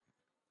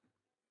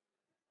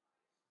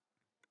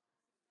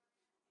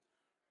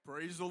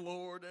Praise the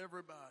Lord,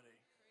 everybody.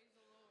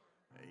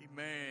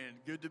 Amen.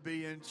 Good to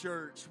be in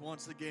church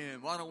once again.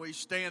 Why don't we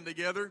stand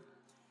together?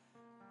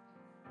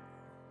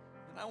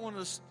 And I want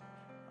us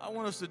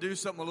to do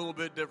something a little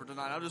bit different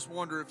tonight. I just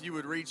wonder if you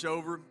would reach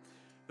over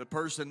the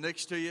person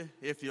next to you.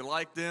 If you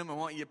like them, I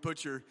want you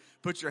to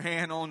put your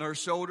hand on their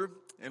shoulder.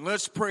 And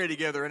let's pray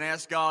together and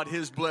ask God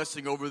His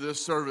blessing over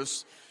this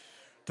service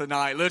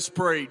tonight. Let's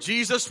pray.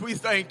 Jesus, we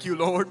thank you,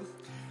 Lord,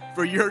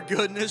 for your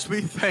goodness.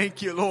 We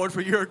thank you, Lord, for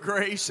your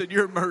grace and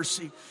your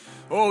mercy.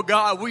 Oh,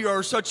 God, we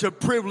are such a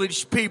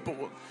privileged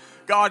people,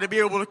 God, to be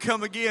able to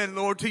come again,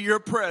 Lord, to your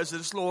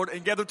presence, Lord,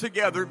 and gather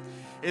together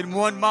in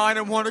one mind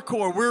and one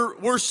accord.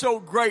 We're so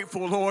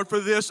grateful, Lord, for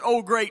this,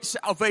 oh, great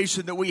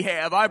salvation that we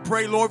have. I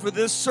pray, Lord, for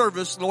this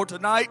service, Lord,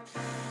 tonight,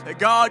 that,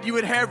 God, you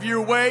would have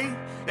your way,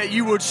 that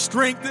you would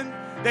strengthen,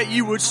 that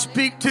you would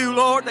speak to,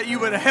 Lord, that you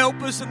would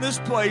help us in this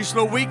place.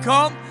 Lord, we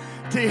come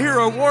to hear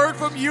a word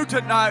from you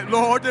tonight,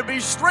 Lord, to be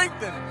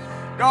strengthened,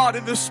 God,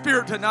 in the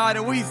Spirit tonight,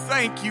 and we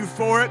thank you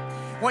for it.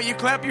 Why don't you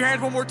clap your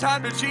hands one more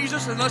time to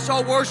Jesus, and let's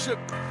all worship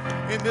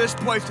in this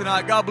place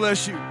tonight. God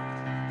bless you.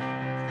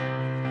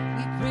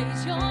 We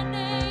praise your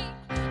name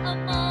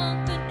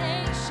among the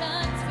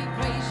nations. We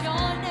praise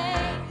your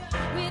name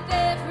with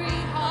every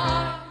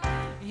heart,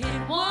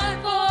 in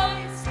one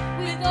voice,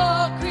 with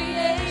all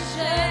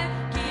creation,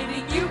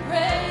 giving you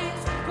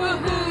praise for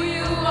who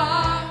you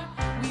are.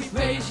 We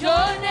praise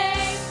your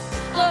name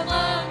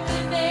among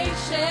the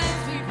nations.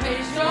 We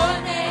praise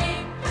your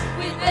name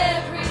with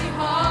every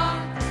heart,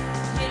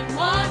 in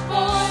one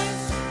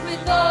voice,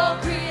 with all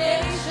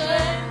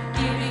creation,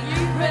 giving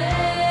you praise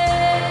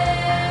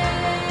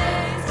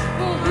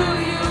for who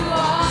you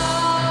are.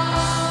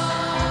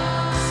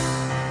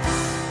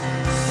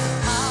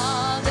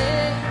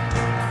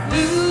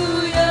 Hallelujah,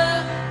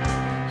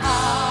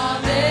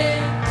 hallelujah,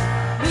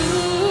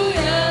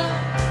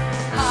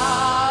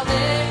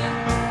 hallelujah.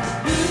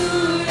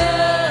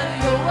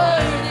 You're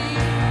worthy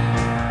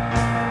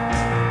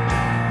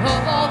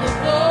of all the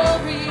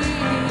glory.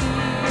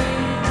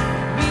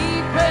 We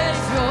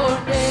praise your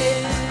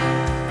name.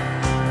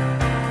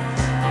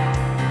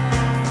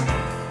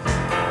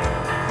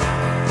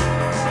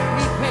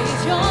 We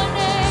praise your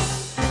name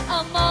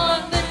among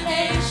the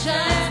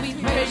nations. We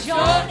praise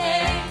your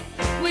name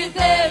with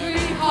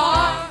every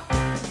heart,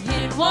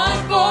 in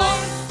one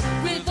voice,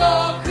 with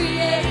all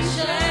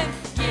creation,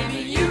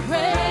 giving you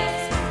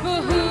praise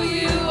for who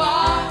you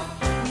are.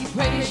 We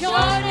praise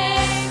your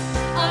name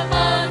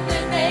among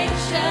the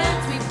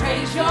nations. We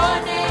praise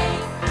your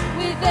name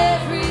with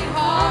every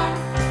heart,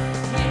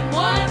 in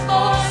one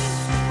voice,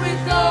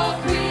 with all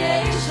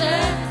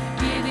creation,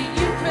 giving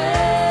you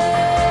praise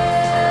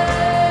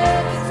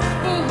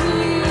for who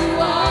you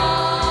are.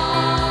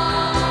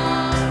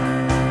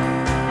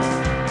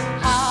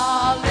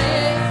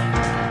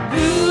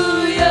 Hallelujah,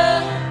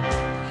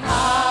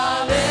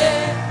 hallelujah,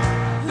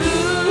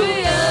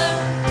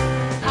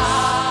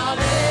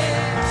 hallelujah.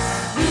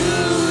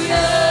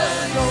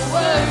 You're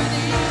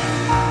worthy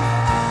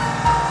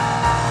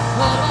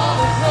of all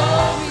the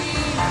glory.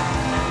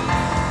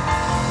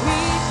 We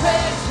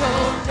praise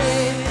your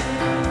name.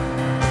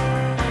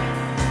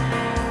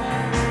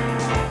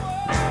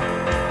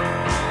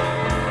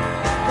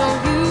 Though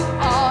you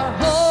are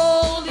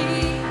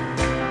holy,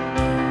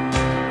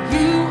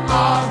 you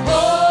are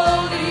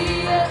holy,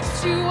 yes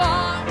you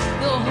are.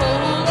 The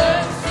whole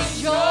earth sings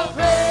your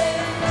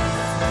praise.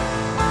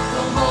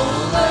 The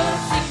whole earth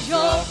sings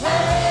your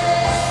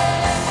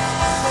praise.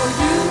 For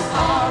you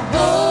are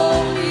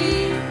holy,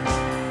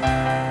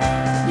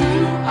 you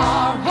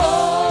are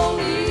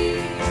holy.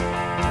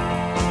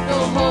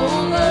 The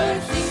whole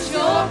earth sings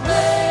your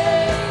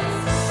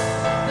praise.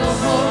 The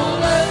whole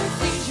earth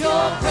sings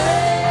your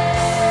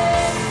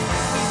praise.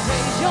 We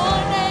praise your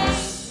name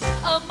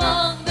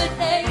among the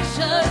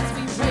nations.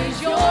 We praise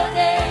your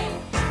name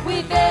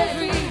with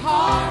every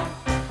heart,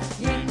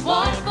 in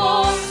one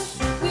voice,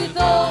 with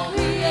all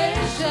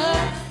creation,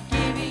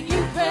 giving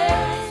you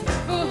praise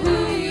for who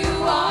you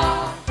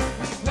are.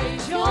 We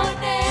praise your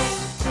name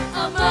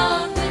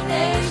among the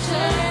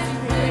nations. We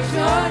praise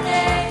your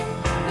name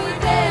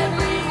with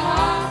every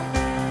heart,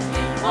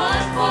 in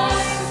one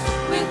voice,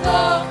 with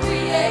all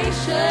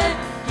creation,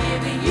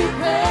 giving you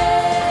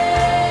praise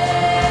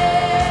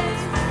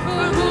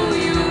for who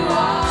you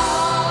are.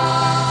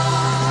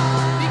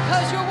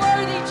 Because you're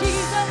worthy,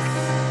 Jesus.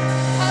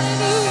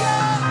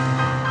 Hallelujah.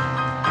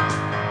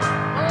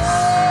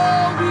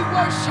 Oh, we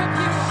worship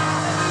you.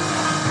 Hallelujah.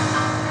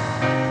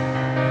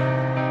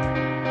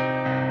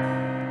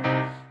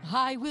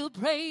 I will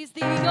praise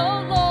thee, O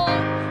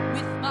Lord,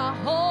 with my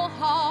whole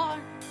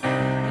heart,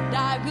 and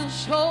I will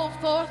show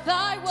forth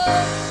thy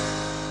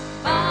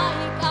works. My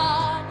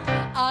God,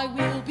 I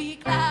will be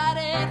glad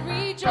and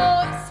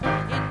rejoice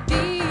in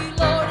thee,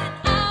 Lord, and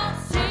I'll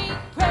sing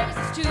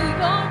praises to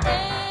your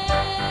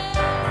name.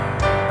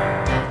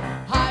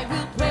 I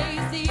will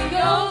praise thee,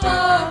 O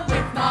Lord,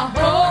 with my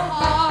whole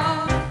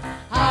heart.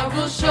 I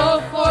will show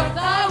forth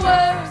thy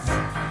works.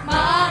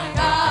 My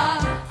God,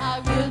 I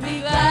will be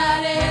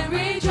glad and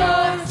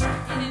rejoice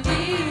in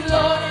thee,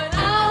 Lord, and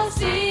I'll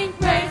sing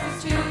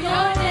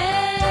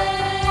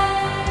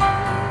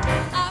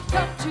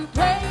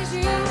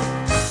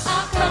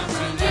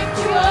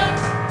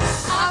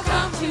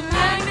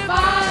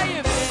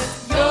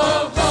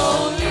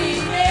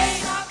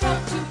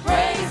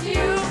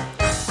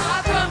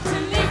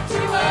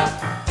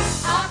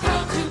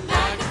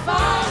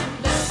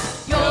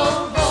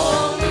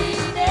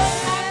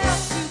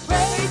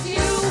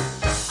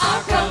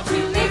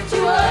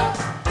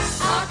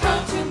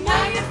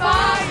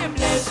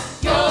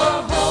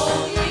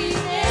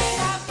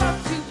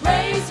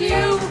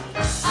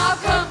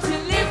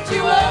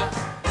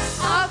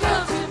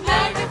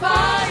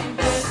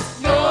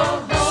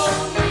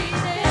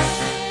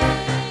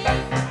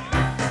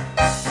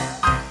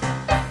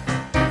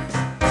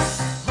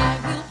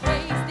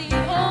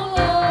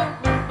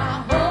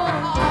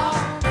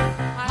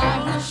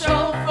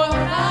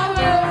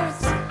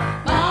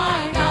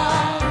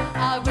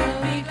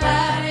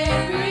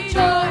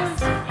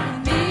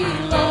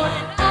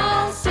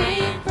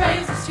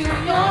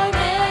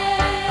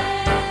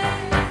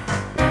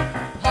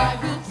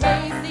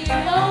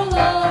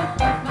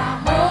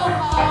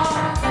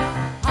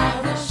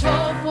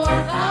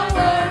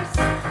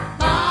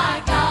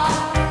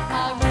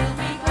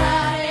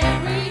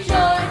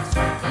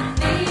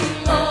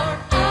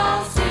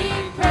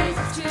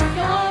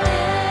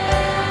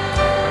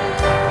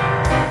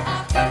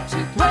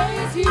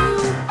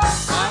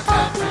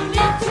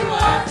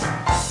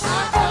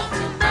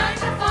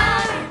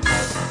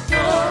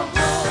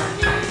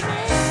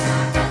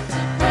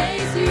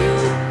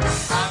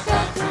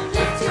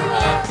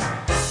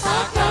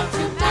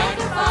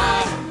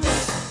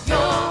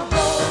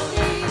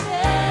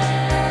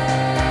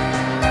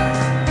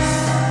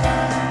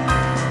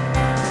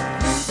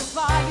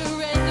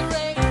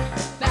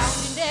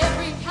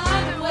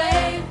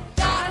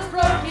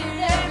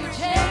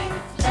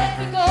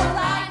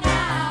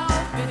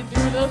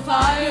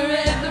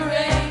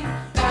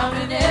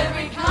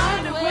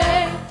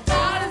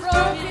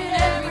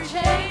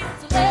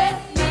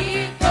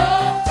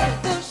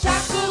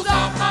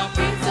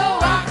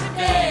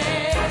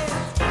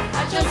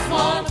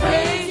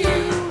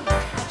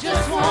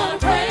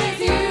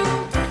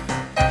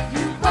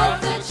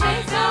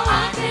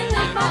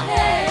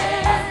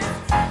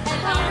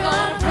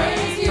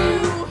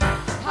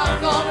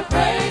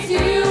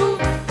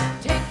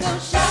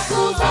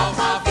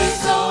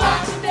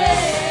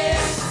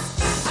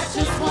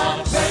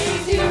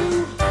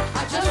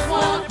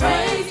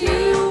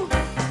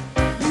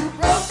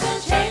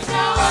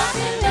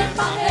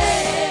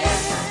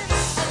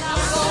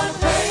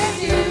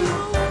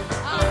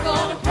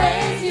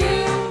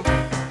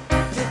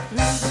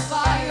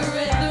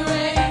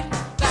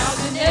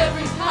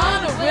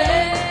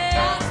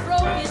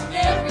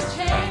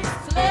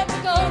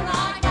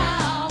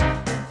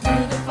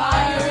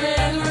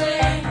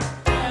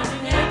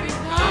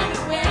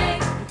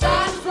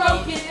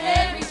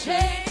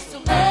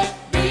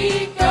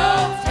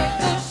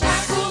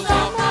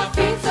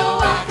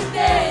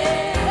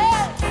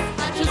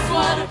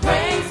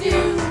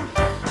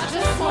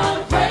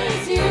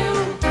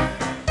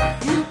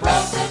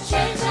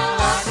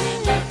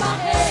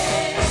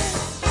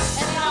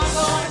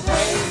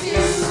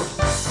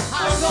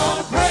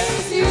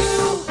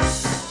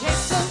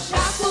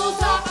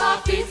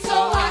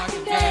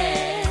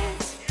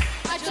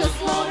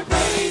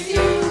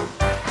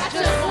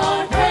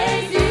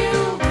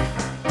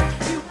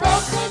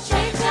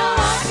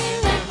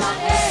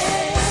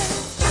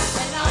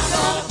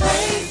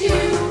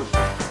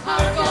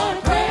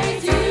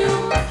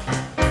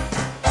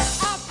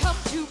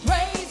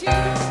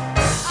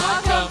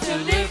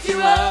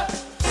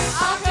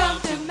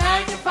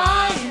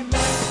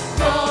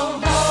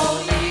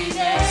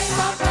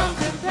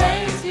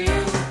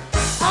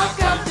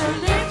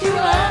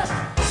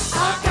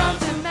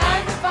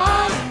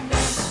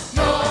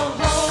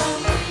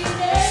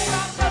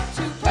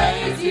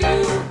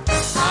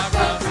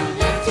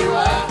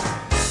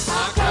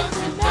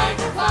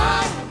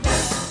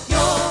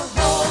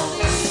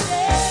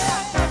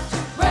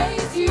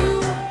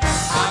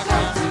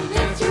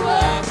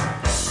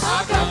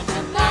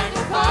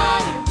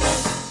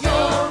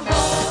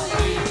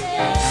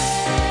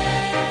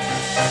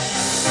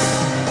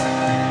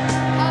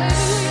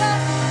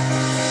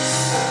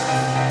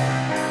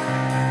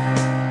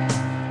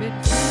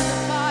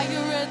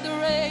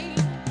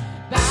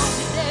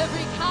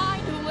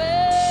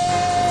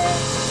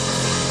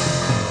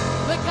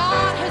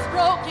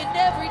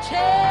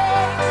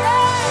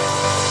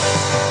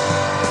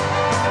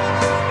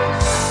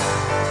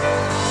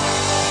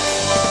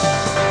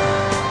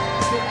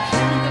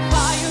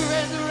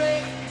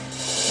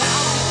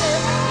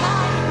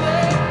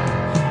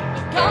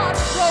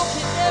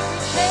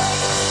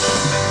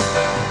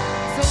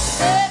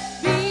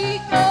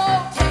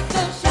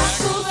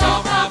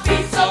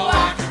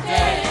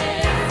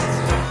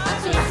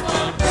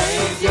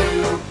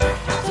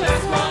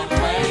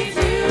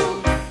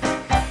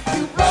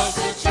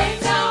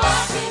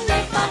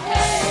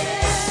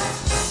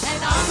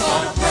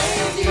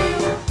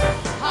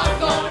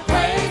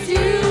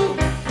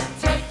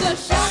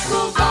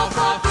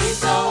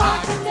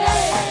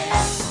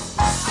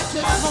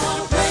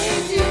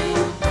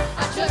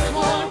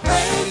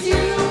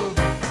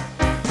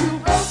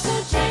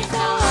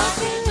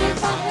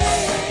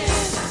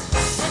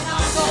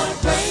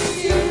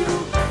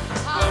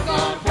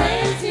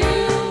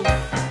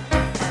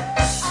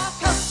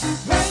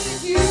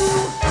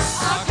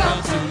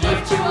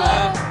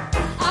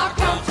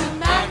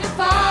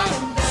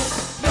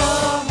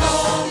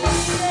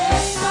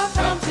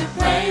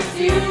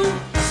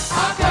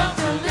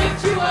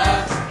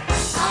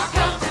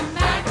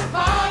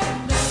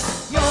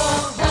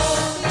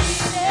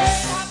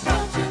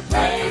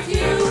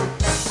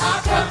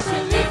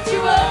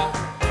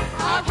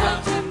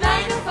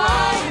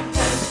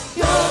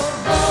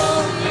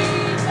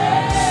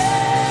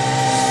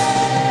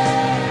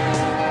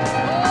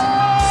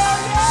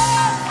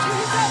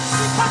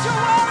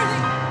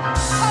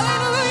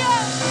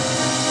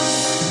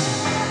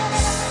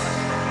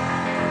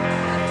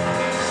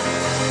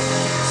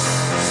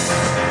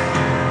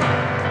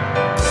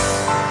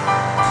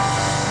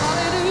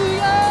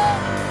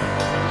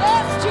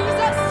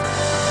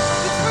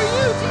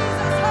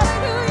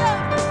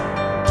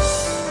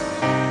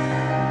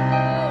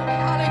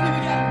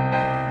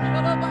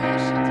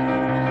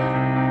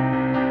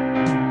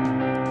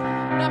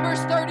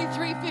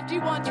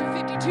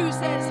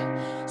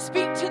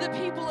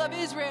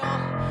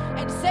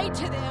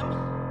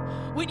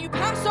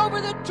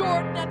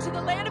Jordan unto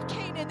the land of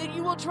Canaan, that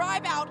you will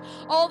drive out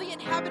all the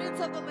inhabitants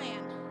of the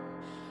land.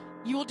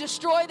 You will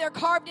destroy their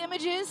carved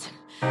images,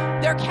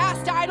 their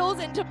cast idols,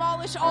 and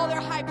demolish all their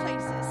high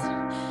places.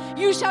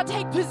 You shall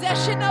take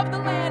possession of the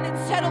land and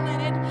settle in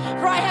it,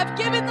 for I have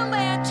given the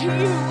land to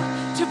you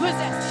to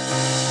possess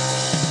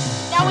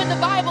it. Now in the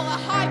Bible, a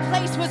high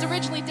place was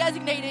originally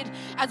designated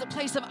as a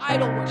place of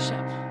idol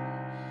worship.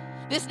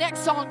 This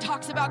next song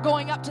talks about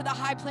going up to the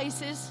high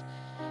places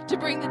to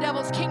bring the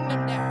devil's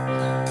kingdom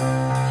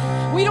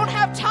down. We don't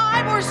have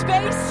time or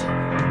space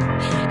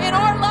in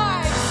our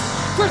lives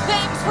for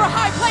things, for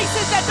high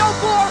places that don't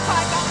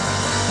glorify God.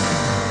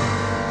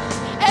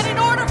 And in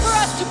order for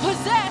us to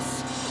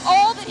possess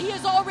all that he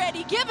has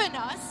already given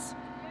us,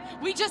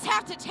 we just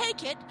have to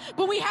take it,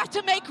 but we have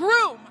to make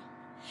room.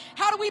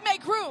 How do we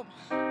make room?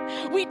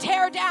 We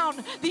tear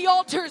down the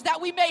altars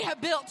that we may have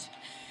built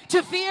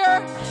to fear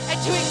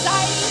and to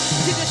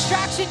anxiety, to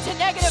distraction, to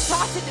negative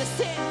thoughts, and to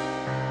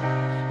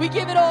sin. We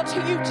give it all to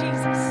you,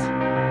 Jesus.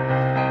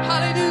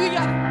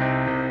 Hallelujah.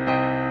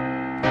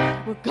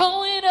 We're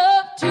going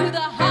up to the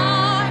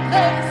high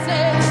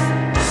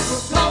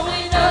places. We're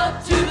going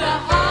up to the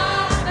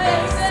high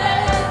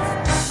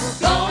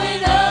places. We're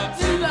going up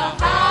to the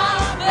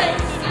high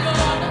places. We're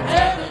gonna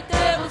tear the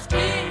devil's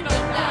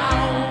kingdom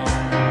down.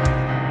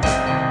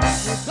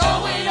 We're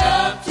going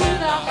up to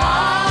the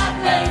high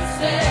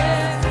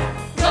places.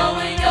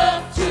 Going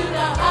up to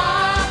the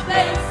high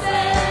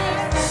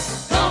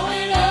places.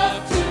 Going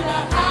up to the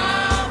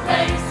high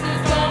places.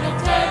 Gonna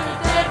tear the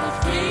devil's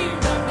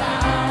kingdom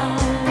down.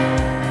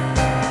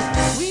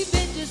 We've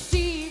been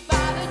deceived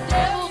by the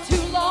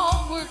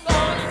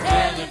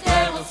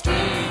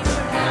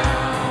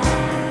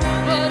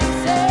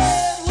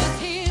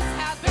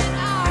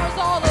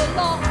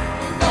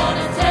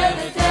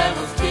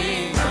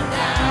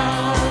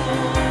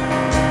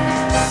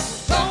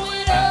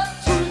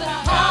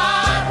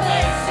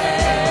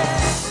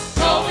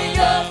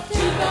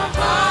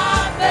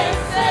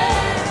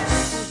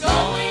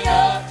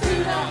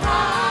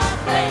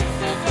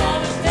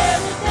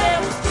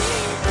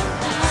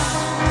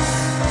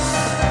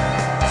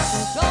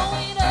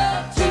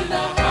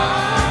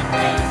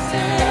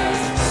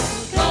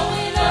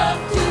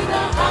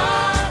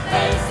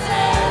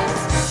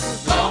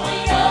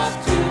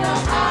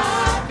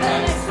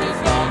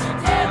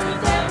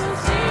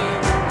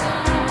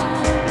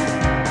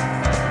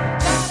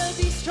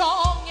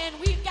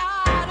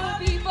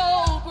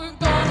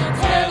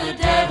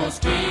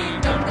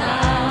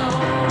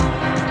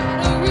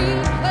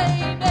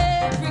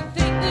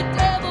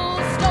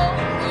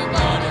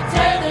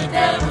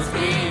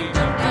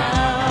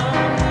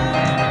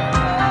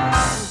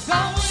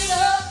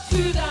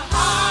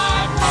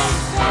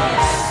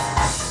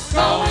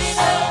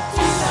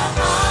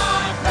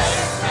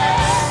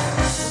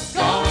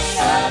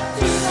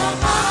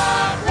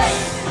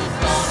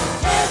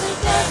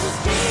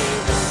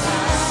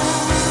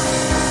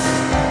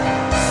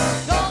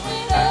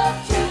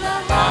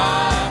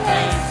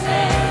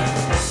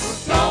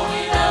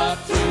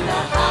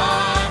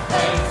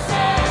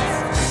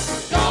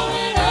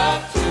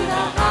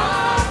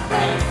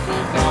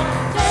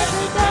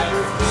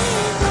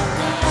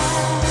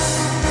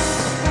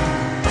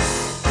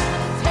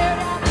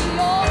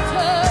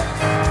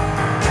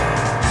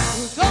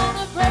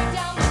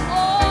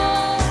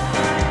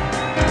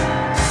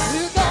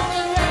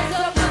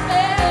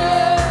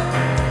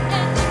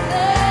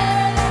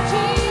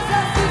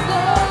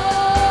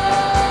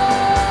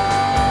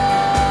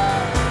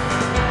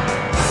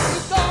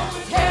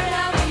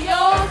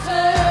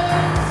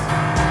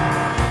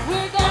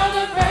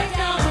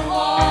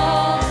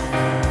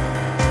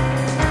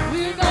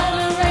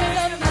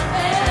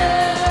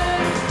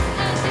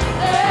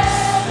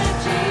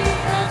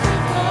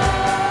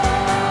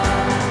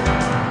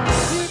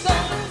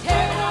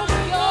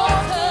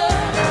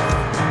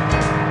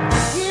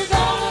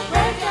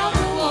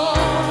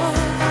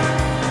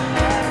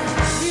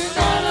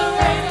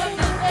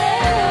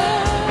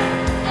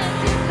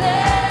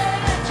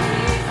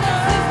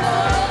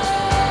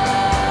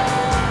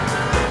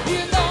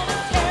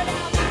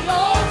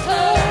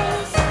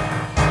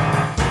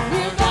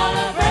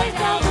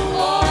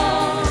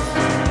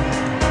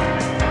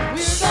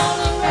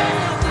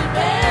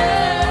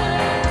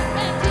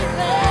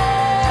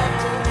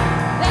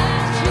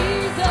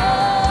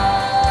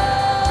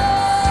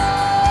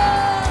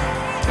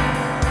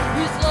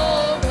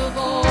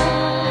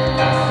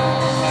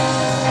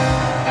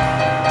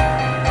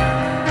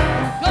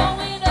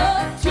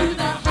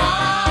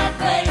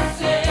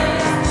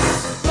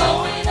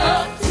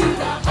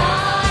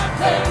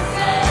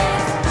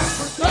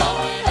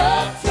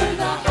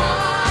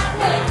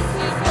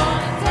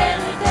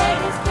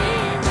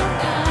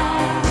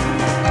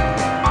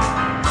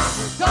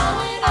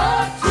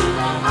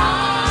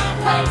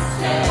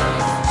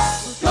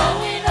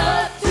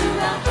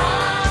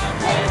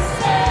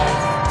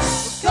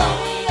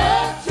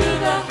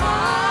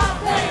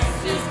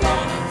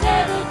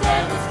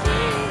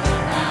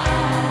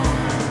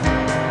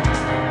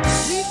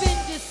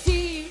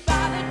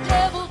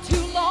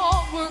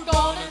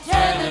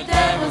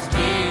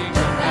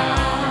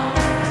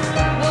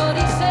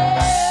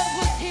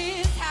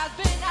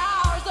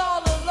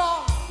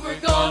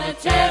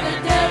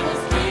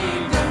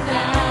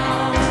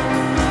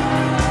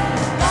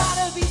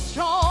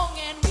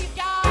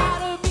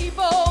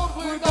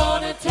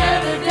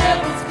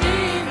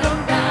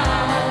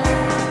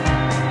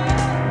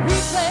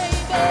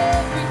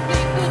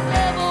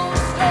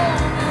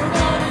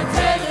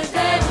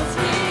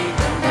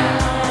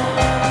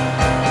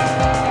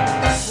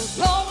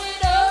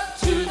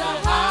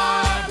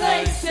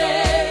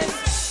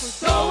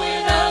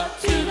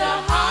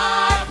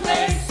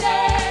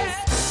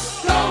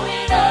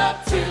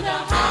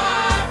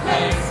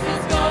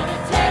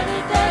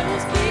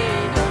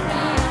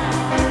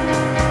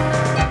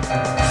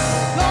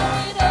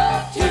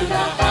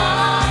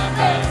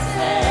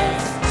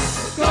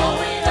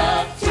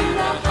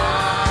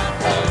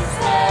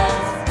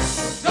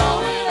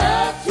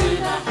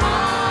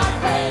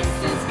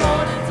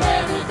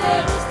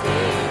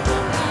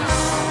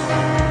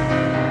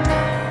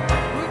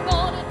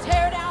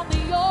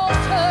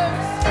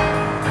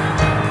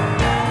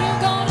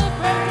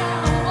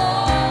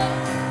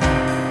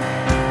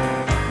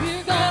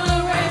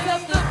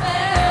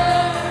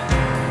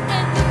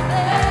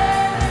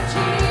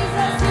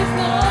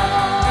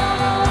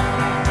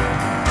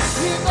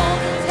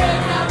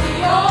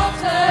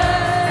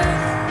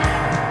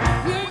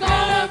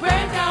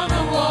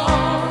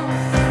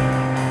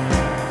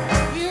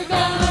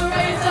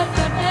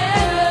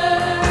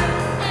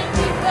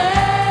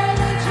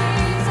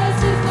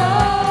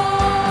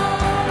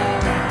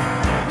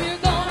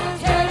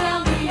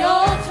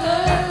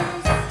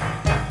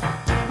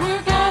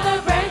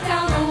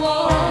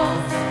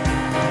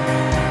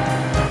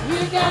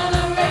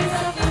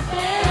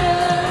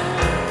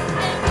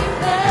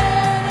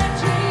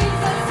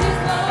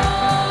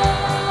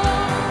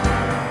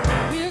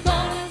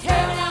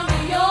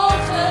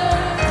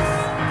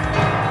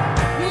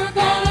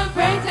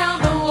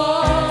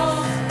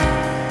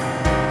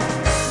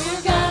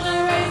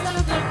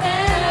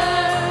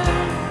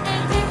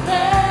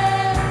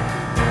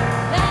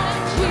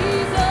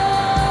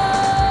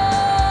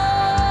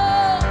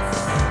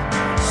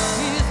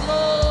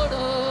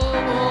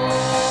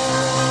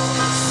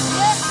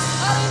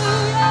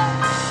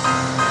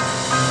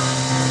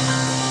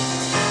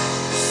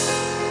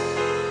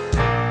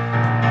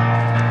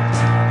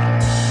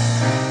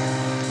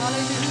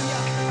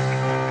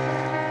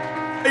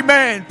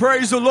Amen.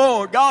 Praise the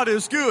Lord. God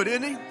is good,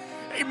 isn't He?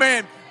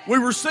 Amen. We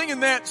were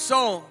singing that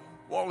song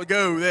a while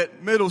ago,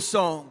 that middle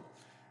song.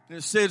 And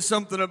it said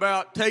something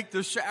about take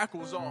the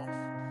shackles off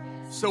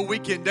so we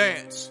can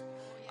dance.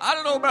 I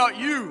don't know about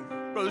you,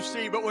 Brother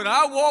Steve, but when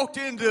I walked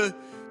into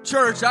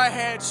church, I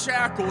had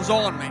shackles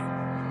on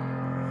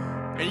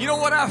me. And you know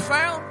what I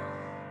found?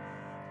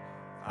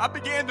 I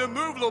began to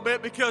move a little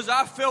bit because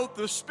I felt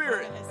the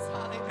Spirit.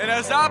 And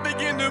as I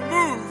began to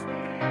move,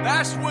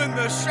 that's when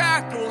the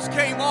shackles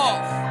came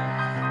off.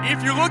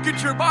 If you look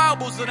at your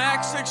Bibles in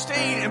Acts 16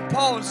 and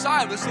Paul and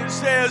Silas, it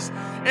says,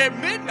 at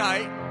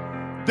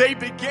midnight, they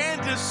began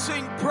to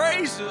sing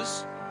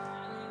praises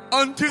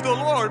unto the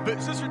Lord.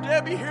 But Sister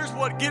Debbie, here's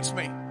what gets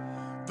me.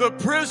 The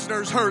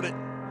prisoners heard it.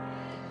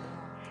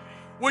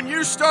 When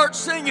you start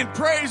singing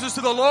praises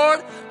to the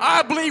Lord,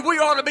 I believe we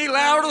ought to be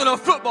louder than a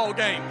football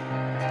game.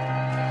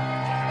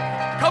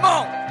 Come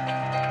on.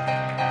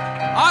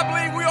 I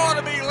believe we ought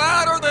to be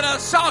louder than a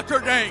soccer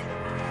game.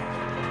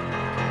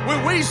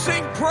 When we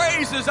sing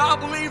praises, I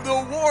believe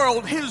the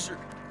world hears it.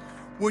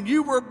 When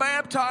you were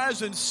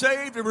baptized and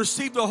saved and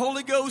received the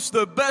Holy Ghost,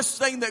 the best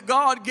thing that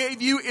God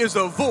gave you is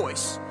a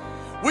voice.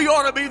 We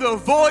ought to be the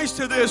voice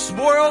to this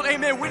world.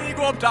 Amen. We need to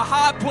go up to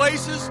high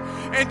places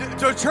and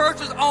to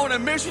churches on a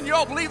mission. You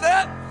all believe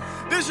that?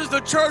 This is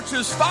the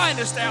church's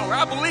finest hour.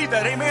 I believe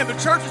that. Amen. The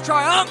church is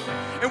triumphant,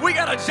 and we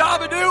got a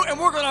job to do, and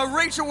we're going to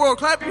reach the world.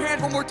 Clap your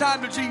hands one more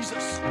time to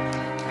Jesus.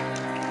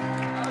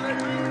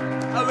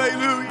 Hallelujah.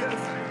 Hallelujah.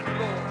 Thank you,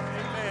 Lord.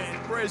 Amen.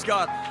 Praise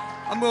God.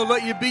 I'm going to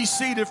let you be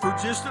seated for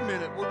just a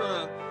minute. We're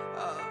going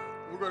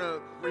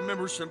to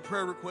remember some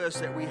prayer requests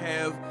that we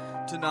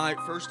have tonight.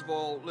 First of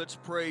all, let's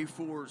pray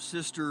for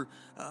Sister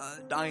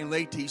Diane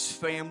Laty's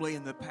family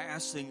and the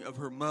passing of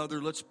her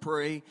mother. Let's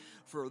pray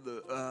for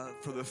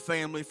the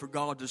family, for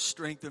God to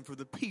strengthen, for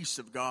the peace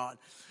of God,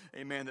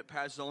 amen, that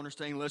passes all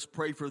understanding. Let's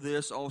pray for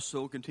this.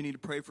 Also, continue to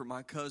pray for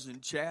my cousin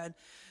Chad.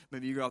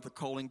 Maybe you got the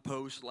calling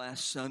post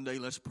last Sunday.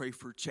 Let's pray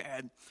for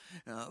Chad.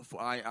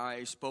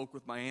 I spoke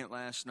with my aunt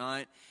last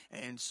night,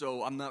 and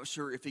so I'm not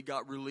sure if he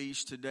got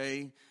released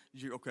today.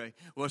 Okay,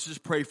 well, let's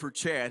just pray for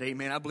Chad.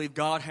 Amen. I believe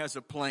God has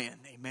a plan.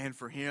 Amen.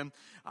 For him,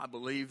 I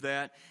believe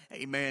that.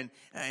 Amen.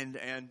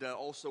 And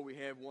also we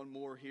have one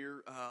more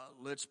here.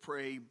 Let's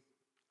pray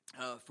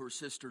for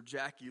Sister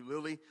Jackie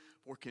Lilly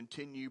for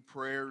continued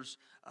prayers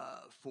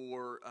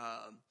for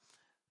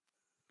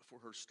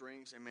her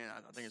strings. Amen.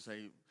 I think it's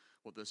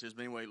what this is.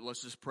 But anyway,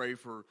 let's just pray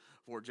for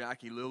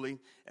Jackie Lilly.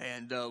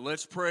 And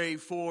let's pray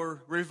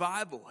for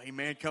revival.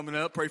 Amen. Coming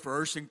up. Pray for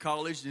Erskine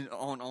College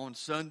on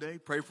Sunday.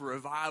 Pray for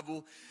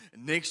revival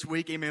next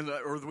week. Amen.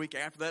 Or the week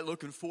after that.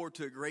 Looking forward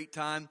to a great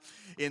time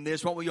in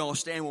this. Why don't we all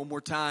stand one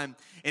more time?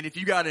 And if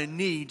you got a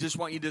need, just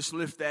want you to just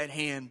lift that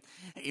hand.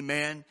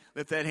 Amen.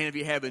 Lift that hand if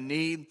you have a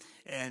need.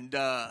 And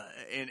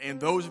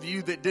those of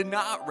you that did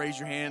not raise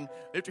your hand,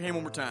 lift your hand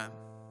one more time.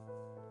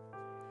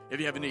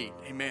 If you have a need.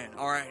 Amen.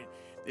 All right.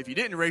 If you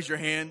didn't raise your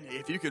hand,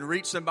 if you can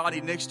reach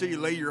somebody next to you,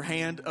 lay your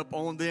hand up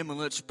on them and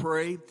let's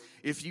pray.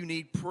 If you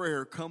need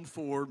prayer, come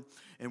forward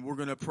and we're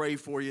going to pray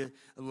for you.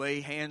 Lay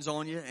hands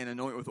on you and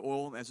anoint with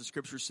oil, as the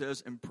scripture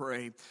says, and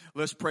pray.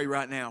 Let's pray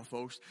right now,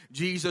 folks.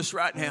 Jesus,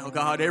 right now,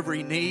 God,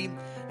 every need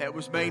that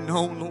was made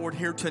known, Lord,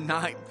 here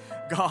tonight.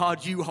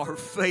 God, you are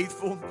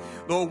faithful.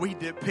 Lord, we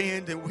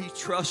depend and we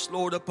trust,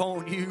 Lord,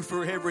 upon you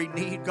for every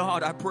need.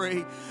 God, I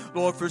pray,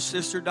 Lord, for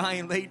Sister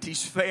Diane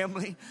Laty's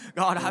family.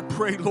 God, I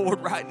pray,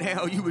 Lord, right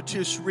now you would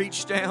just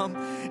reach down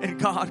and,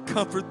 God,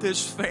 comfort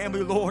this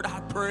family. Lord,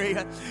 I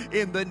pray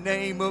in the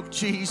name of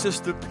Jesus,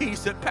 the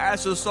peace that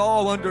passes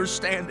all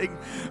understanding.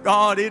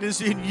 God, it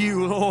is in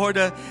you, Lord.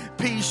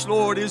 Peace,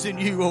 Lord, is in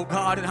you, oh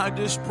God. And I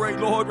just pray,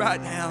 Lord,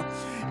 right now,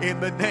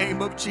 in the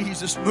name of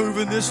Jesus, move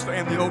in this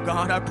family, oh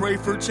God. I pray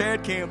for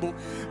Chad Campbell.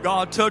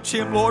 God, touch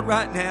him, Lord,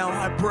 right now.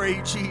 I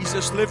pray,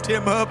 Jesus, lift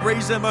him up,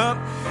 raise him up.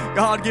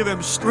 God, give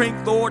him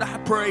strength, Lord. I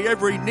pray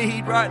every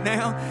need right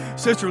now.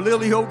 Sister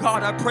Lily, oh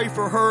God, I pray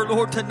for her,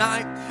 Lord,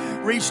 tonight.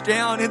 Reach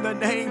down in the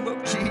name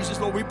of Jesus,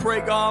 Lord. We pray,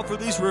 God, for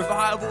these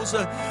revivals,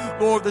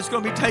 Lord, that's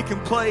going to be taking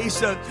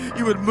place.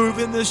 You would move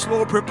in this,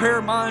 Lord.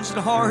 Prepare minds and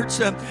hearts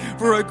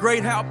for a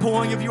great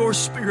outpouring of your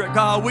Spirit,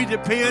 God. We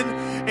depend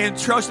and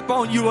trust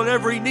upon you on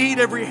every need,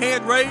 every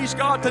hand raised,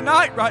 God,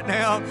 tonight, right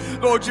now.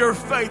 Lord, you're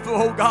faithful,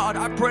 oh God.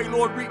 I pray,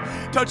 Lord,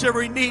 touch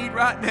every need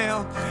right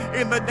now.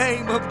 In the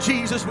name of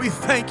Jesus, we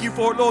thank you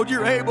for it, Lord.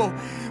 You're able.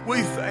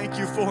 We thank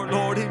you for it,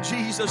 Lord. In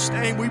Jesus'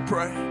 name we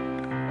pray.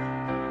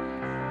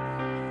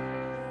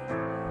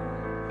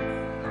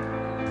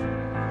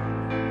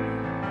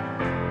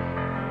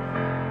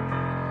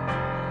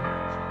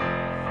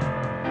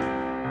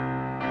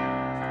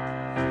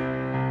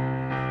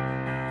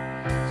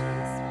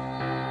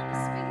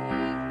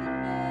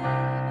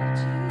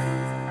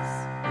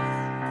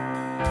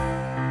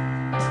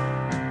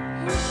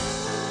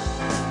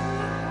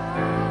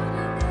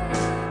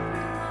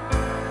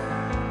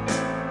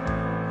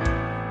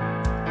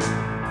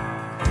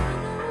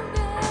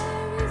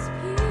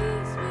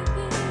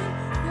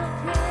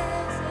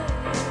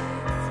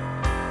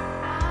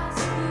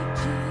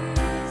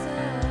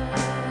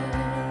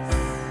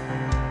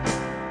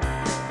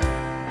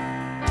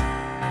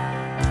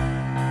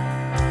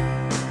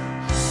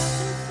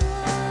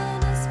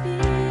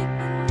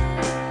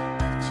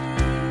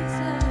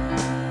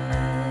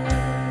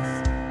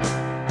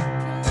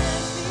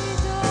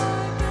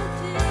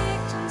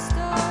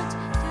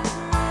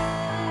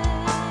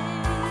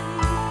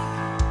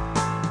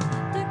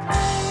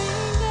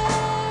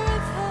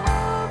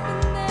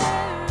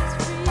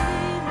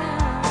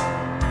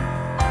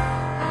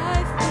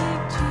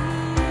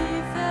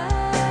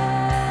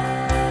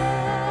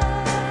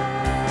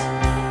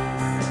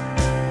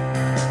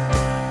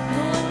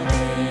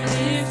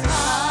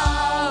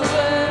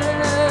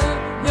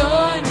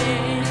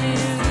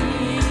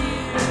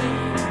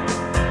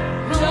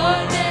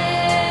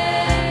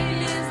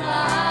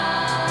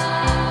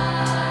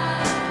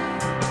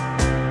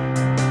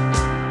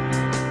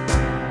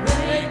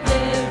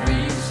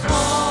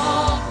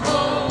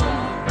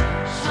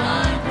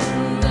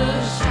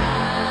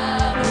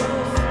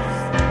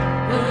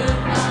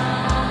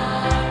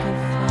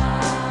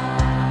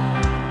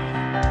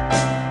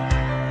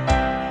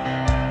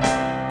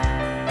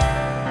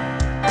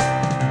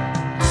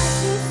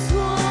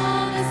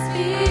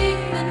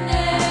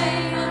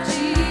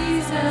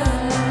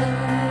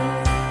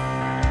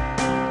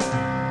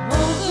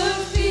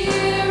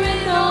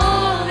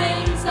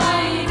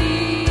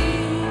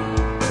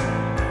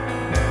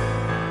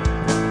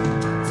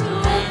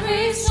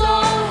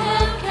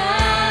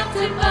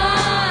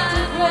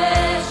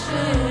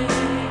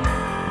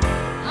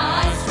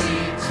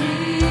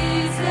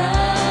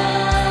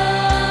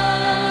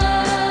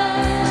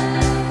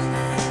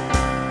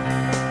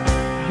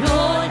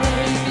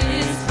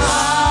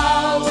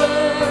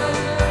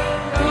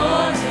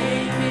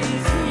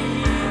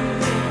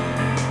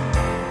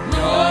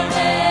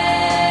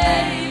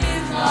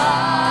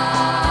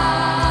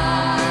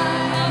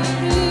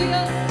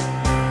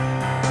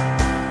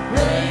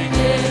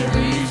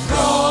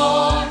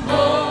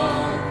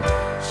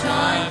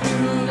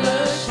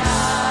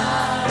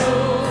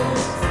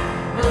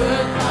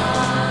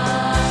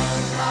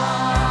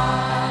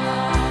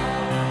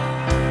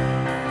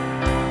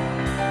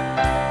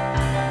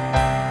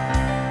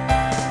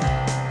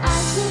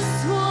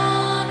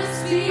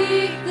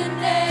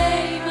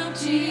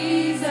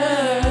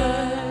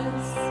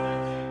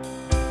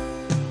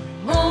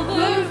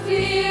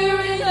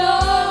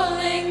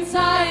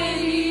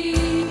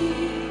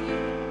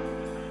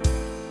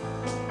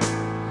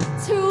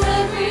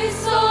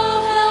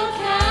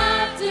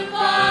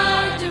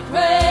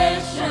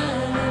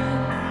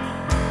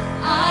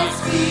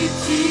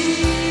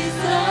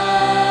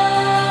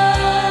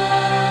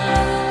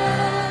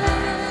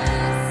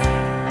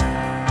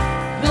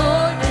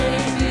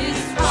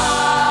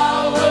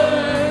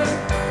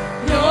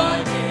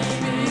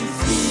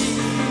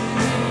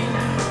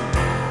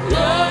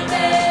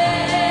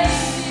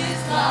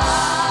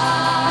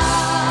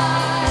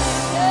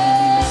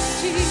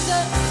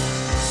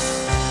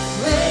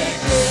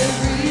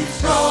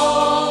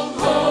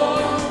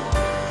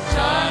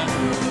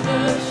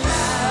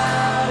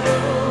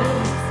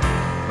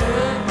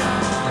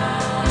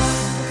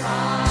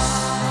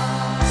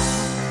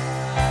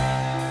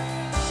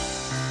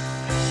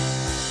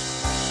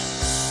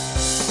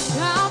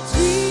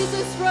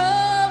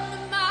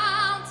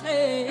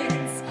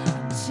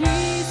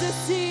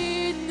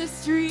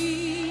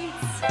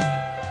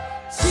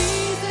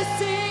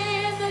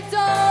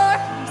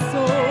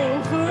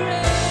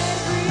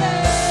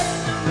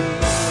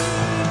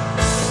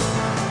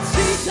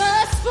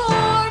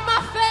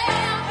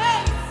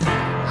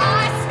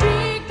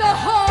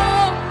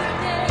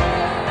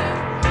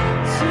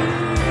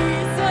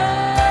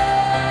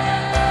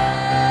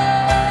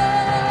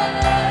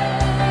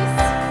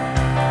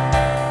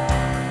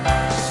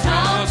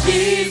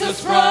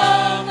 Jesus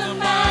from the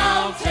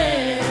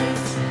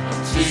mountains,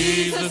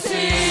 Jesus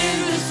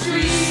in the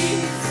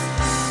streets,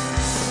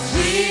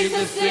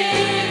 Jesus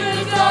in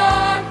the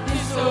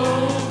darkness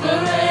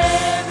over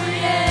every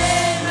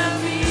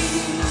enemy,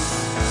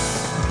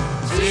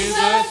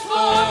 Jesus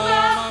for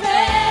my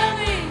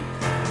family.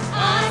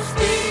 I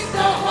speak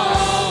the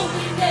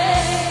holy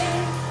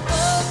name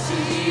of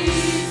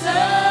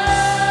Jesus.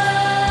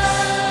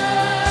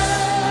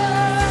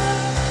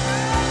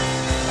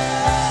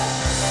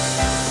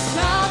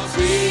 Shout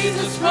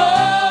Jesus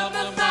from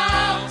the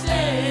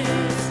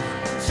mountains,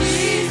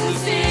 Jesus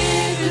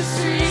in the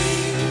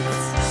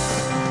streets,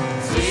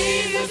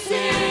 Jesus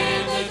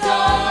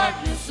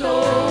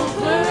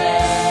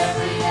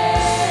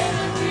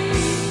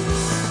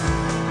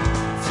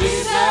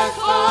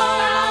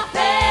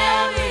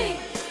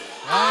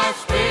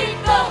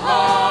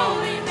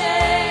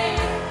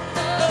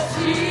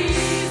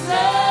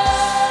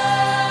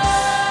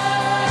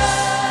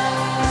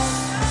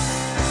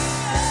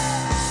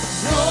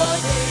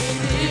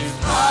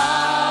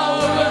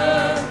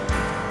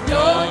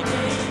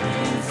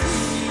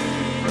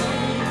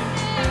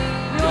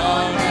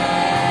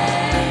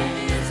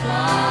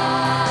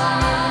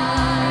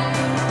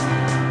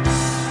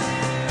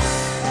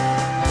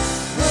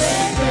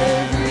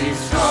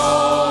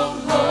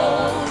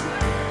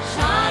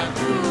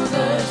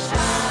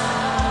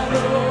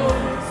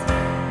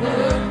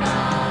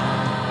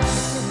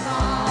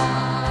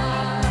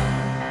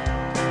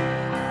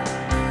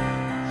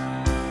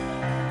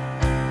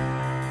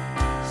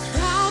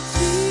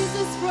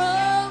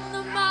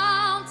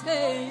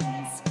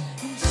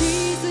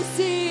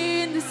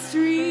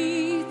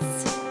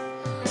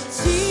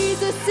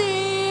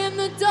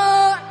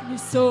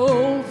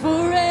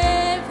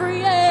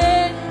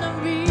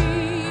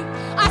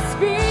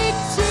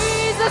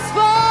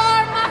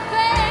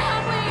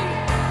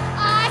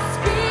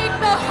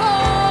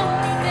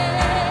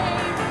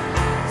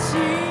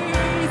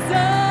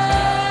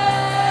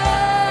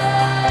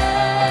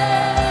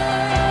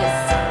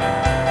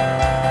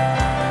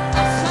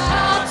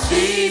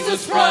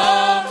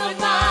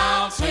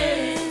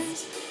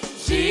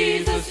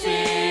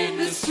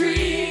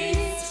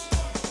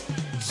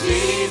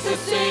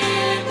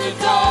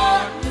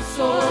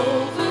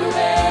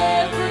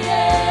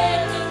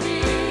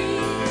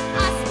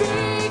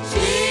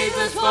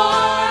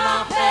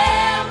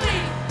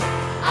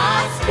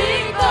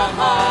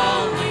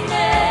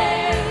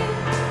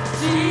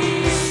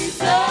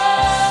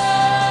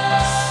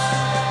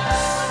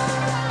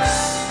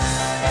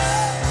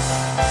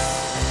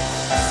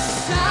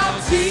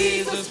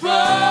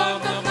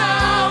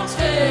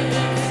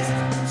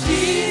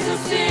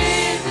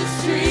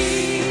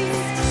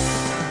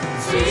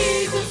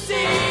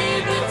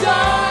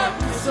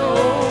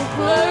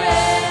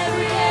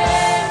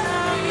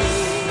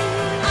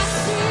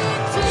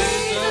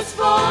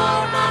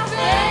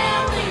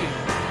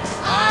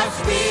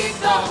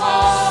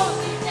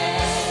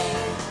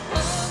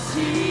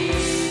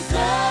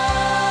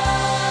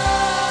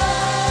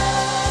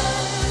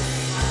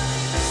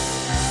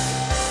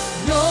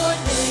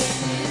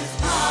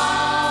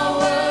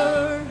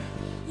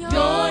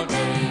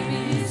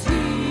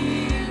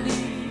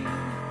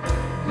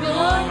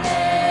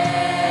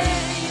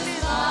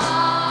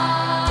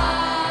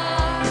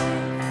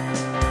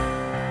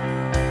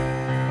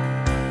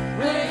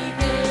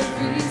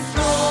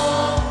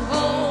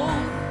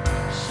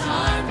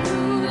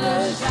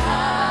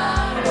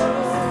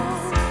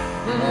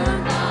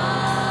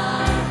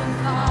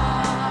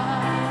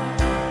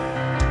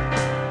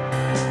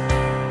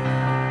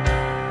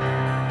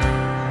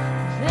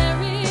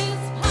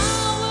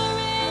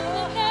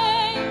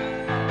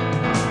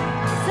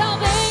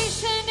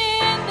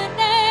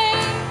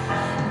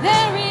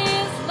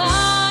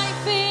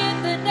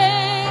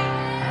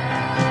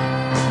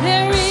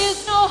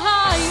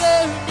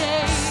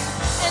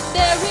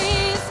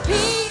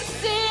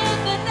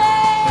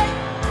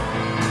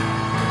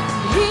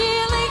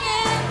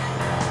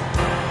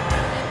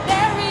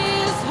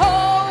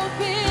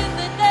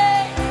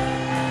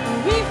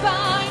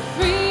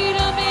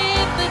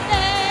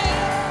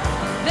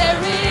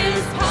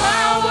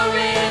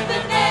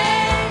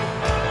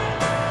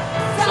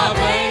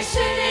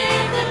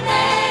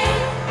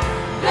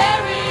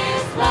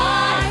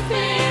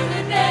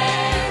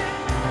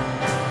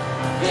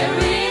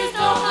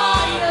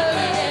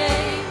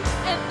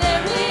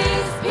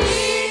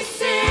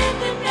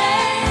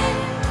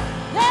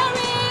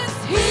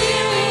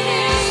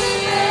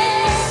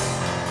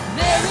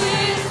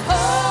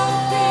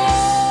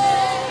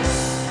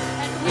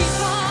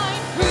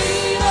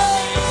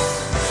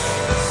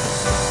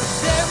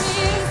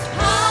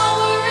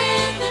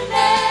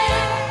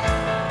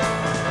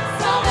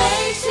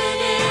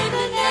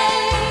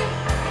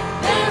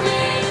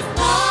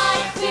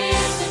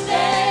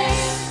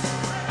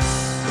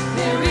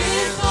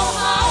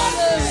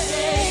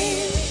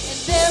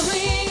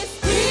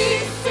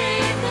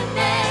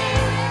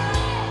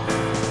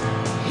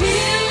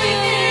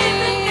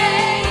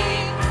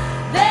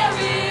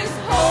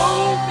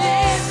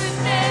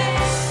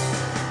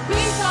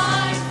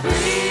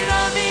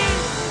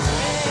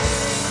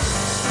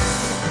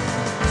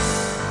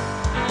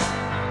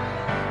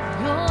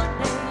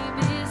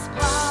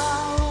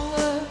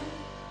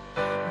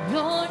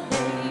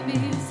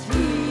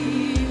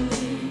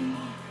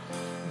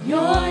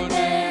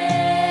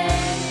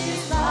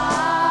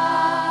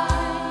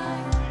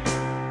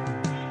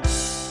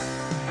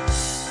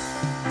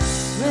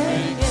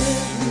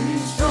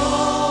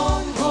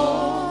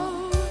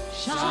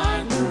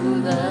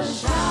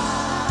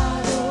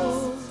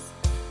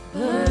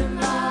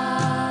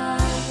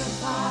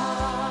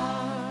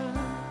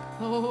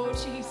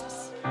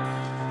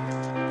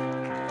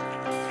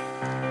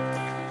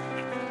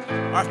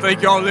I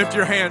think y'all lift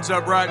your hands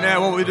up right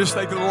now. Won't we just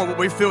thank the Lord what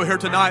we feel here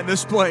tonight in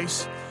this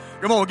place?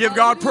 Come on, give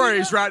God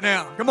praise right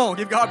now. Come on,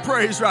 give God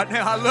praise right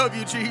now. I love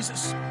you,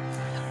 Jesus.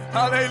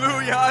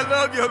 Hallelujah. I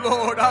love you,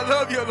 Lord. I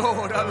love you,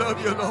 Lord. I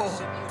love you,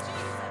 Lord.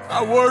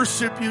 I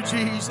worship you,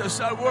 Jesus.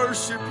 I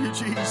worship you,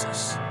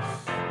 Jesus.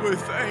 We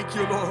thank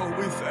you, Lord.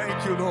 We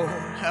thank you, Lord.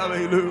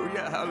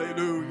 Hallelujah.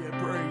 Hallelujah.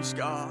 Praise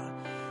God.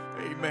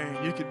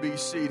 Amen. You can be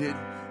seated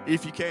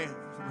if you can.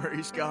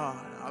 Praise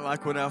God. I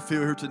like what I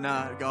feel here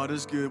tonight. God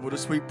is good. What a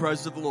sweet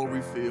presence of the Lord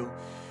we feel.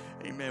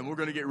 Amen. We're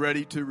going to get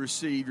ready to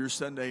receive your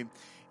Sunday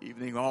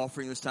evening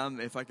offering this time.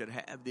 If I could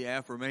have the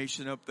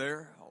affirmation up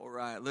there. All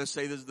right. Let's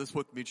say this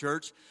with me,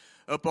 church.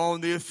 Upon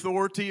the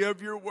authority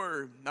of your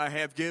word, I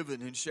have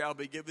given and shall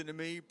be given to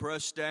me,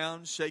 pressed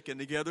down, shaken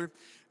together,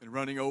 and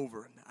running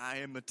over. I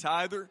am a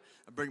tither.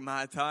 I bring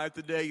my tithe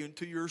today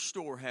into your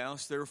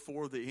storehouse.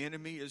 Therefore, the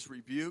enemy is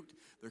rebuked.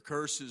 The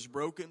curse is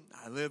broken.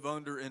 I live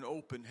under an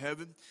open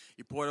heaven.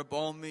 You pour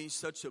upon me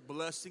such a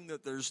blessing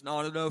that there's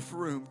not enough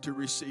room to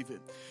receive it.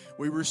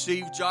 We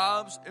receive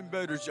jobs and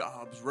better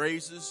jobs,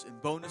 raises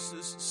and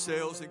bonuses,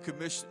 sales and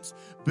commissions,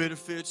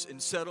 benefits and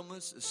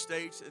settlements,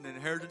 estates and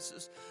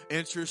inheritances,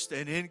 interest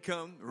and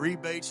income,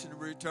 rebates and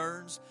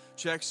returns,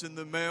 checks in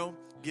the mail,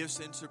 gifts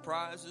and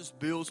surprises,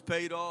 bills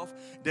paid off,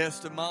 debts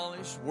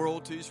demolished,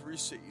 royalties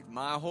received.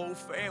 My whole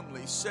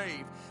family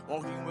saved,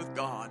 walking with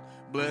God,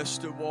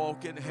 blessed to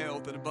walk in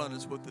health and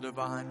abundance with the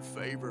divine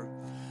favor.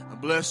 I'm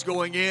blessed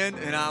going in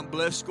and I'm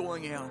blessed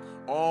going out.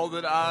 All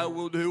that I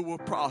will do will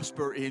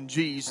prosper in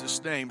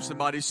Jesus' name.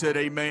 Somebody said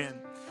amen.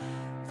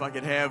 If I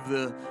could have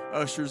the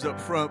ushers up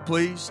front,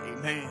 please.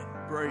 Amen.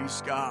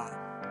 Praise God.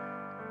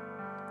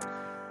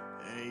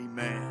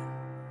 Amen.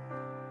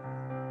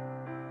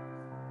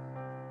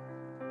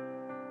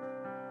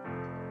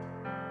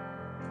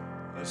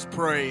 Let's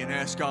pray and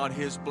ask God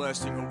His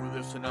blessing over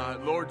this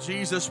tonight. Lord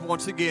Jesus,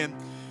 once again,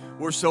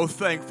 we're so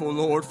thankful,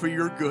 Lord, for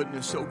your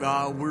goodness, oh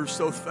God. We're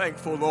so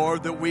thankful,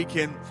 Lord, that we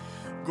can,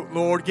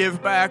 Lord,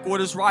 give back what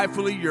is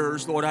rightfully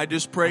yours. Lord, I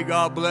just pray,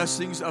 God,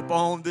 blessings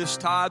upon this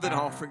tithe and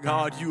offering.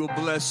 God, you will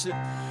bless it.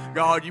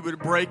 God, you would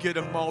break it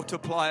and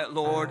multiply it,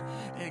 Lord.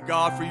 And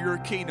God, for your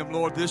kingdom,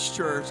 Lord, this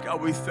church,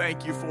 God, we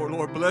thank you for it,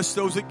 Lord. Bless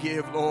those that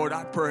give, Lord,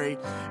 I pray.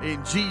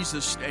 In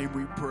Jesus' name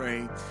we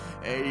pray.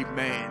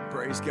 Amen.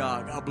 Praise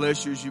God. God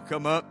bless you as you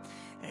come up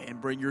and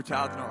bring your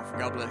tithe and offering.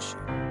 God bless you.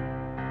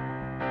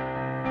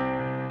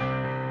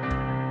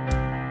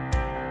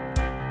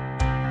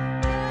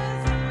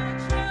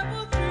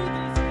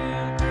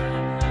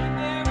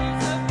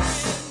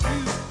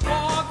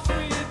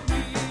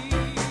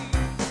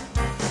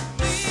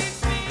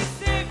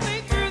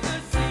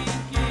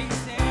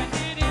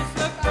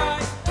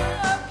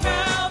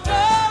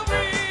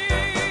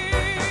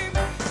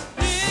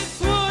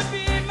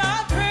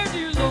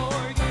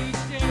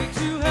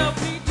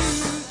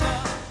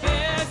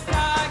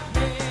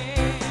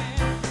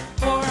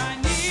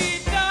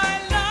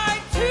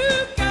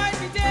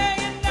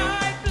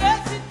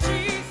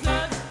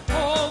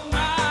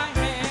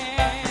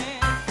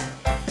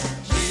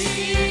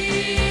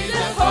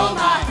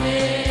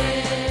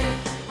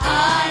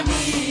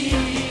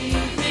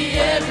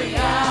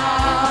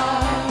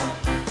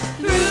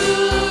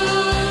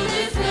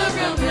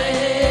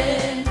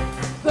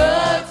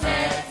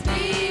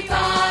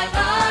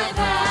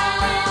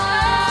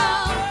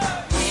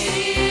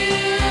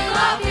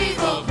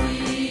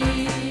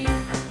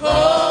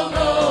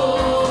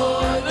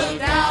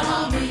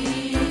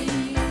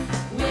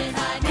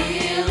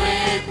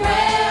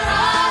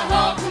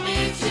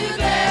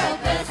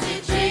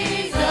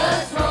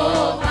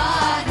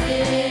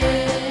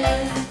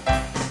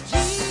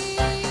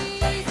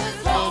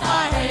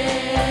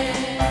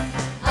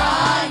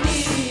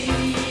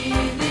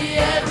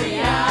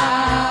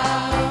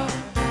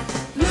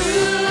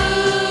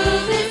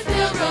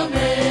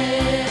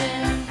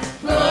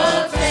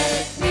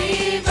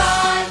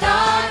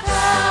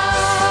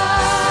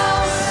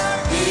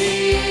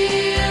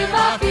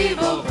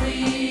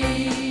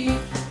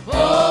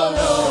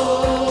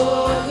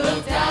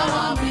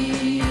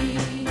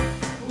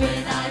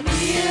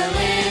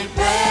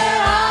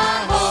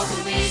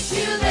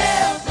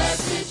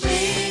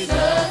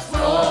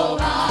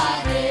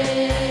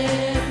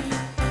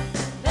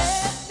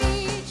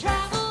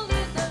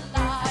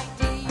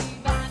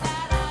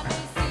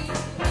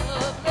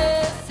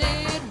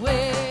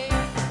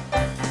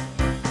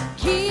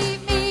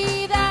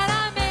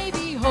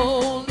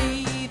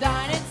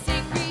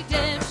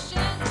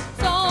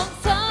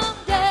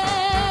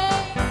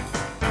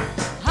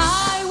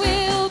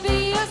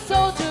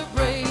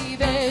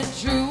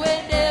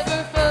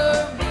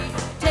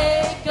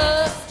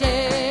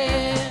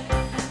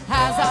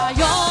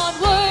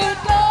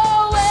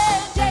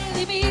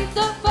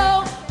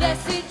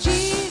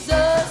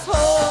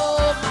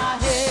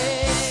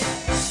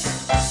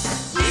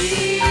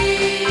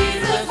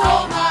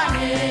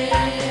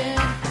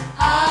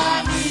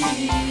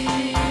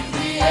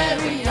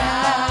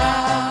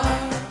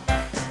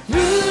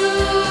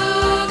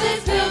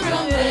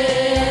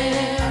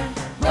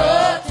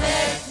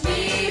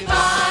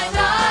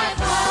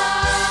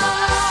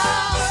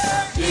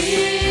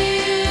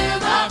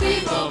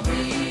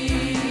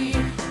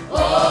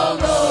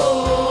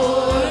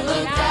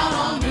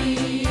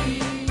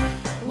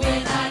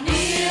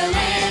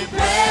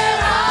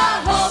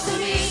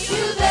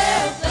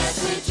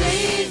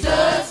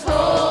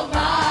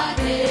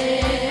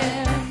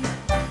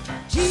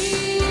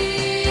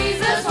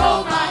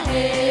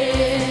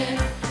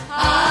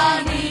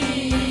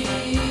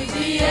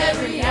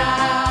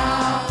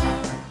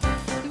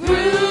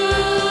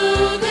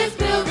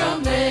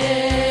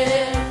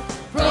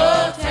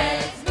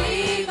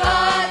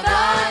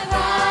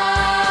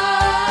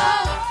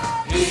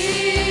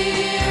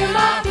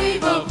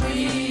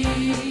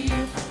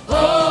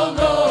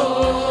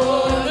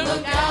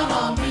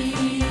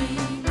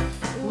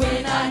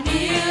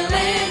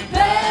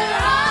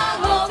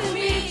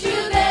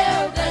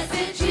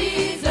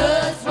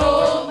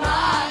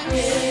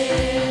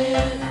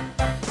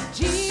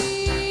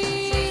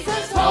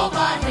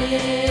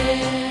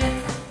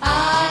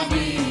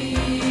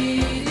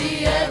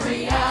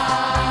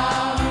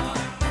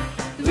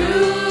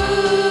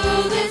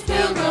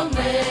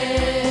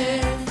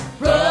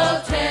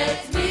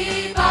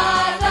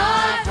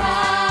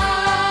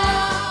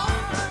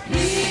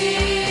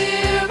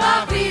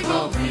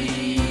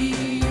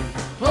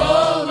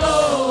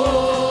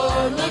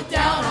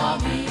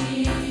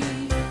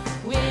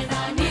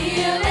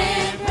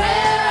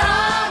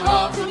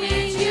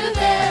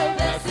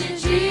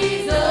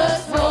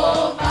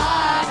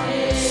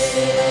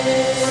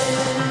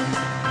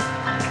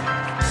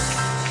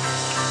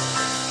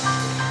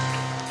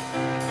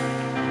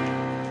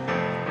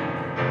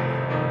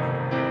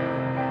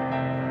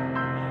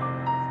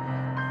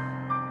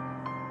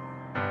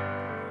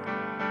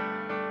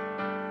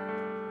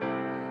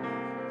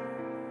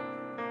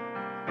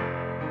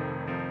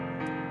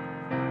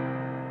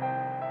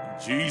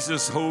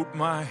 Jesus, hold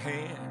my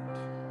hand.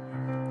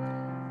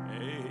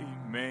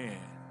 Amen.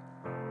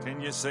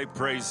 Can you say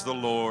praise the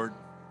Lord?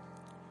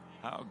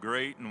 How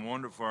great and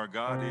wonderful our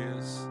God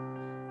is.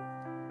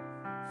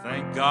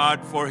 Thank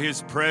God for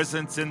his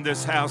presence in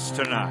this house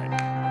tonight.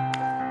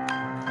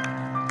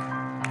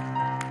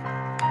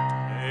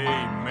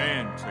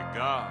 Amen to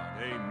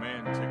God.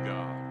 Amen to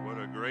God. What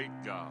a great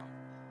God.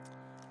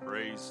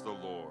 Praise the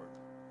Lord.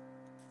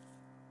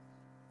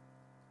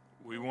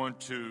 We want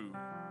to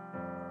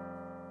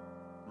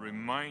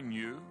remind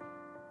you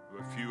of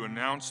a few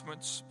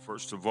announcements.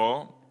 First of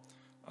all,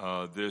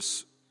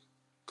 this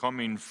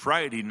coming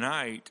Friday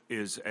night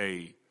is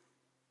a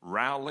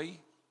rally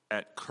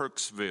at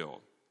Kirksville.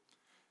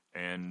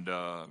 And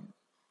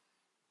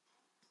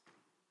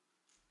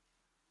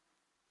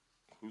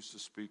who's the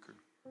speaker?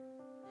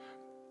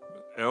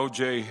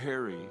 L.J.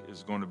 Harry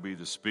is going to be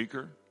the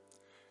speaker.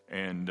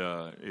 And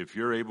if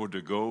you're able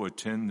to go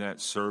attend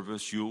that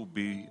service, you'll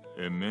be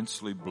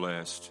immensely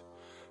blessed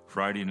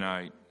Friday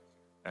night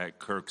at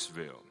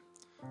Kirksville.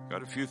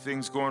 Got a few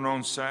things going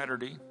on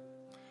Saturday.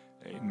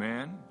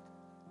 Amen.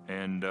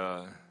 And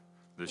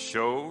the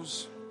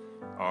shows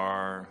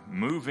are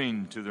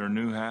moving to their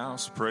new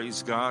house.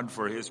 Praise God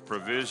for his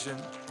provision.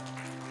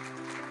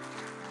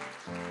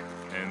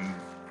 And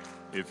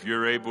if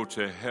you're able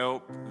to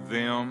help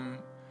them,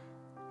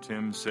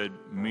 Tim said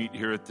meet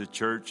here at the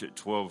church at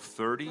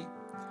 12:30,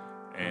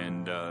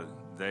 and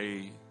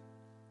they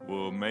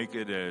will make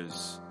it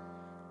as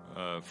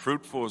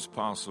fruitful as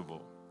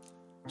possible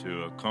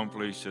to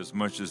accomplish as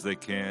much as they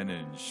can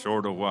in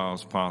short a while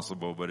as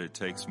possible, but it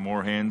takes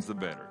more hands the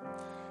better.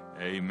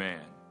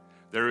 Amen.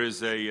 There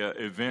is a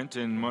event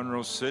in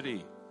Monroe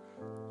City.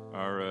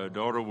 Our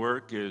daughter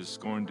work is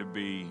going to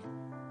be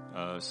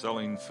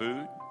selling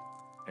food.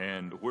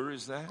 And where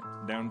is that?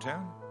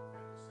 Downtown?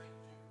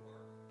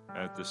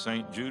 At the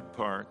St. Jude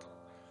Park,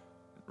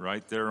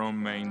 right there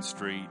on Main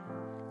Street.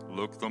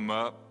 Look them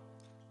up,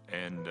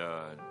 and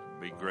it'd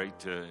be great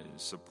to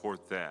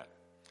support that.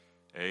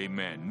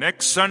 Amen.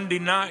 Next Sunday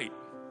night,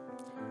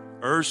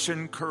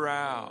 Urshan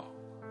Corral.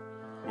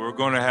 We're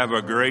going to have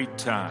a great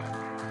time.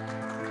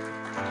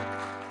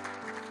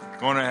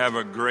 Going to have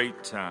a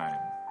great time.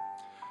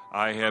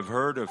 I have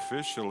heard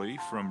officially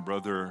from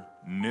Brother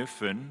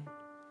Niffen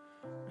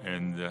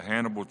and the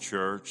Hannibal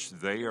Church,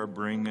 they're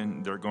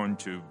going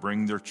to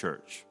bring their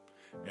church.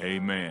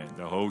 Amen.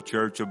 The whole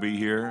church will be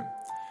here.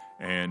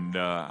 And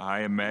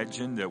I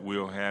imagine that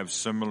we'll have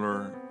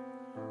similar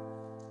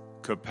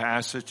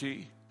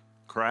capacity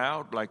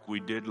crowd like we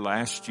did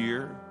last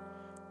year.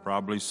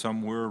 Probably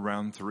somewhere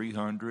around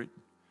 300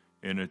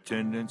 in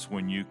attendance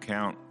when you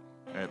count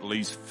at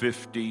least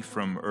 50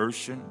 from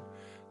Urshan.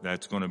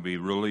 That's going to be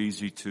real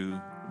easy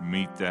to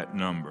meet that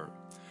number.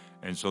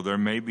 And so there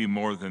may be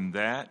more than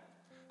that.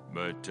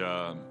 But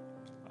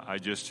I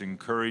just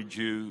encourage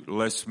you,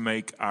 let's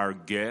make our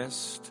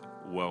guest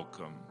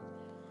welcome.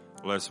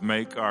 Let's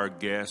make our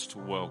guest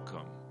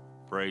welcome.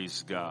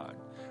 Praise God.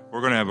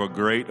 We're going to have a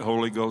great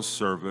Holy Ghost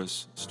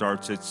service.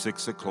 Starts at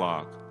 6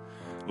 o'clock.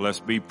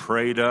 Let's be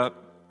prayed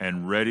up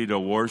and ready to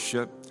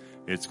worship.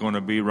 It's going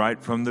to be right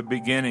from the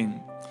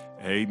beginning.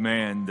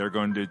 Amen. They're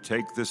going to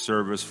take the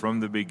service from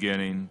the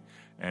beginning,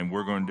 and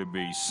we're going to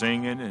be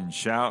singing and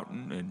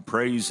shouting and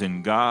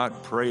praising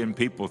God, praying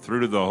people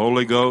through to the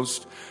Holy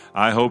Ghost.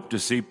 I hope to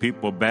see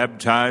people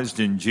baptized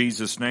in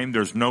Jesus' name.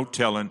 There's no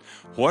telling.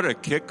 What a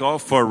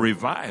kickoff for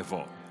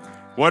revival.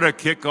 What a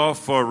kickoff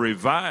for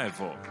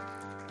revival.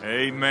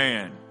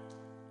 Amen.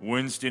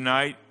 Wednesday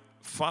night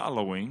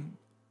following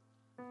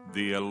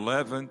the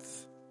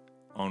 11th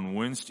on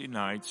Wednesday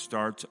night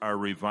starts our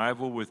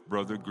revival with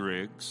Brother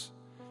Griggs.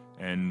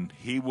 And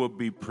he will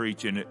be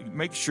preaching.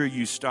 Make sure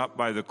you stop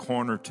by the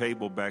corner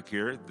table back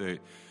here,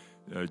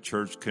 the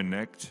Church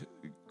Connect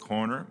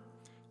corner,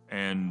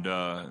 and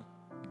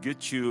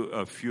get you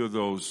a few of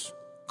those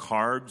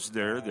cards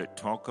there that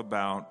talk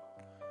about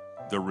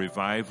the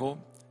revival.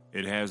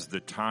 It has the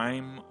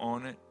time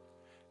on it,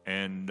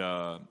 and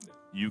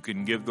you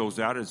can give those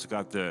out. It's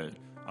got a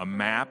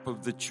map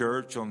of the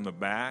church on the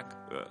back,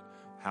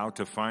 how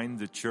to find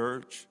the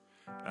church,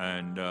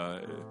 and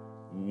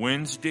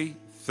Wednesday,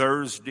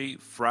 Thursday,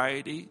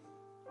 Friday,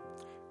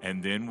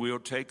 and then we'll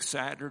take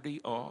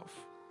Saturday off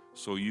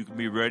so you can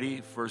be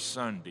ready for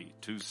Sunday.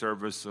 2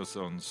 services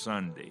on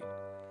Sunday.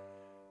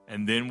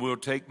 And then we'll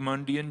take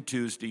Monday and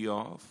Tuesday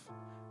off.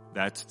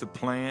 That's the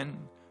plan,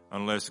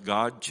 unless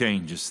God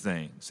changes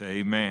things.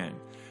 Amen.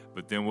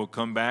 But then we'll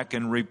come back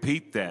and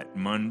repeat that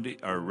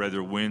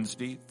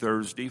Wednesday,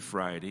 Thursday,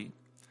 Friday,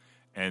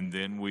 and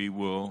then we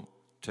will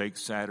take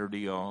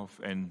Saturday off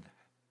and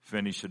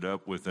finish it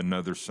up with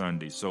another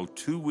Sunday. So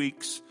 2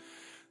 weeks.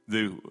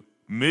 The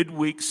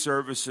midweek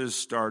services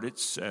start at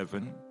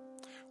 7.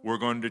 We're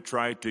going to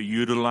try to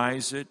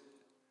utilize it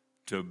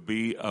to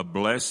be a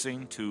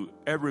blessing to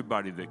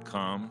everybody that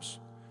comes.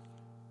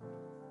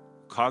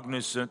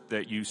 Cognizant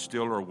that you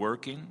still are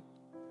working,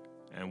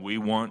 and we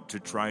want to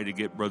try to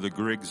get Brother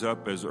Griggs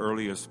up as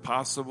early as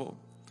possible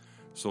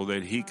so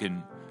that he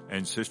can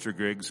and Sister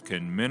Griggs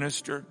can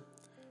minister.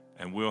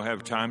 and we'll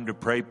have time to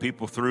pray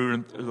people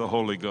through the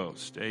Holy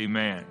Ghost.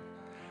 Amen.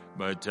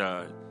 But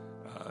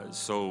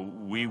so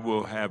we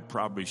will have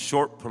probably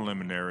short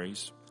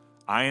preliminaries.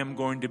 I am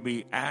going to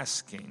be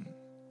asking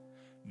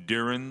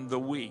during the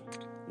week.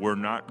 We're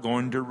not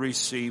going to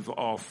receive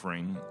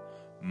offering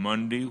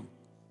Monday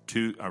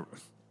to let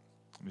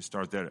me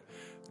start that.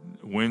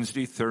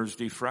 Wednesday,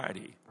 Thursday,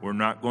 Friday. We're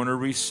not going to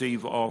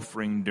receive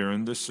offering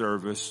during the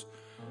service,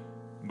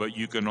 but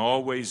you can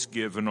always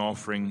give an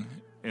offering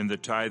in the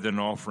tithe and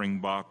offering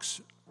box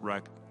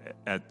right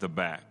at the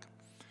back.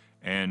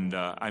 And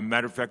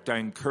matter of fact, I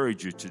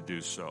encourage you to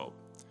do so,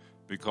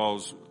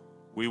 because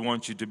we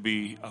want you to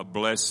be a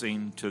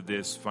blessing to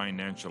this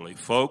financially.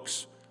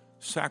 Folks,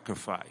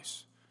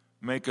 sacrifice.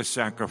 Make a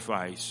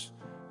sacrifice.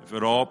 If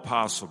at all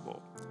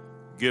possible,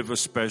 give a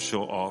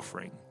special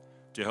offering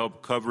to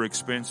help cover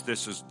expense.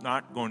 This is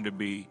not going to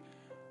be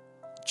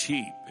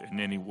cheap in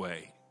any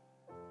way.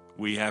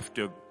 We have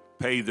to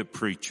pay the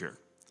preacher.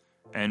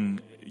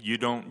 And you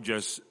don't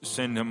just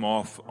send him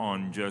off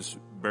on just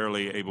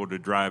barely able to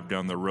drive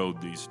down the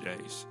road these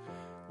days.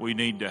 We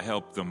need to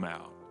help them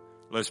out.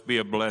 Let's be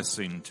a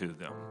blessing to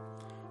them.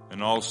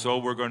 And also,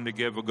 we're going to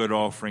give a good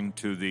offering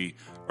to the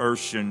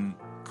Urshan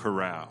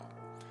Corral.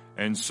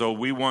 And so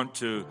we want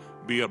to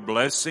be a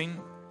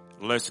blessing.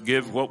 Let's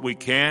give what we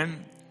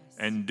can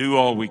and do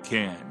all we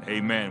can.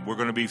 Amen. We're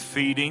going to be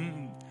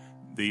feeding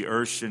the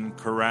Urshan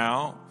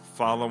Corral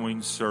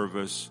following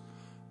service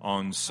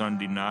on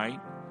Sunday night.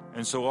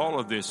 And so all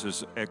of this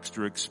is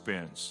extra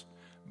expense.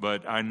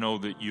 But I know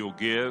that you'll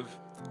give.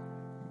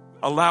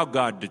 Allow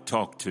God to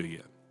talk to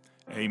you.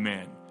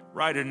 Amen.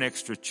 Write an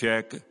extra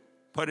check.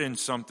 Put in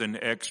something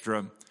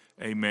extra.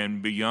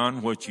 Amen.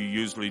 Beyond what you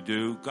usually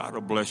do. God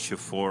will bless you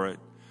for it.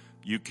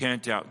 You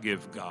can't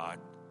outgive God.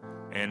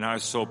 And I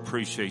so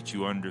appreciate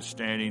you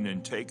understanding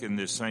and taking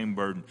this same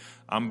burden.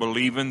 I'm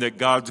believing that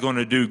God's going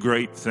to do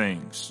great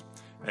things.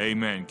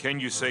 Amen. Can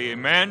you say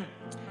amen?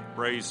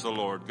 Praise the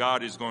Lord.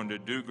 God is going to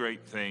do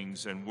great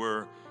things, and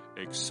we're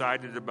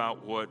excited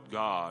about what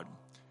God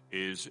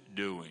is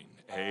doing.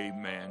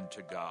 Amen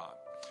to God.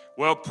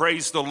 Well,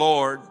 praise the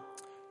Lord.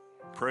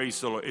 Praise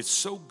the Lord. It's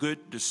so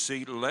good to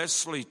see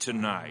Leslie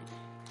tonight.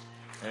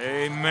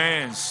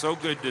 Amen. So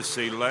good to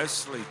see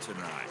Leslie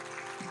tonight.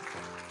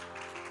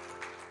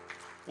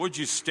 Would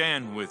you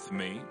stand with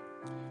me?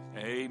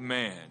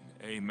 Amen.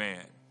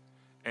 Amen.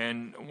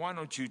 And why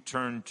don't you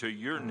turn to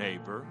your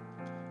neighbor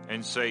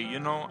and say, you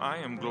know, I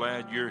am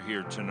glad you're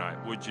here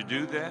tonight. Would you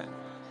do that?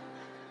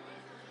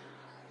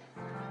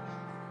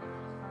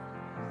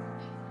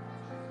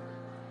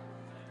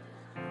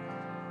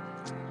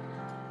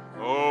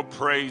 Oh,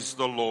 praise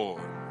the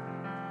Lord.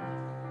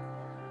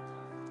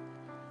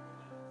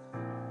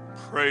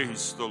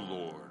 Praise the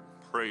Lord.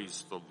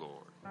 Praise the Lord.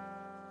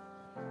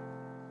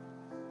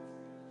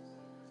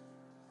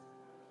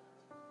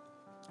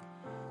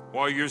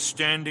 While you're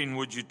standing,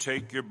 would you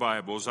take your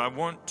Bibles? I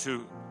want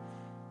to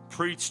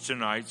preach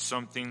tonight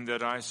something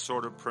that I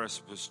sort of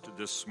prefaced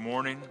this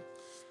morning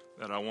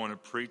that I want to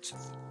preach.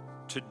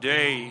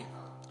 Today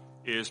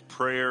is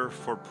Prayer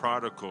for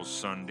Prodigals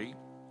Sunday.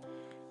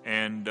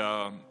 And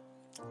I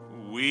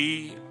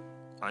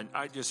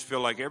just feel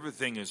like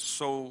everything is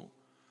so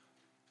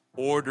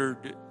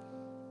ordered,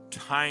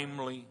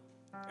 timely.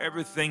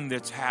 Everything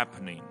that's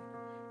happening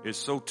is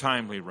so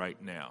timely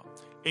right now,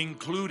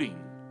 including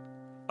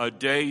a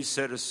day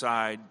set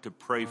aside to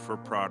pray for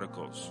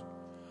prodigals.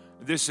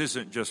 This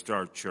isn't just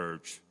our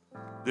church.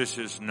 This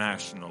is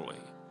nationally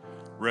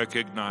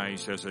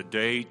recognized as a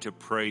day to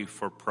pray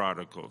for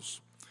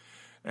prodigals.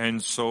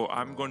 And so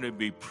I'm going to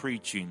be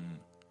preaching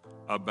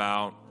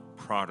about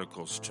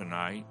prodigals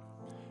tonight.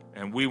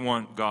 And we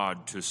want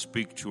God to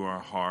speak to our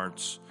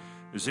hearts.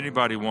 Does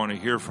anybody want to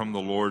hear from the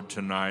Lord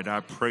tonight? I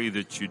pray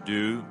that you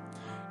do.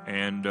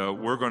 And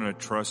we're going to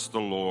trust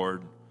the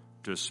Lord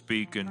to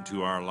speak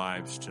into our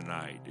lives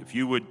tonight. If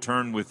you would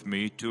turn with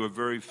me to a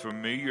very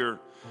familiar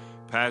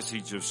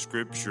passage of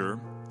Scripture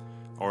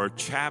or a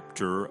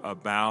chapter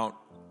about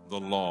the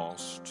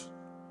lost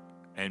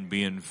and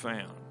being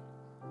found,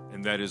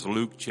 and that is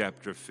Luke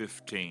chapter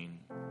 15.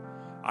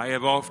 I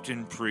have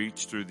often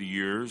preached through the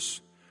years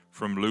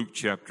from Luke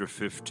chapter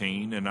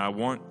 15, and I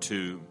want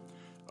to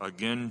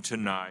again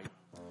tonight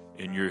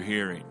in your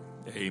hearing.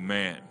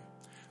 Amen.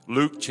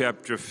 Luke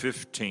chapter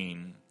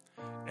 15,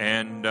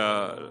 and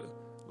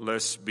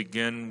let's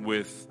begin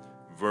with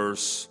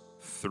verse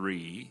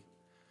 3,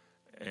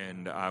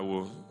 and I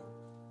will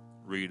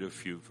read a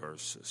few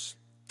verses.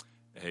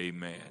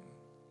 Amen.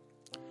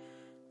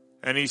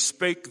 And he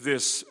spake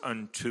this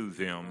unto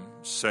them,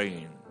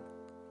 saying,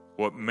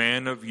 What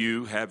man of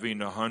you, having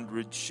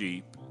 100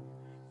 sheep,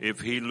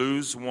 if he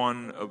lose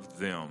one of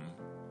them,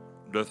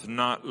 doth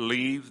not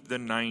leave the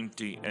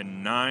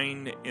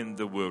 99 in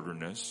the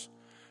wilderness,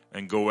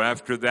 and go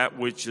after that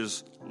which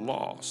is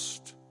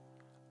lost,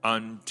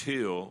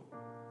 until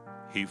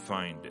he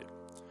find it?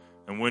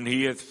 And when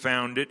he hath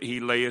found it, he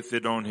layeth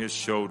it on his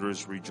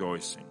shoulders,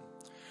 rejoicing.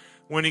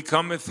 When he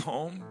cometh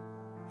home,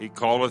 he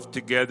calleth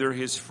together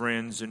his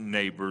friends and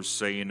neighbors,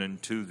 saying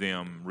unto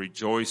them,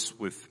 Rejoice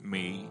with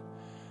me,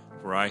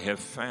 for I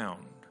have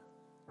found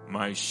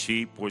my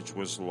sheep which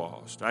was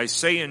lost. I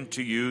say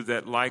unto you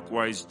that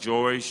likewise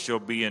joy shall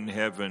be in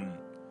heaven.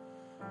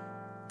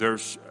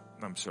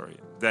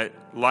 That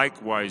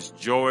likewise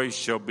joy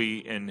shall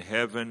be in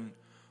heaven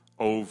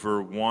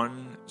over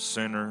one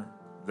sinner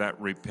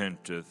that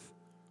repenteth,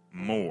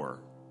 more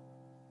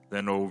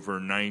than over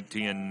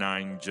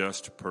 99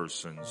 just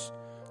persons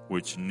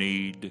which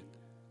need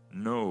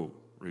no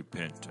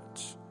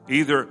repentance.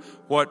 Either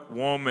what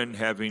woman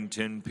having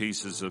 10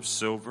 pieces of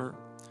silver,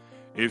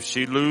 if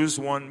she lose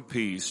one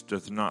piece,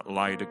 doth not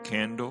light a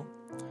candle,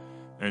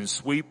 and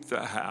sweep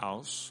the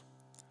house,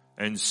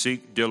 and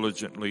seek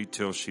diligently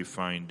till she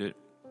find it?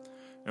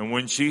 And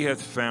when she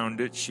hath found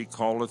it, she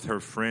calleth her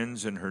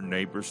friends and her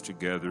neighbors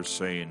together,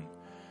 saying,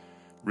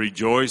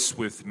 Rejoice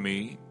with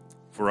me,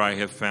 for I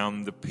have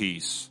found the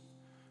piece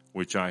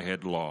which I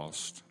had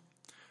lost.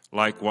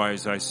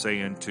 Likewise I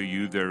say unto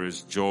you, there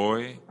is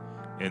joy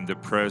in the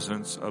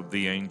presence of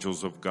the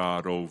angels of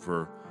God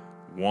over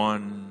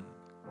one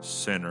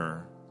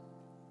sinner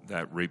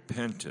that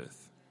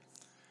repenteth.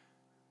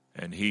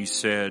 And he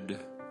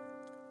said,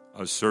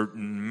 a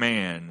certain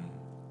man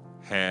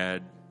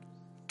had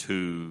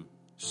 2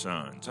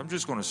 sons. I'm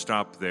just going to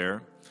stop there.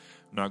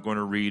 I'm not going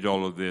to read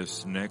all of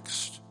this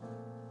next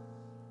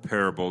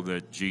parable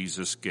that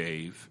Jesus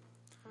gave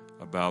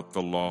about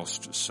the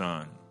lost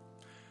son.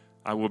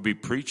 I will be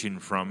preaching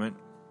from it,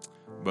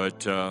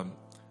 but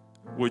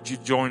would you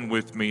join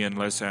with me and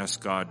let's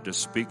ask God to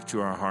speak to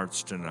our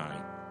hearts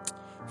tonight.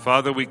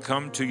 Father, we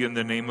come to you in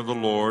the name of the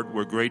Lord.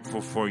 We're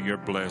grateful for your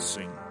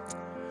blessing,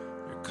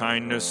 your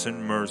kindness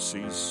and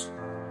mercies,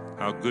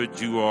 how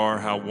good you are,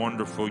 how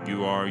wonderful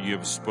you are. You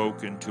have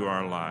spoken to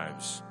our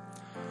lives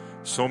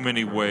so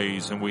many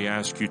ways, and we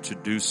ask you to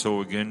do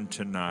so again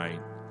tonight.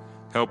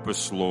 Help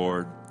us,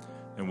 Lord,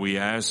 and we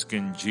ask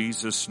in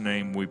Jesus'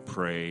 name we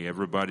pray.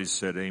 Everybody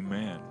said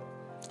amen.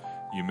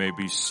 You may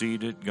be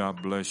seated.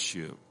 God bless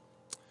you.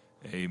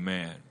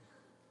 Amen.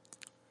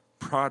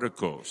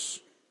 Prodigals.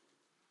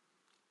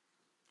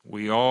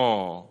 We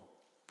all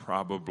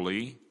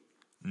probably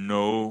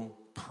know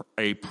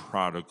a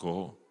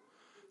prodigal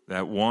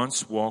that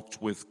once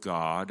walked with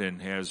God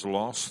and has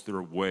lost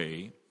their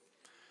way,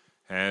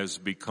 has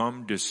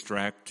become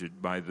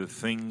distracted by the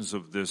things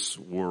of this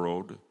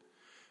world,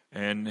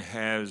 and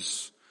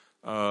has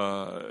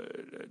no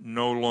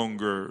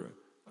longer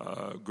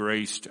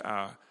graced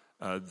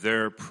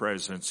their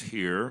presence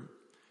here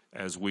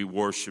as we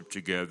worship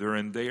together,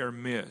 and they are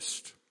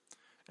missed.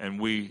 And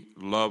we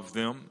love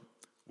them.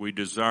 We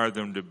desire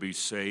them to be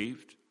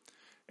saved.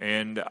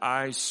 And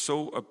I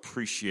so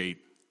appreciate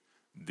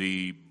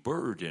the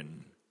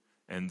burden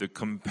and the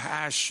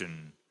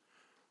compassion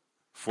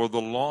for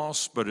the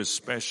lost, but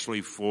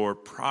especially for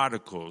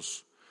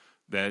prodigals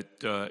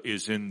that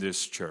is in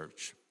this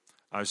church.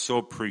 I so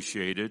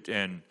appreciate it.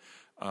 And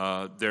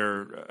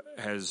there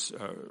has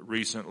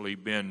recently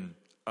been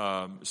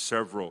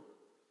several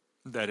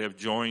that have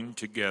joined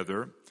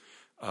together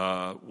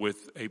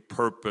with a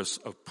purpose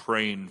of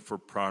praying for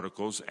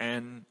prodigals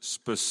and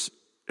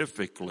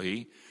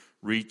specifically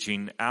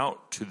reaching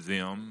out to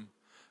them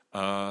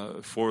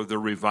for the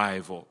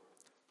revival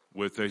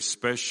with a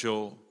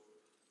special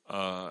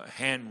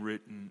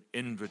handwritten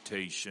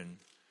invitation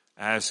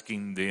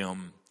asking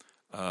them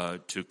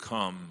to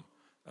come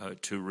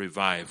to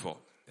revival.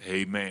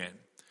 Amen.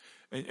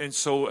 And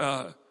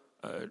so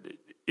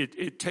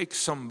it takes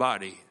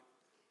somebody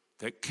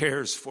that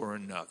cares for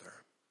another.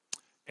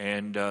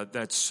 And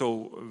that's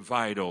so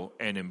vital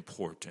and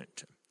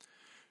important.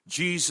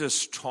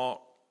 Jesus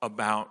taught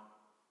about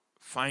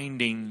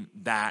finding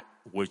that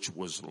which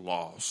was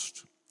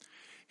lost.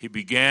 He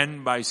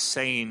began by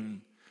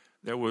saying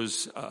there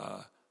was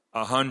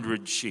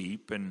 100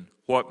 sheep, and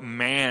what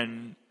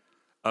man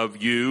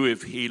of you,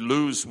 if he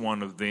lose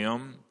one of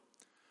them,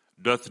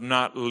 doth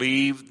not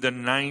leave the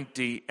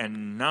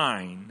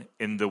 99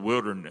 in the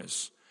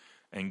wilderness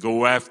and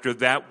go after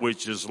that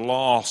which is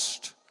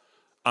lost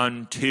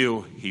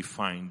until he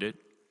find it?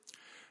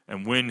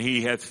 And when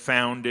he hath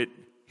found it,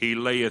 he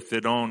layeth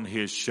it on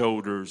his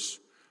shoulders,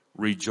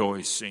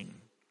 rejoicing.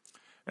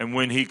 And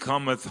when he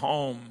cometh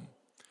home,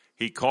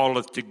 he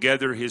calleth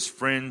together his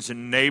friends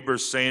and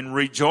neighbors, saying,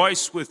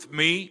 Rejoice with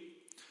me,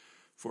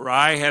 for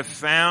I have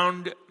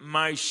found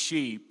my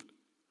sheep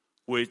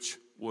which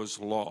was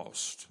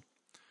lost.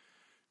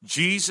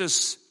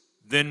 Jesus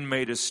then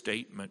made a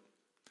statement.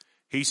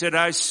 He said,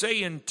 I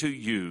say unto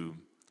you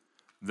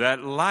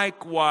that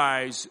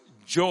likewise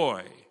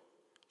joy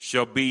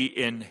shall be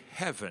in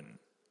heaven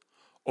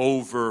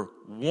over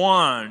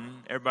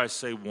one, everybody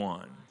say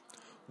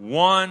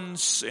one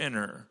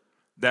sinner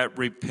that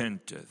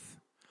repenteth,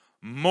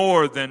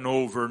 more than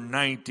over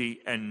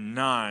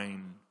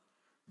 99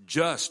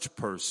 just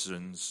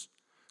persons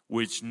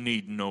which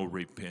need no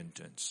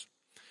repentance.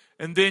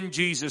 And then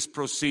Jesus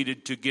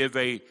proceeded to give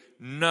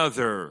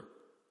another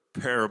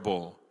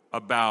parable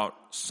about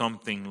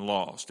something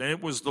lost, and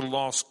it was the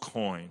lost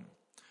coin.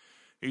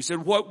 He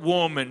said, what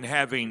woman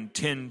having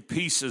 10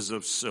 pieces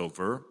of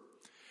silver,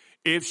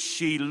 if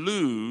she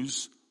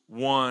lose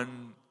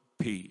one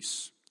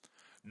piece,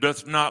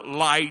 doth not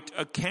light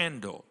a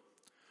candle,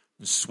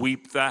 and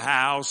sweep the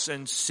house,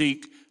 and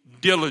seek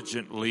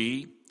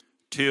diligently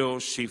till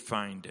she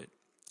find it?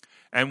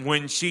 And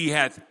when she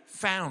hath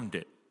found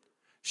it,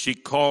 she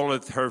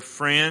calleth her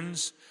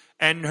friends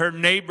and her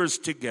neighbors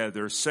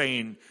together,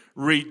 saying,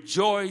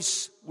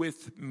 rejoice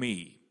with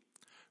me,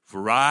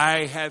 for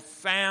I have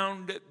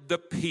found the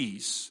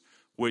piece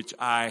which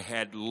I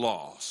had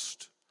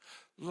lost.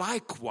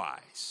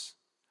 Likewise,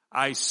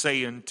 I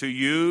say unto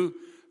you,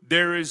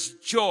 there is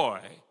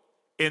joy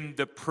in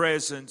the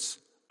presence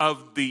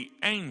of the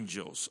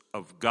angels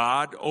of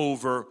God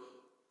over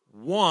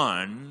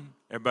one,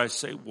 everybody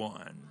say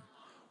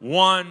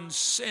one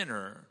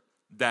sinner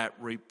that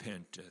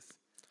repenteth.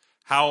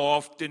 How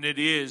often it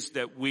is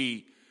that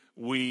we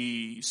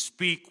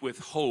speak with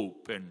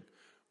hope, and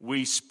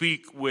we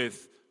speak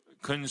with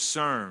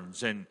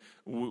concerns, and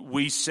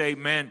we say,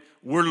 man,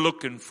 we're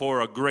looking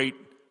for a great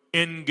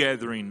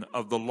ingathering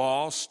of the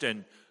lost,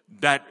 and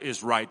that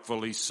is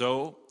rightfully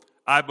so.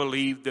 I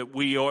believe that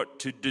we ought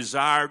to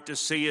desire to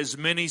see as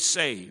many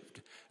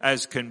saved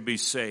as can be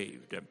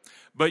saved.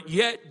 But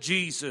yet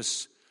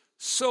Jesus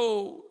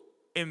so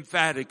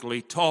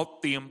emphatically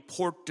taught the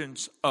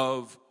importance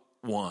of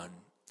one.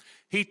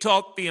 He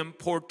taught the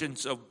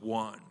importance of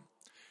one.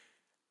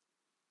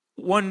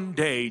 One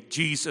day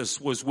Jesus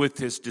was with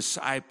his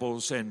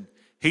disciples, and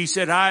he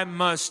said, I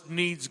must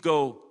needs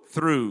go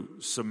through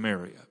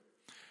Samaria.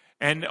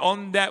 And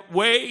on that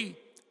way,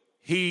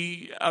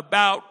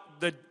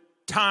 about the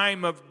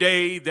time of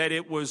day that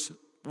it was,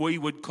 we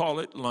would call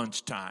it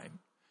lunchtime,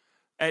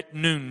 at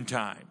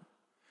noontime,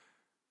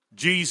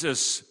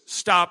 Jesus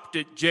stopped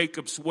at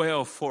Jacob's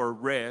well for a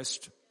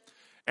rest,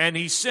 and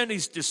he sent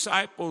his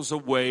disciples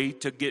away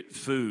to get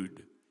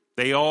food.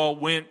 They all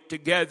went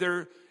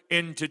together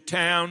into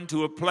town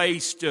to a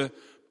place to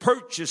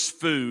purchase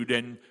food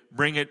and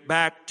bring it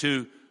back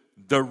to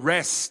the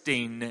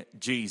resting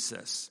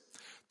Jesus.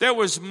 There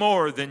was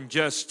more than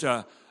just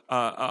a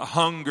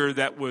hunger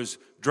that was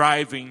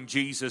driving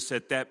Jesus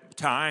at that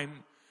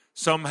time.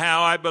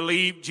 Somehow I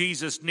believe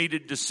Jesus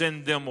needed to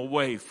send them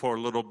away for a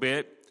little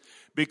bit,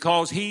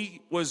 because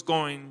he was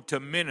going to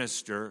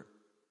minister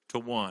to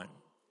one.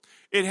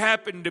 It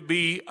happened to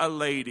be a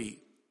lady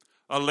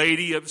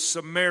of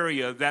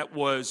Samaria that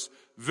was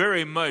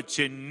very much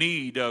in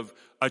need of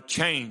a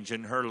change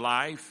in her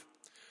life.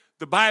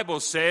 The Bible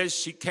says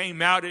she came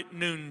out at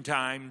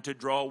noontime to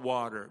draw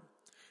water.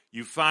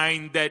 You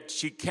find that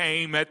she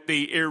came at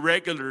the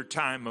irregular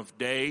time of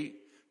day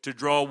to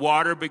draw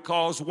water,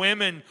 because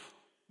women,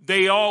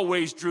 they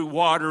always drew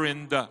water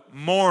in the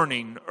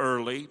morning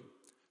early,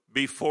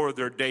 before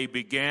their day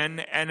began,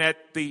 and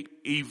at the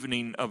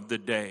evening of the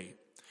day.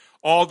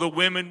 All the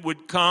women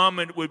would come,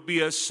 and it would be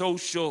a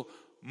social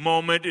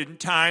moment in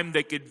time.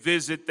 They could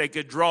visit, they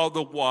could draw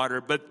the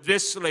water. But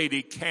this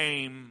lady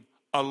came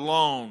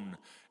alone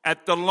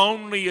at the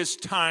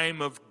loneliest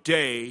time of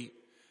day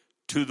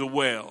to the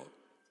well.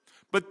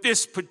 But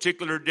this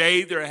particular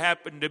day, there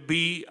happened to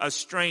be a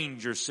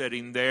stranger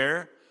sitting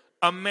there,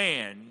 a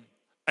man,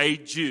 a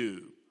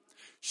Jew.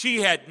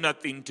 She had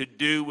nothing to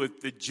do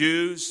with the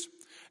Jews.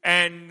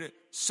 And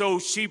so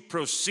she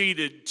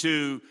proceeded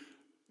to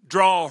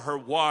draw her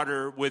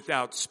water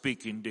without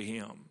speaking to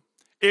him.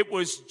 It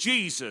was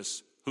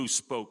Jesus who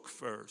spoke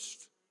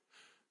first.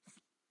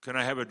 Can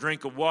I have a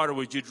drink of water?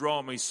 Would you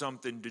draw me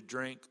something to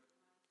drink?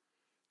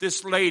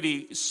 This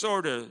lady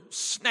sort of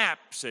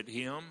snaps at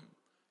him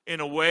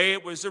in a way.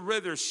 It was a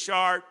rather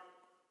sharp,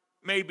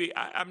 maybe,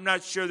 I'm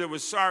not sure there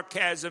was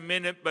sarcasm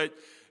in it, but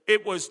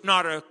it was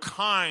not a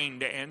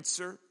kind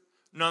answer.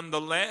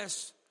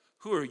 Nonetheless,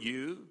 who are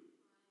you?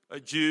 A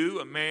Jew,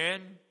 a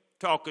man,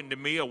 talking to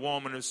me, a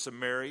woman of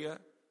Samaria.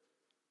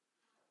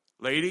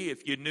 Lady,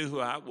 if you knew who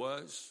I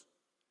was,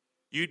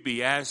 you'd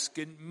be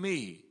asking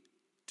me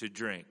to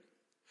drink.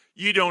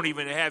 You don't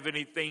even have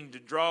anything to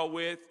draw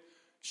with.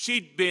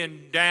 She'd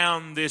been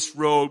down this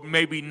road,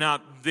 maybe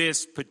not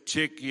this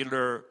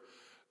particular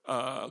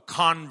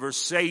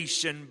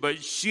conversation,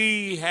 but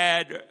she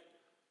had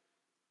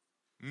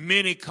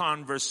many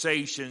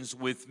conversations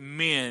with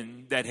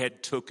men that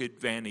had took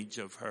advantage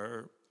of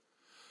her.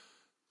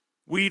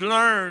 We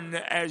learn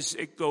as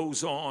it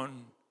goes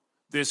on,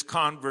 this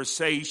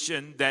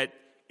conversation, that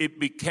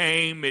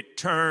it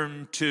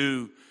turned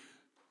to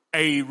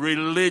a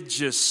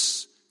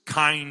religious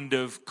kind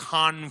of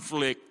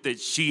conflict that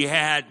she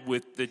had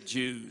with the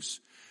Jews.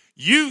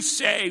 You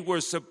say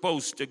we're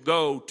supposed to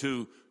go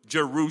to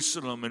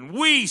Jerusalem, and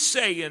we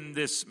say in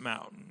this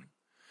mountain.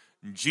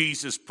 And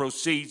Jesus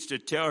proceeds to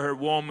tell her,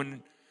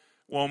 woman,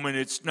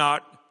 it's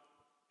not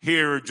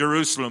here in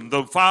Jerusalem.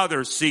 The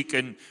Father's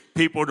seeking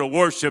people to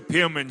worship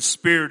him in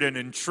spirit and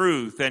in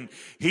truth. And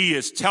he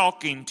is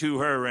talking to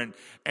her,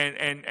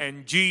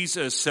 and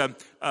Jesus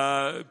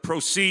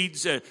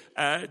proceeds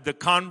the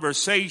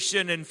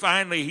conversation. And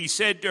finally he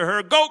said to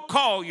her, go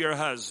call your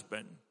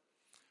husband.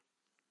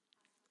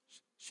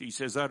 She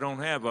says, I don't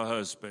have a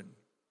husband.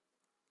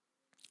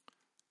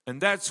 And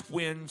that's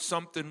when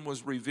something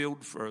was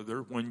revealed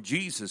further, when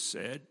Jesus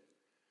said,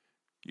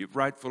 you've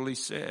rightfully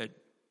said,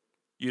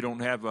 you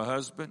don't have a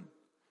husband.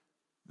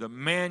 The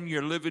man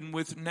you're living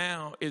with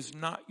now is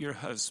not your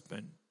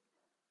husband.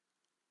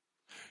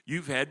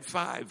 You've had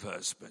 5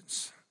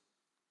 husbands,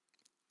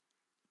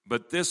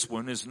 but this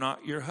one is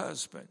not your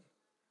husband.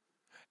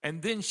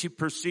 And then she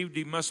perceived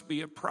he must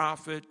be a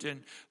prophet,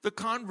 and the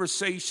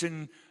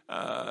conversation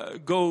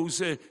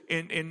goes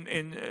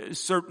in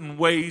certain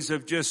ways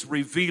of just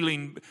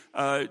revealing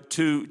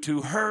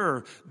to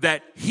her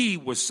that he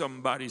was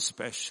somebody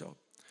special.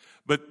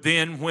 But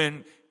then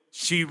when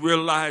she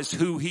realized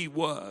who he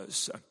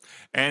was,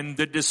 and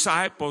the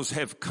disciples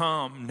have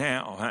come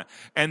now,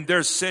 and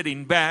they're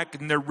sitting back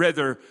and they're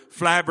rather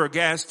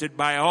flabbergasted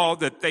by all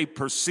that they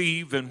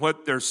perceive and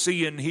what they're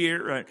seeing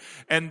here.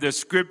 And the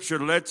scripture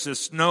lets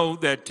us know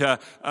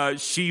that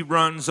she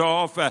runs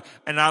off,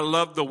 and I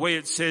love the way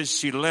it says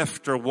she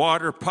left her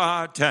water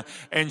pot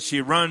and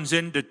she runs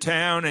into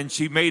town, and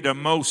she made a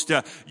most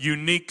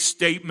unique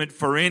statement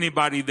for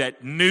anybody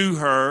that knew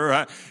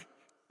her.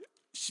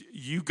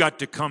 You got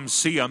to come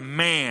see a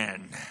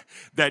man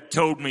that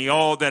told me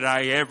all that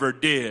I ever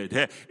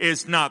did.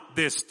 Is not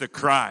this the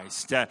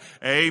Christ?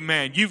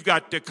 Amen. You've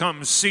got to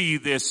come see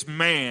this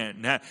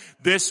man.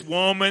 This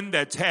woman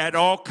that's had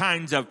all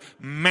kinds of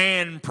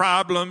man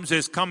problems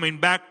is coming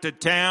back to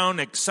town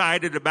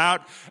excited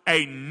about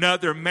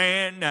another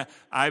man.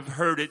 I've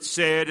heard it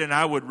said, and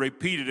I would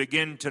repeat it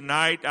again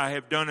tonight. I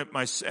have done it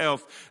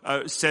myself,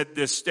 said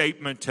this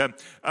statement.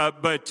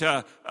 But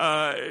the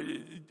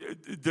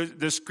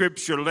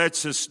scripture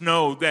lets us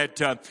know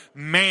that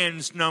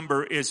man's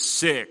number is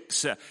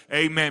 6.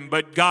 Amen.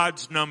 But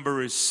God's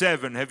number is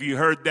 7. Have you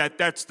heard that?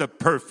 That's the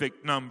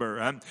perfect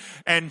number.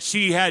 And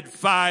she had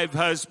 5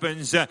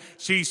 husbands.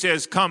 She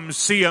says, come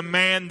see a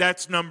man.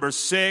 That's number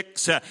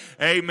 6.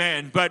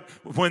 Amen. But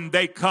when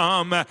they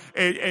come,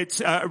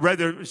 it's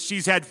rather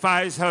she's had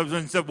 5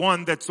 husbands. The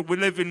one that's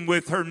living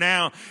with her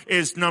now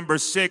is number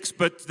 6.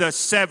 But the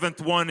 7th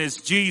one is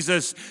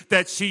Jesus,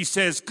 that she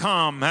says,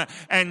 come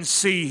and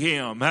see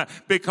him.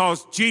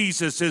 Because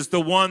Jesus is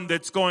the one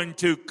that's going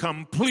to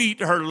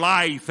complete her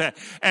life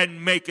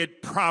and make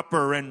it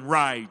proper and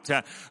right.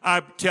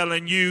 I'm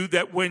telling you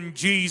that when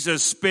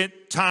Jesus spent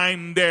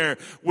time there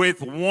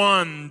with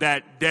one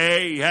that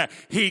day,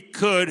 he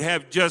could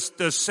have just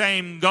the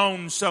same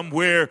gone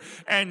somewhere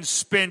and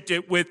spent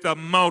it with a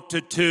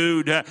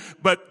multitude,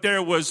 but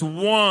there was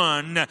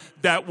one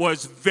that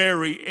was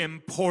very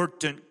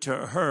important to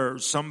her.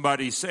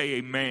 Somebody say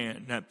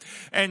amen.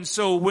 And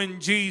so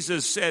when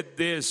Jesus said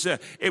this,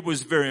 it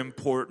was very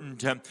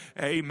important.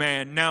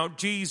 Amen. Now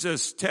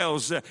Jesus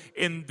tells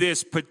in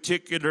this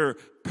particular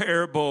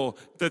parable,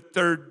 the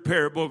 3rd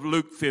parable of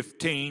Luke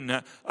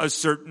 15, a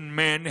certain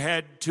man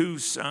had 2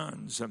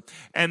 sons,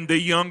 and the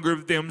younger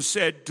of them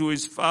said to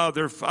his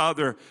father,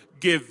 Father,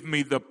 give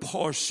me the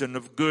portion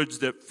of goods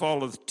that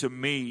falleth to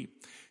me.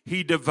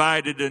 He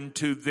divided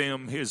unto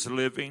them his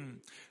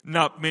living.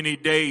 Not many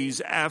days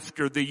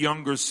after, the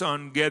younger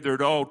son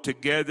gathered all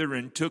together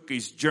and took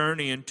his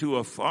journey into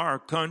a far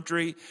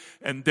country,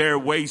 and there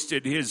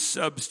wasted his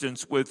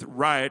substance with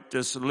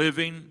riotous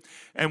living.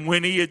 And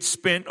when he had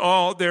spent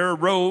all, there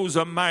arose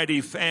a mighty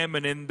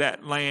famine in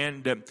that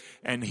land,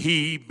 and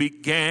he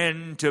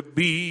began to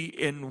be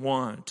in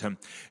want.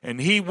 And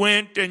he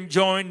went and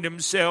joined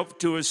himself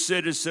to a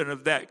citizen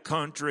of that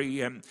country,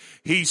 and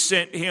he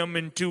sent him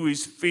into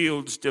his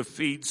fields to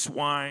feed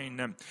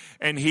swine.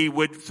 And he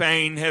would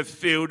fain have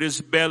filled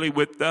his belly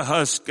with the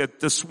husk that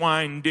the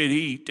swine did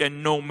eat,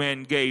 and no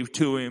man gave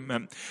to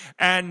him.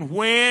 And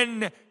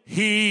when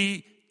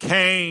he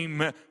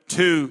came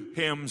to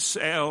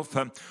himself.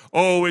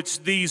 Oh, it's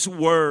these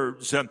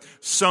words.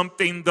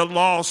 Something the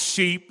lost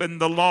sheep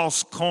and the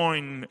lost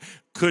coin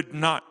could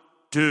not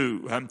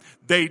do.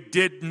 They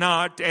did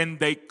not and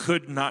they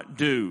could not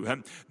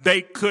do.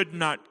 They could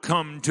not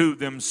come to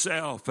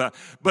themselves.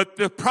 But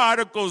the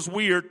prodigals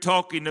we are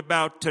talking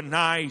about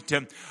tonight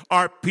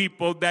are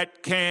people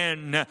that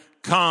can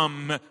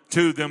come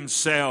to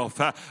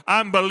themselves.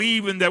 I'm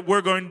believing that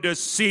we're going to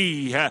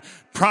see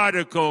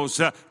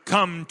prodigals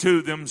come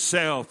to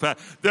themselves.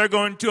 They're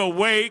going to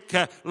awake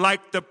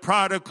like the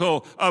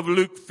prodigal of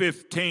Luke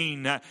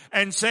 15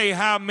 and say,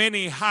 how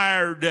many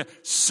hired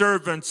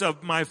servants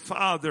of my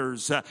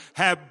father's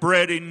have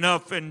bread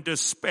enough and to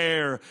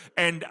spare,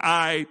 and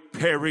I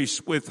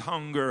perish with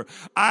hunger.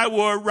 I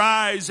will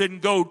arise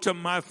and go to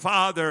my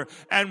father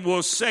and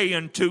will say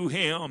unto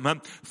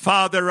him,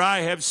 Father,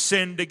 I have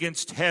sinned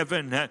against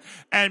heaven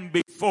and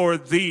before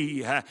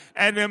thee,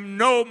 and am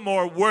no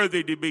more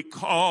worthy to be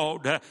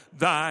called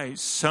thy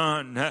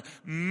son.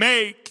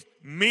 Make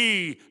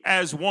me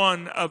as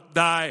one of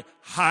thy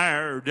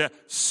hired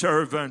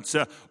servants.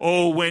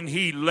 Oh, when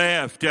he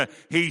left,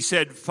 he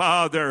said,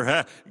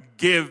 Father,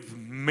 give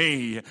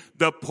me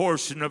the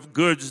portion of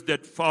goods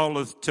that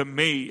falleth to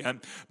me.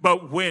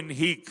 But when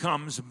he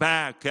comes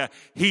back,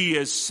 he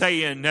is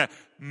saying,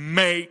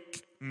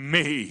 make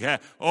me.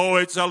 Oh,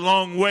 it's a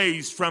long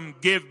ways from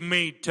give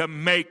me to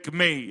make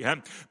me.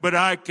 But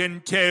I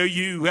can tell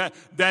you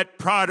that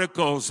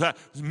prodigals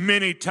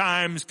many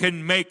times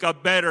can make a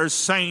better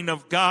saint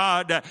of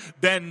God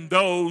than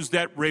those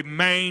that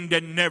remained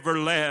and never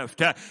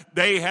left.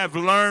 They have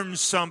learned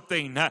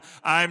something.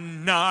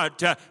 I'm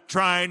not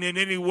trying in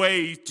any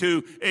way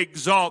to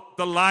exalt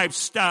the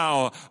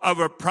lifestyle of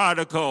a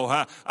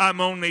prodigal.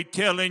 I'm only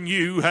telling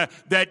you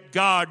that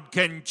God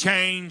can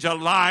change a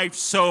life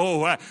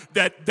so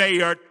that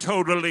they are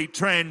totally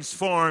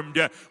transformed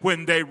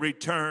when they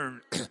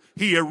return.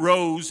 He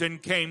arose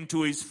and came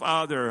to his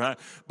father,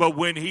 but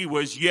when he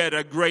was yet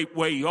a great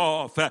way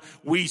off,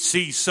 we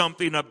see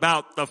something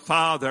about the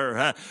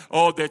father,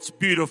 that's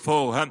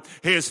beautiful.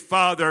 His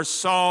father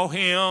saw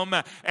him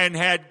and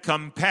had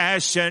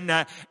compassion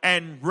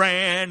and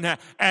ran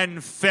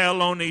and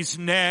fell on his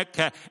neck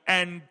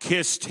and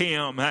kissed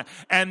him.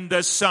 And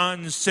the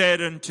son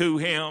said unto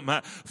him,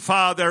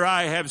 Father,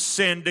 I have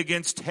sinned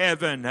against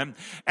heaven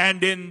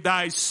and in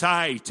thy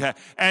sight,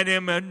 and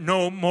am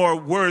no more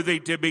worthy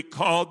to be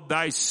called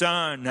thy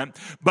son.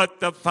 But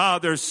the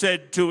father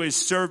said to his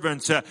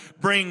servants,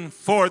 bring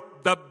forth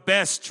the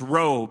best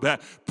robe,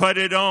 put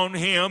it on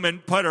him,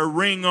 and put a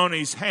ring on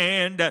his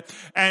hand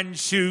and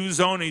shoes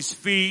on his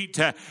feet,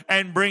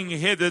 and bring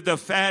hither the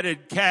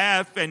fatted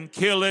calf and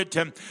kill it,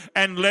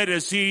 and let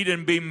us eat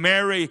and be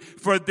merry.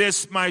 For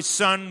this my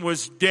son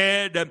was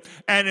dead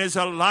and is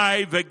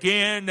alive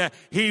again.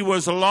 He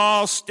was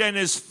lost and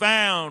is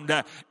found.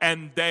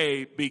 And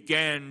they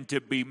began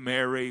to be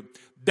merry.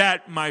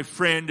 That, my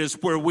friend, is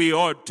where we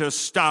ought to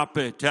stop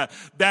it.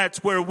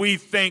 That's where we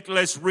think,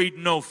 let's read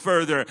no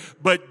further.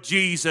 But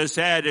Jesus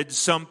added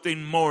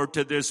something more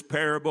to this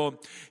parable.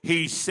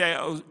 He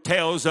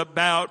tells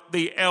about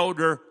the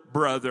elder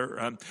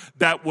brother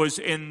that was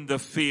in the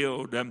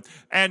field,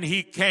 and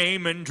he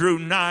came and drew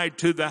nigh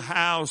to the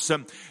house,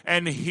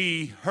 and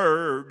he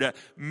heard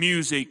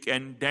music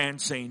and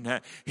dancing.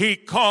 He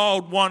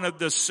called one of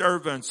the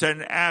servants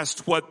and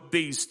asked what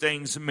these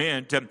things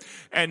meant,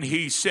 and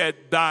he said,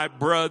 thy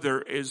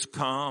brother is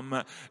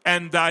come,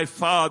 and thy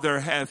father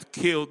hath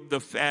killed the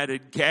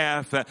fatted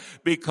calf,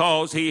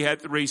 because he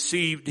hath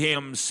received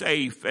him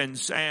safe and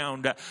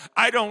sound.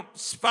 I don't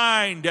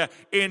find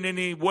in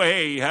any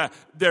way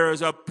there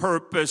is a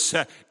purpose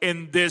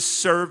in this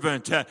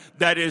servant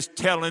that is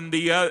telling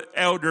the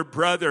elder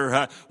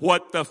brother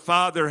what the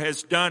father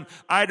has done.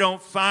 I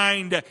don't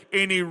find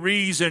any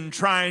reason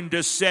trying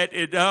to set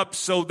it up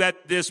so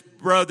that this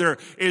brother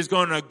is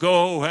going to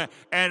go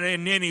and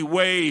in any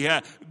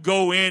way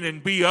go in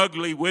and be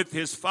ugly with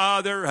his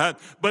father.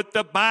 But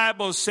the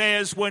Bible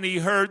says when he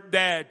heard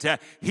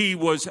that, he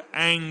was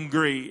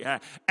angry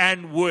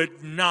and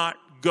would not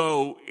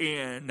go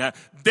in.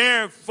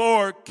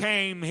 Therefore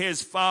came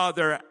his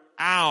father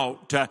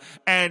out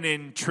and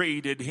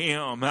entreated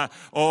him.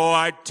 Oh,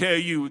 I tell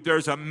you,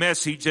 there's a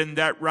message in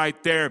that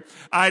right there.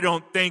 I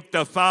don't think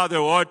the father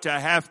ought to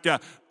have to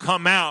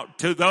come out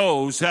to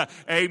those,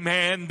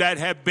 amen, that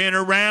have been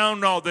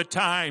around all the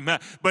time.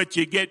 But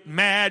you get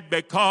mad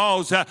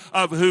because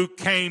of who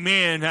came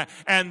in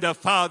and the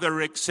Father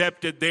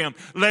accepted them.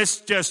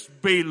 Let's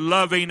just be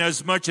loving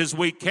as much as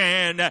we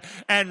can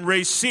and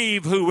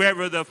receive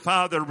whoever the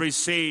Father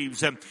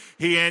receives.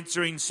 He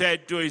answering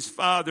said to his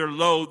father,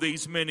 lo,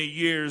 these many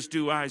years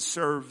do I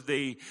serve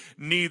thee,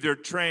 neither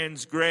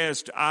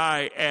transgressed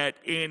I at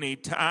any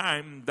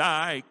time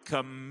thy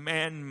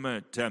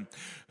commandment.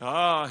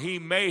 He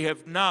may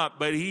have not,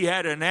 but he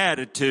had an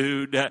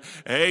attitude.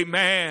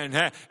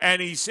 Amen.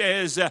 And he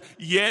says,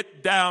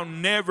 yet thou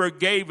never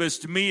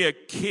gavest me a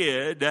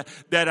kid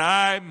that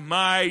I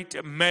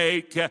might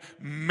make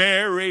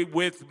merry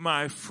with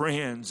my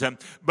friends.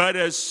 But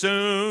as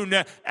soon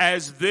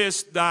as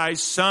this thy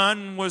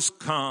son was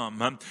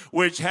come,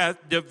 which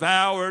hath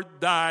devoured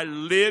thy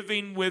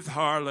living with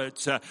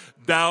harlots,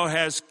 thou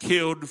hast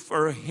killed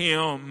for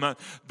him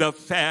the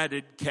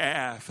fatted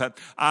calf.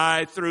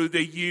 Through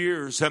the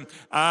years,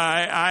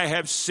 I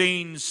have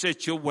seen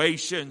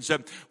situations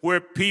where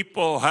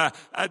people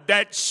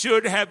that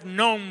should have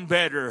known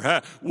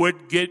better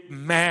would get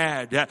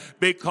mad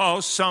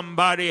because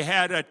somebody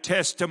had a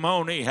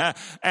testimony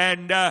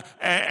and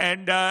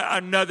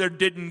another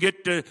didn't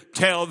get to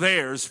tell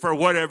theirs for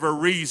whatever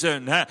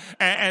reason,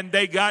 and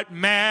they got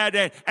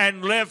mad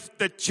and left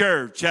the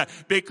church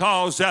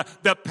because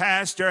the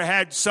pastor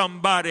had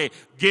somebody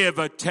give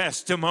a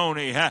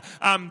testimony.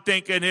 I'm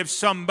thinking if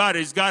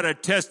somebody's got a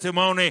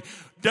testimony,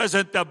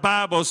 doesn't the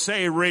Bible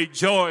say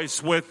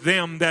rejoice with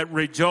them that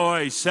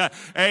rejoice?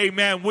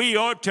 Amen. We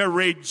ought to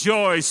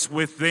rejoice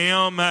with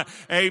them.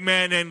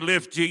 Amen. And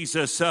lift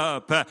Jesus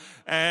up.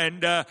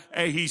 And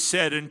he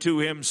said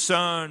unto him,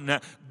 Son,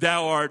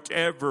 thou art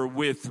ever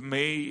with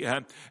me,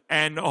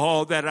 and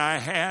all that I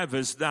have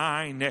is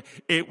thine.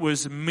 It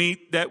was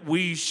meet that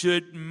we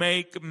should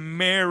make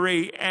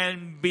merry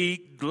and be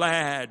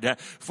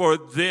glad. For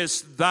this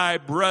thy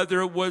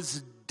brother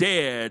was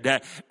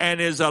dead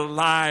and is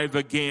alive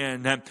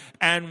again,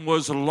 and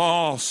was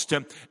lost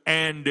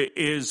and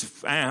is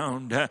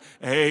found.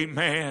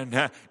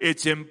 Amen.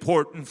 It's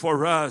important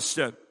for us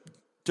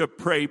to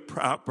pray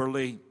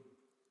properly,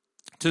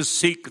 to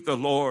seek the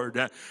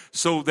Lord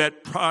so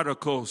that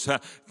prodigals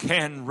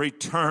can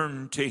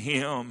return to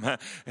Him.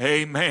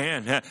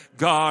 Amen.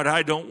 God,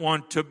 I don't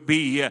want to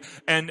be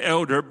an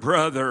elder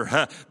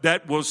brother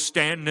that will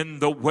stand in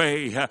the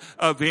way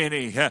of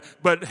any,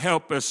 but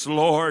help us,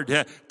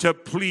 Lord, to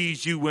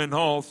please You in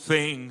all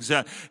things.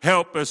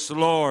 Help us,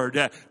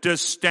 Lord, to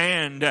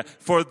stand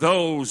for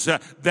those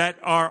that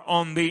are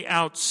on the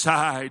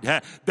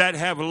outside, that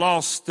have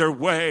lost their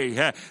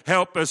way.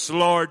 Help us,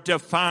 Lord, to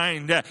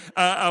find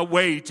a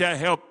way to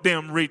help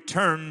them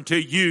return to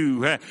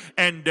You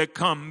and to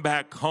come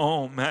back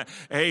home.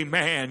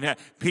 Amen.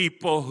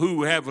 People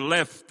who have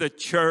left the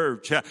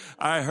church.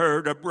 I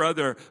read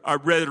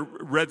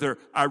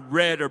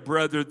a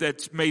brother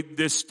that's made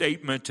this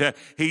statement.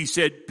 He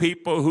said,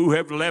 people who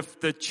have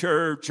left the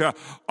church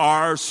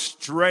are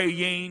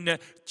straying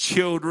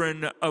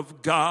children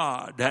of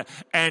God,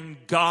 and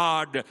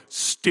God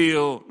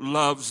still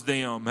loves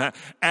them.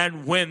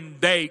 And when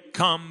they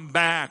come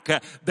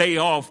back, they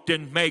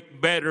often make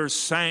better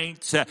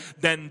saints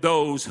than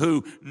those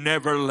who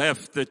never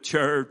left the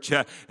church.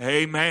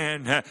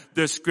 Amen.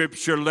 The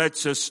scripture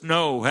lets us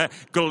know,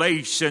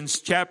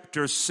 Galatians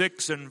chapter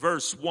 6 and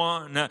verse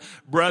 1,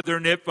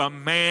 brethren, if a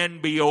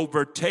man be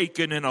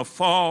overtaken in a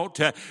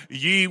fault,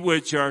 ye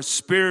which are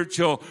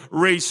spiritual,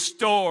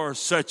 restore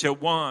such a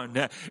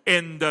one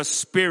in the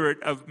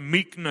spirit of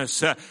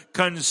meekness,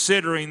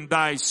 considering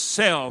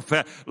thyself,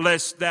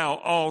 lest thou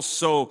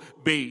also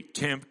be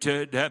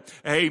tempted.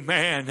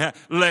 Amen.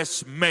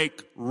 Let's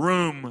make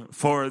room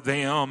for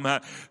them.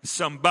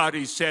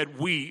 Somebody said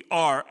we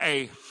are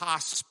a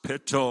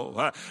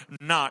hospital,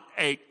 not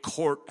a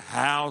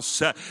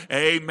courthouse.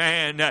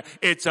 Amen.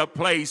 It's a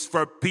place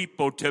for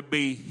people to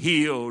be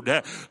healed.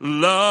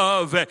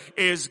 Love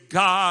is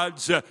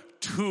God's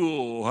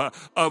tool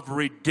of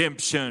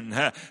redemption.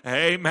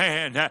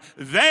 Amen.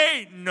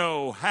 They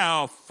know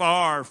how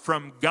far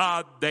from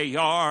God they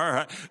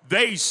are.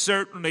 They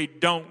certainly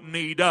don't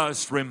need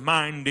us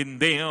reminding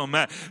them.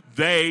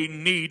 They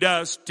need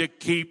us to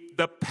keep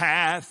the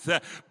path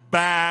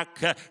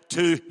back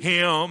to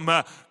Him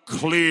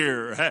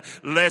clear.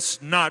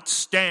 Let's not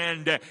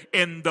stand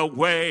in the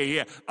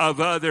way of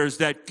others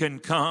that can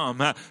come.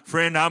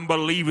 Friend, I'm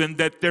believing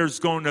that there's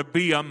going to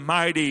be a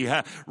mighty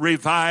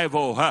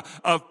revival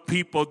of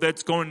people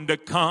that's going to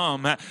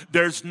come.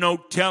 There's no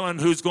telling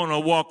who's going to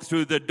walk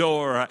through the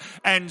door.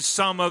 And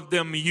some of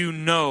them you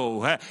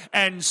know.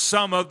 And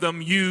some of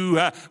them you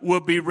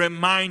will be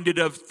reminded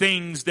of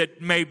things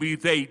that maybe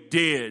they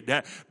did.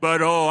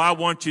 But I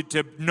want you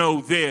to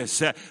know this,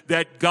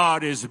 that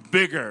God is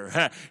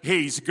bigger.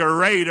 He's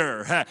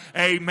greater.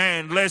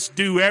 Amen. Let's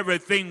do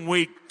everything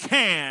we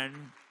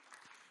can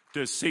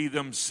to see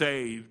them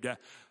saved.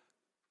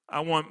 I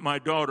want my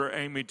daughter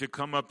Amy to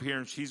come up here,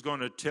 and she's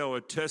going to tell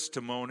a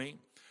testimony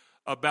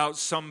about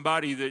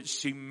somebody that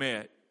she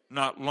met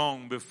not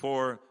long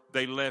before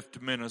they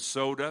left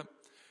Minnesota.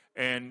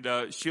 And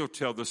she'll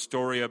tell the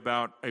story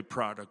about a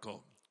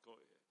prodigal. Go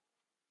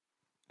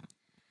ahead.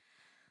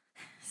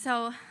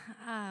 So,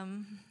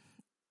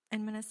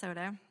 in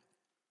Minnesota,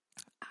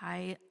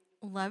 I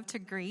love to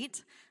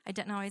greet. I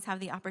didn't always have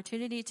the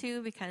opportunity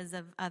to because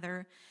of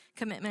other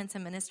commitments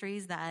and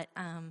ministries that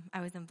I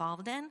was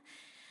involved in.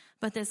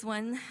 But this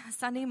one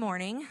Sunday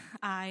morning,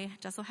 I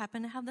just so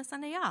happened to have the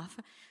Sunday off.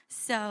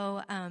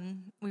 So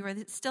we were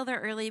still there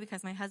early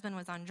because my husband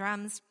was on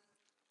drums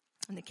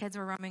and the kids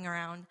were roaming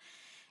around.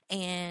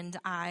 And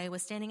I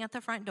was standing at the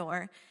front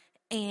door,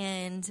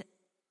 and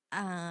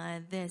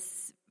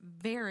this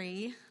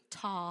very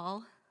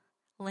tall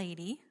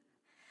lady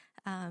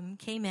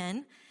came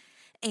in.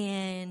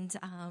 And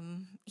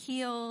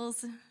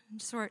heels,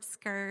 short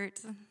skirt,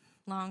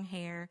 long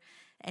hair.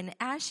 And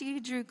as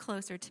she drew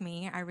closer to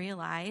me, I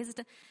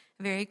realized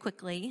very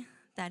quickly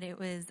that it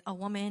was a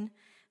woman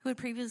who had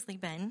previously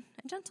been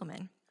a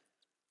gentleman.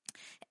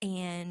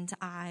 And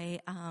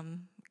I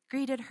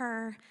greeted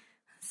her,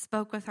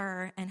 spoke with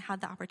her, and had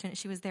the opportunity.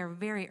 She was there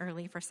very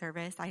early for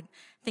service. I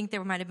think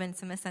there might have been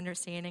some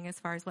misunderstanding as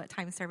far as what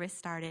time service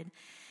started.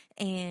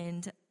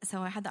 And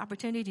so I had the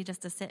opportunity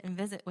just to sit and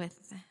visit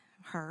with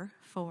her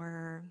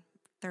for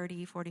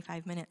 30,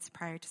 45 minutes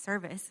prior to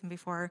service and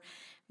before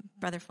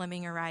Brother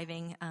Fleming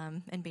arriving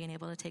and being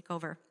able to take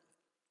over.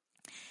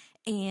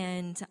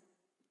 And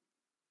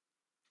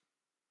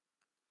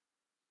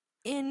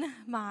in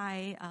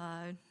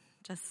my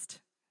just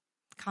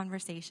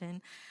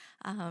conversation,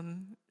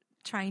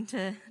 trying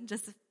to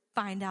just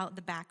find out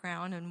the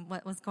background and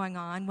what was going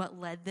on, what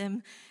led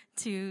them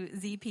to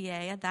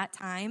ZPA at that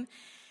time,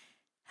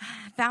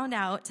 found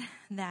out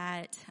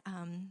that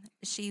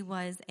she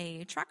was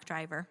a truck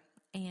driver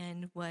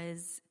and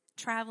was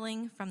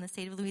traveling from the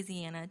state of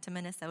Louisiana to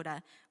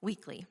Minnesota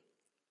weekly.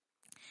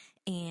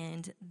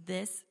 And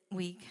this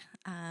week,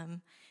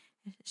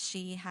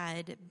 she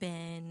had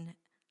been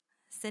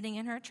sitting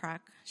in her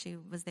truck. She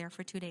was there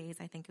for 2 days.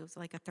 I think it was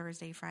like a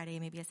Thursday, Friday,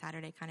 maybe a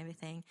Saturday kind of a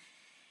thing.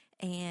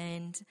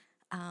 And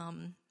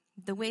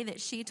the way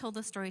that she told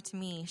the story to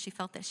me, she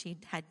felt that she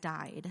had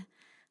died.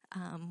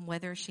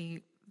 Whether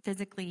she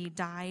physically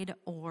died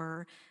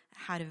or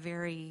had a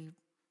very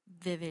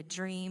vivid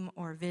dream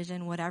or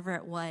vision, whatever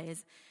it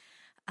was,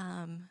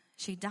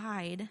 she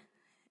died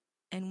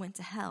and went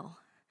to hell.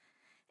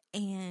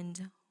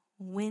 And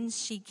when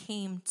she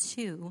came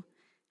to,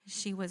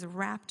 she was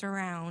wrapped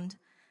around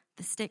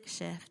the stick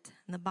shift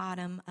in the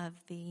bottom of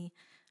the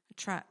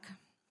truck.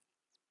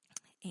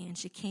 And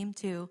she came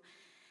to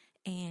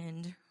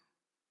and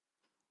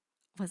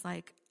was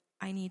like,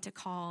 I need to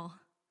call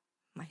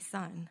my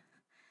son.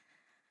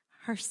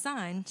 Her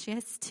son, she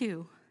has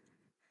two,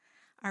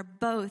 are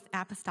both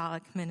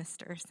apostolic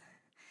ministers.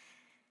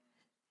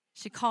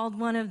 She called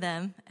one of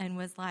them and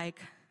was like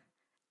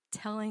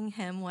telling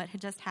him what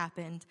had just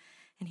happened.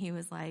 And he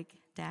was like,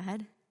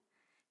 Dad,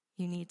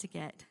 you need to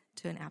get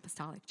to an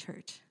apostolic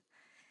church.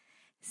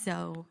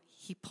 So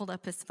he pulled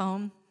up his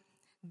phone,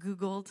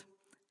 Googled,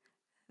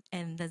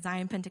 and the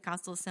Zion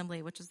Pentecostal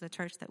Assembly, which was the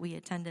church that we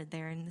attended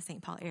there in the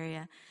St. Paul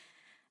area,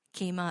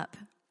 came up.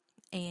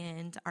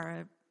 And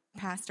our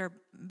pastor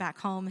back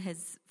home,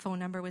 his phone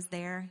number was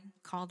there,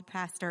 called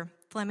Pastor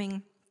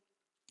Fleming.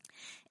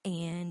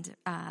 And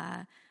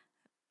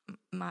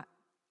my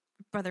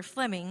brother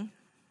Fleming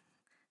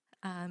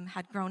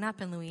had grown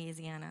up in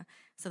Louisiana.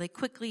 So they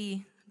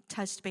quickly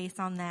touched base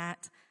on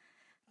that.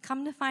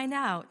 Come to find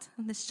out,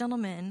 this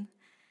gentleman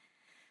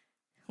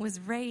was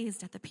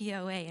raised at the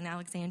POA in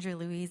Alexandria,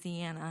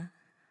 Louisiana,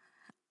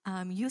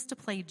 used to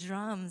play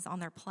drums on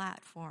their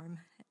platform,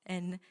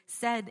 and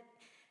said,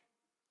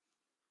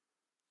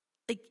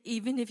 like,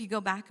 even if you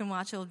go back and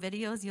watch old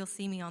videos, you'll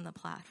see me on the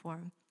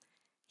platform.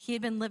 He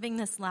had been living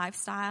this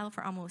lifestyle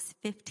for almost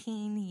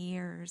 15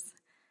 years.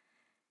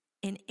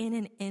 And in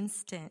an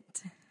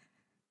instant,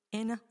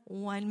 in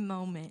one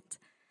moment,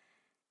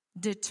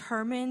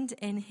 determined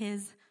in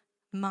his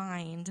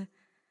mind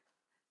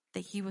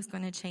that he was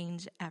going to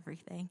change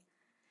everything.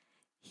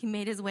 He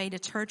made his way to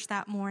church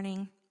that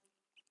morning,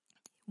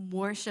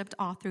 worshiped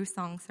all through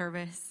song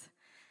service,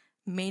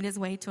 made his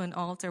way to an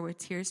altar with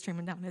tears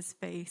streaming down his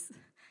face.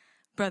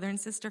 Brother and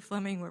Sister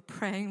Fleming were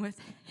praying with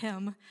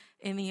him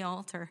in the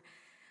altar.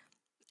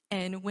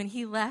 And when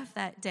he left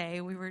that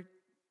day, we were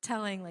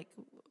telling, like,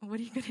 what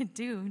are you going to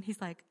do? And he's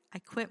like, I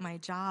quit my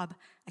job.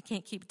 I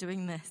can't keep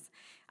doing this.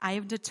 I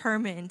have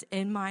determined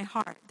in my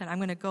heart that I'm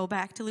going to go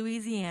back to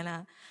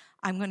Louisiana.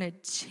 I'm going to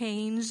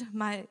change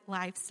my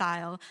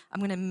lifestyle.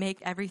 I'm going to make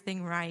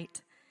everything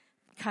right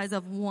because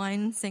of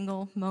one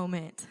single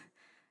moment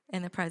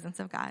in the presence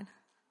of God.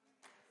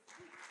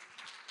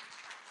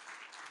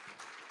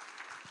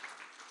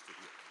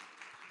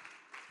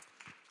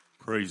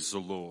 Praise the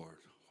Lord.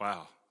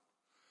 Wow.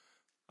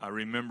 I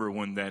remember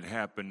when that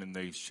happened and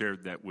they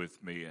shared that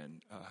with me,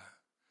 and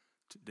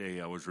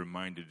today I was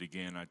reminded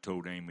again. I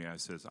told Amy, I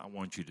says, I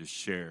want you to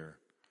share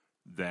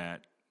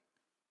that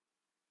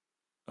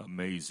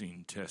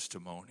amazing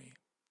testimony.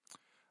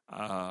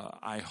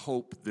 I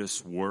hope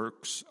this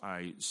works.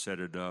 I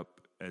set it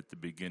up at the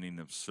beginning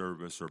of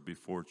service or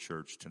before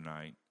church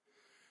tonight,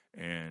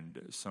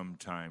 and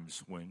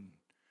sometimes when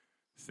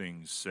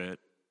things set,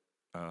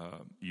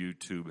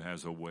 YouTube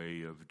has a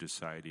way of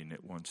deciding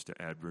it wants to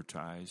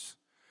advertise,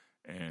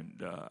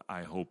 and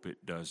I hope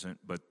it doesn't.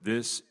 But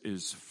this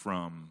is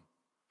from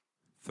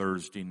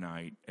Thursday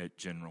night at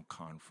General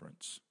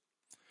Conference.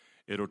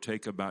 It'll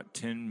take about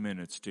 10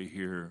 minutes to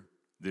hear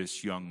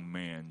this young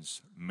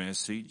man's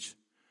message,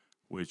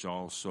 which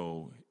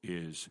also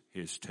is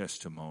his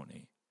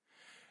testimony.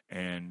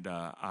 And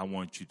I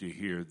want you to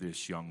hear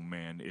this young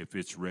man. If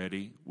it's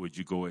ready, would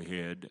you go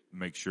ahead,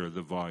 make sure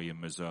the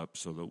volume is up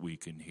so that we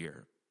can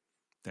hear.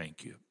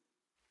 Thank you.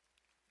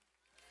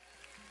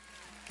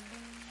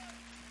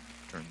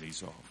 Turn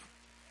these off.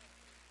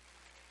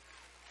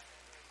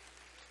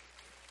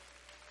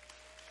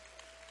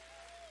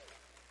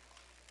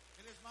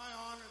 It is my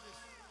honor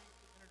this evening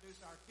to introduce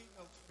our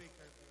keynote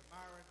speaker, Brother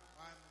Myron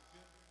Wyman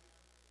Jr.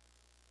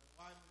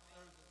 Brother Wyman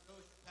serves as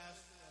associate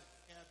pastor at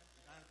the Catholic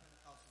United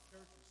Pentecostal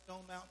Church in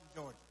Stone Mountain,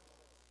 Georgia.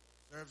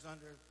 Serves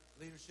under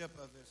leadership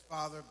of his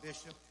father,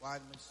 Bishop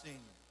Wyman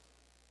Sr.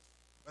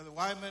 Brother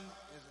Wyman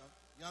is a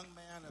young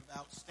man of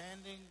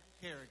outstanding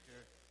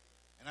character,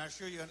 and I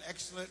assure you an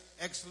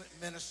excellent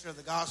minister of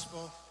the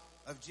gospel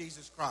of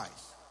Jesus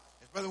Christ.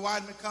 As Brother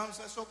Wyman comes,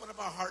 let's open up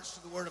our hearts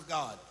to the Word of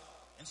God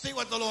and see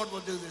what the Lord will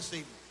do this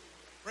evening.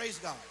 Praise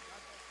God.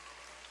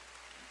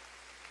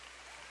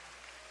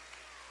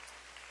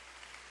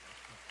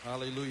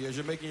 Hallelujah. As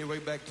you're making your way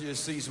back to your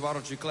seats, why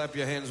don't you clap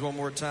your hands one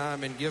more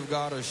time and give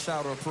God a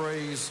shout of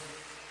praise.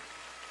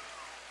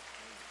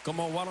 Come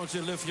on, why don't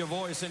you lift your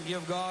voice and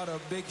give God a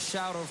big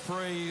shout of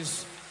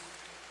praise.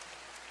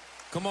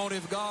 Come on,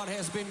 if God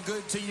has been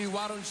good to you,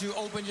 why don't you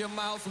open your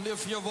mouth,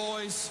 lift your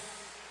voice,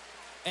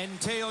 and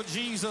tell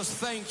Jesus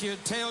thank you.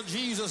 Tell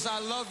Jesus I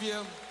love you.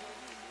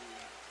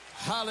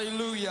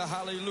 Hallelujah,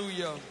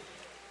 hallelujah.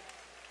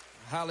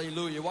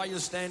 Hallelujah. While you're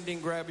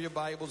standing, grab your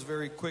Bibles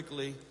very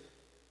quickly.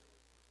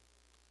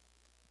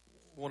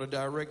 I want to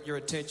direct your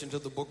attention to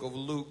the book of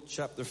Luke,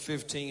 chapter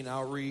 15.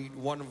 I'll read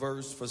one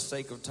verse for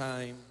sake of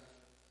time,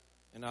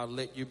 and I'll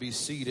let you be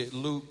seated.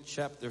 Luke,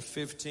 chapter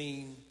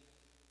 15.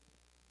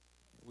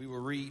 We will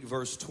read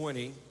verse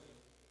 20.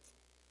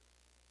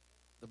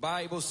 The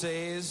Bible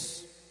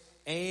says,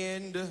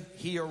 "And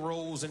he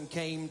arose and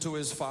came to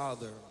his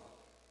father.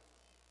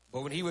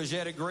 But when he was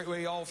yet a great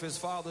way off, his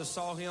father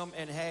saw him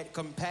and had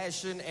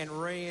compassion and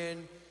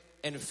ran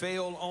and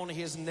fell on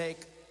his neck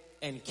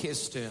and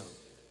kissed him."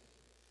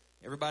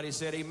 Everybody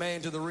said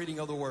amen to the reading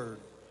of the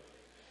word.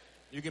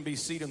 You can be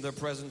seated in the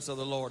presence of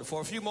the Lord. For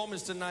a few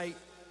moments tonight,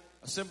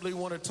 I simply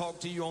want to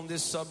talk to you on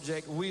this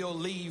subject. We'll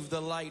leave the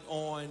light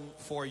on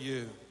for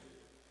you.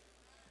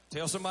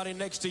 Tell somebody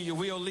next to you,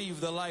 we'll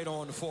leave the light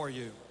on for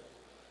you.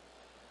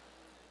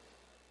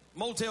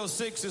 Motel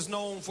 6 is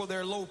known for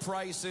their low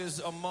prices,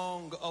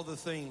 among other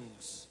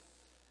things.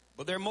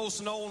 But they're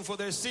most known for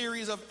their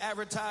series of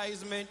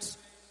advertisements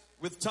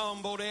with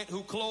Tom Bodette,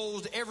 who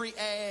closed every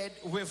ad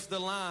with the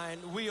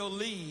line, "We'll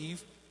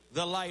leave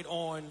the light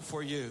on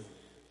for you."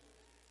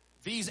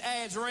 These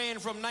ads ran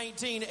from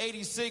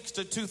 1986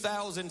 to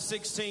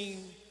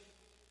 2016.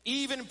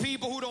 Even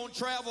people who don't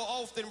travel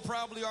often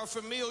probably are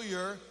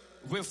familiar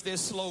with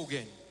this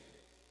slogan.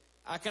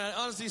 I cannot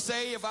honestly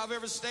say if I've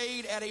ever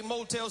stayed at a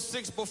Motel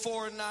 6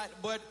 before or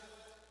not, but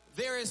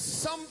there is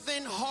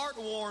something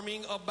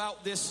heartwarming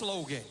about this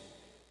slogan.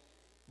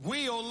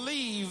 We'll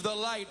leave the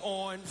light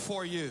on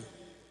for you.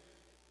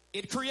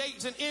 It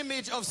creates an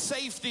image of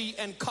safety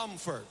and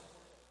comfort.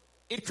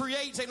 It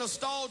creates a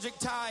nostalgic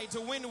tie to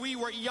when we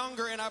were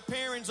younger and our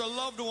parents or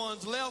loved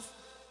ones left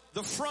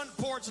the front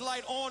porch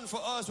light on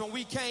for us when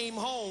we came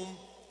home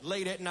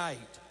late at night.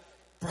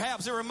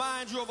 Perhaps it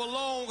reminds you of a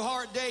long,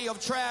 hard day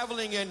of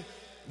traveling, and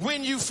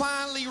when you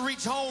finally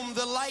reach home,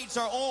 the lights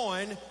are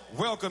on,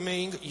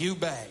 welcoming you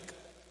back.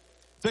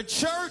 The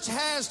church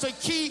has to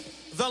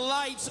keep the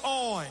lights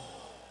on.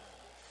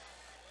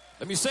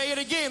 Let me say it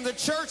again. The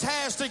church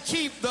has to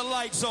keep the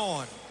lights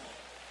on.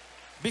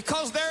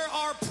 Because there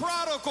are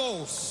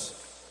prodigals,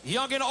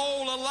 young and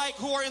old alike,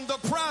 who are in the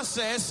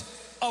process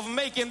of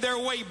making their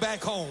way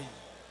back home.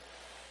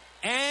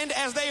 And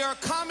as they are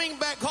coming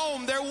back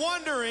home, they're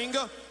wondering,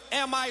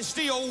 am I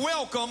still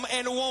welcome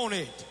and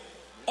wanted?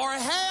 Or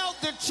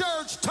have the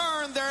church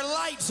turned their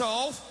lights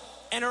off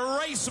and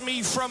erased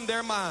me from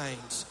their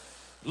minds?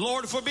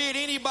 Lord forbid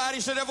anybody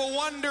should ever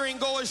wander and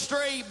go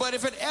astray, but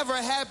if it ever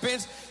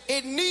happens,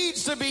 it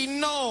needs to be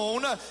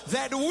known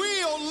that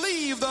we'll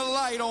leave the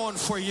light on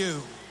for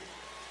you.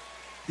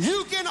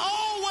 You can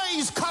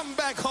always come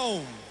back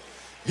home.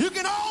 You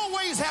can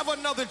always have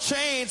another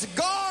chance.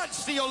 God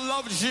still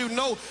loves you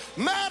no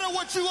matter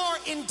what you are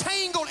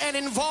entangled and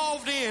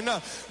involved in.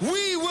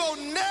 We will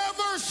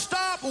never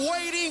stop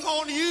waiting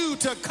on you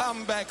to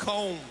come back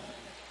home.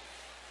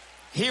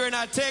 Here in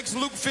our text,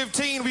 Luke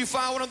 15, we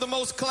find one of the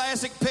most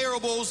classic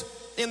parables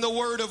in the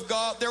Word of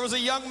God. There was a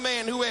young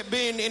man who had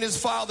been in his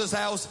father's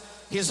house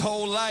his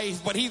whole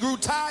life, but he grew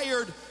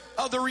tired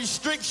of the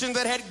restrictions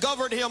that had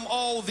governed him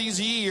all these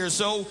years.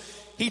 So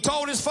he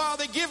told his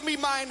father, "Give me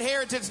my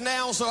inheritance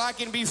now so I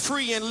can be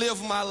free and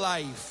live my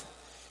life."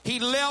 He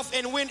left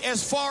and went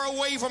as far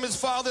away from his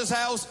father's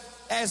house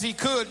as he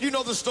could. You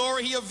know the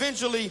story. He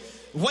eventually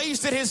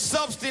wasted his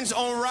substance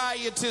on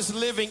riotous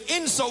living,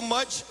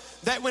 insomuch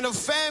that when a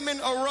famine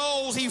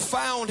arose, he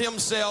found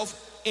himself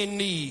in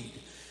need.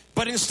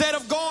 But instead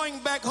of going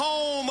back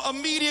home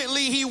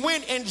immediately, he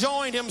went and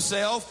joined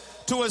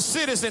himself to a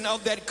citizen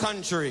of that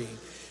country.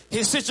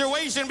 His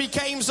situation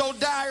became so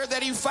dire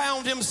that he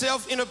found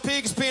himself in a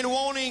pig's pen,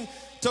 wanting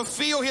to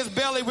fill his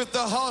belly with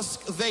the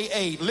husk they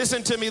ate.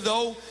 Listen to me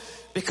though,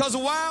 because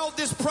while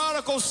this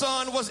prodigal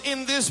son was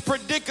in this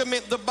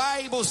predicament, the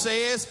Bible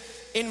says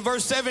in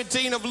verse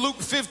 17 of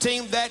Luke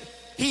 15 that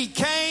he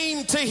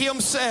came to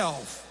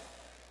himself.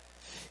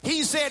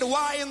 He said,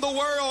 "Why in the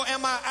world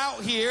am I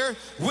out here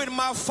when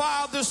my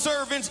father's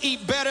servants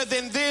eat better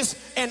than this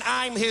and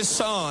I'm his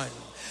son?"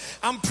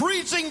 I'm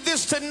preaching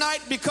this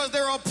tonight because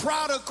there are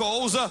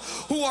prodigals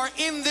who are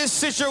in this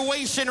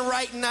situation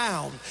right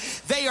now.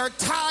 They are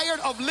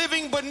tired of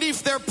living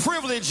beneath their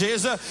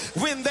privileges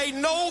when they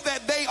know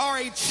that they are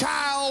a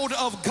child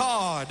of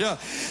God.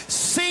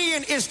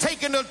 Sin is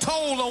taking a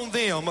toll on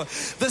them.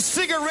 The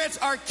cigarettes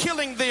are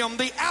killing them.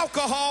 The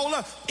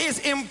alcohol is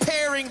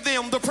impairing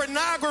them. The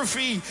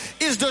pornography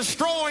is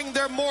destroying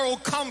their moral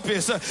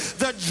compass.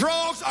 The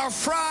drugs are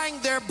frying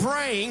their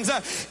brains,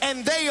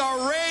 and they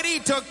are ready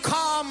to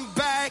come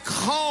back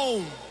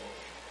home.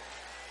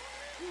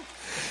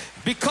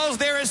 Because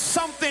there is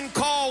something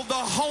called the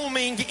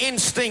homing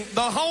instinct.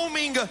 The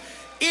homing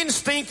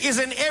instinct is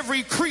in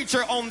every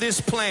creature on this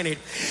planet.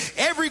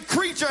 Every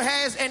creature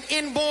has an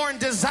inborn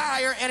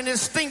desire and an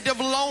instinctive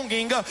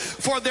longing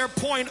for their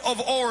point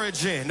of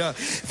origin.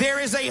 There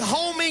is a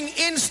homing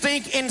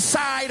instinct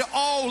inside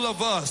all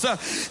of us.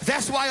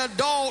 That's why a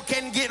dog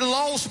can get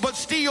lost but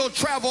still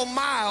travel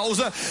miles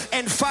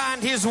and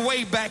find his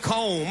way back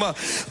home.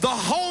 The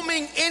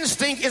homing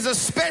instinct is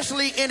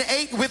especially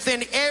innate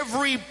within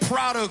every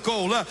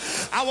prodigal.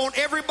 I want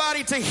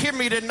everybody to hear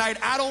me tonight.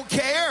 I don't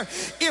care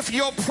if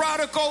your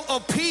prodigal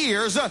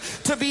appears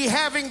to be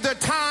having the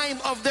time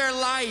of their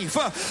life.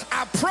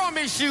 I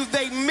promise you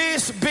they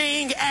miss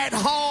being at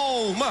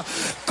home.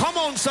 Come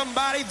on,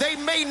 somebody. They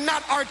may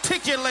not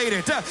articulate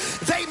it.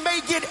 They may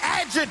get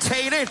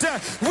agitated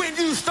when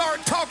you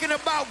start talking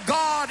about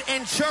God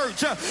and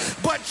church.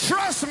 But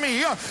trust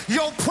me,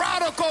 your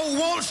prodigal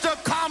wants to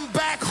come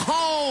back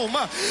home.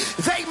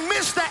 They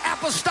miss the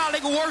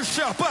apostolic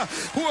worship.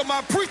 Who am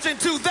I preaching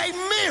to? They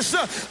miss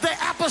the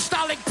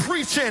apostolic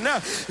preaching.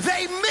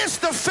 They miss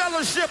the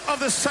fellowship of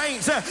the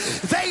saints.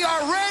 They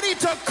are ready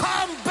to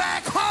come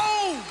back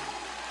home.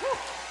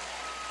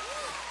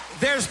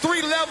 There's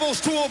 3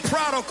 levels to a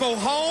prodigal: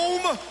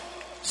 home,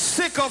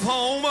 sick of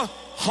home,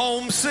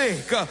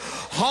 homesick.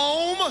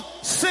 Home,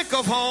 sick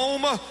of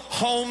home,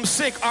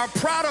 homesick. Our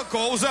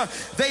prodigals,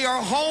 they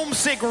are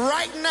homesick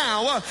right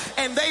now,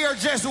 and they are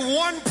just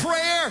one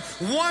prayer,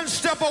 one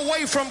step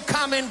away from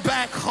coming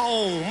back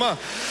home.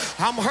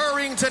 I'm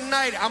hurrying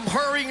tonight.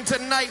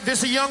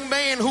 This young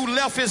man who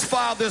left his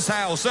father's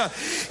house,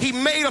 he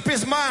made up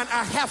his mind,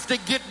 I have to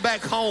get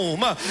back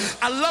home.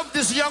 I love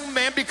this young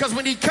man because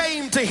when he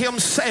came to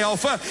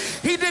himself,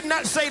 he did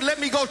not say, let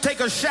me go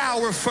take a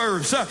shower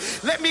first.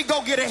 Let me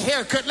go get a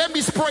haircut. Let me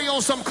spray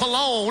on some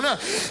cologne.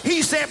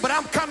 He said, but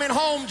I'm coming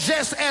home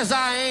just as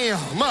I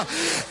am.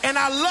 And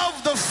I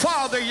love the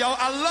father, y'all.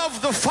 I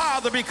love the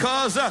father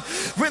because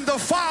when the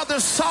father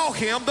saw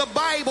him, the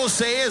Bible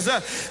says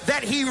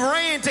that he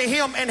ran to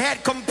him and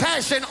had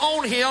compassion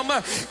on him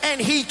and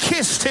he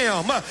kissed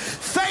him.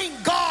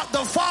 Thank God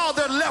the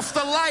father left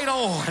the light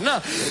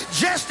on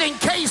just in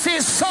case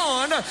his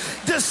son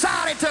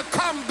decided to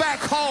come back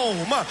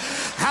home.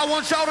 I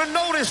want y'all to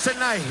notice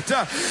tonight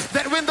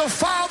that when the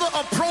father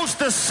approached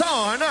the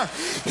son,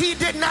 he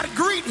did not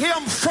greet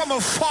him from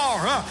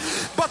afar,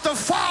 but the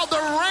father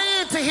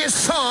ran to his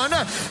son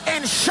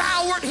and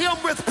showered him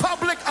with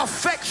public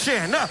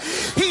affection.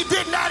 He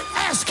did not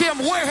ask him,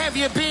 where have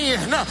you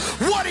been?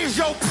 What is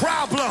your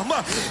problem?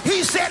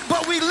 He said,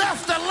 but we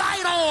left the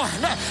light on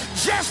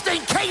just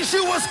in case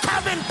you was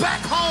coming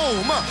back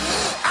home.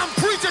 I'm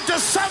preaching to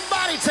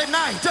somebody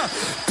tonight.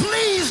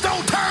 Please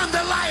don't turn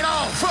the light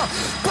off,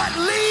 but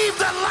leave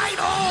the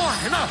light on.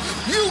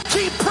 You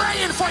keep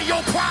praying for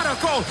your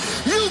prodigal.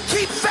 You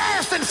keep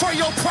fasting for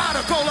your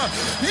prodigal.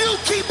 You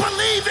keep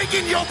believing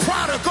in your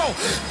prodigal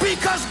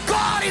because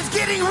God is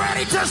getting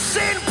ready to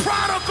send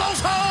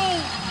prodigals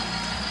home.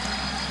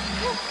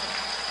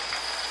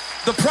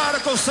 The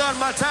prodigal son,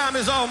 my time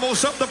is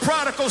almost up. The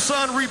prodigal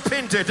son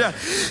repented.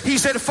 He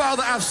said,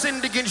 Father, I've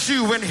sinned against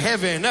you in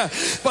heaven.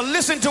 But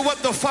listen to what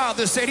the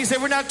father said. He said,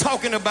 we're not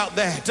talking about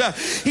that.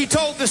 He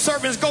told the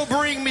servants, go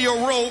bring me a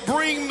robe,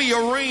 bring me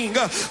a ring,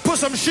 put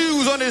some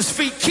shoes on his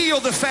feet, kill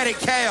the fatted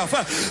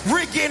calf.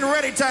 We're getting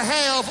ready to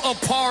have a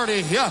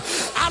party.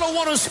 I don't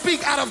want to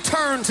speak out of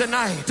turn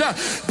tonight,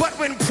 but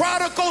when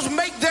prodigals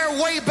make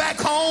their way back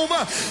home,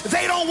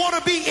 they don't want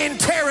to be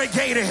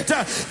interrogated.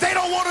 They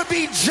don't want to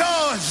be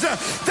judged.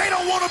 They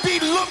don't want to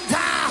be looked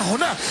down.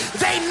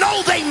 They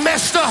know they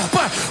messed up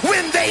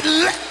when they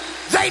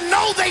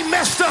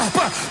messed up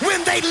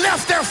when they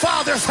left their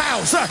father's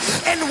house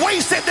and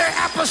wasted their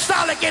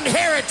apostolic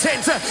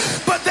inheritance.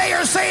 But they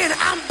are saying,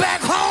 I'm back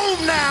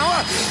home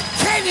now.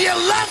 Can you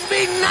love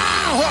me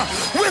now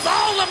with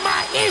all of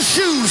my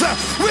issues,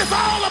 with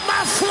all of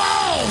my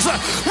flaws,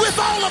 with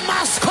all of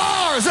my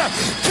scars?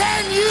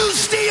 Can you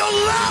still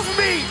love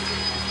me?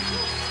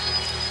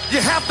 You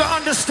have to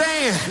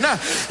understand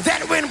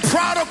that when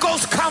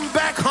prodigals come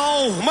back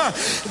home,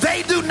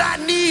 they do not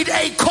need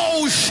a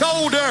cold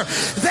shoulder.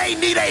 They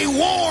need a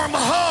warm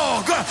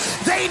hug.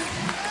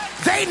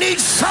 They need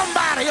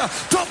somebody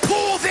to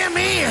pull them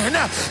in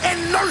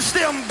and nurse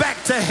them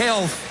back to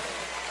health.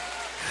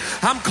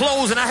 I'm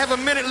closing. I have a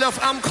minute left.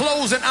 I'm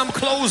closing.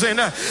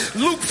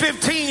 Luke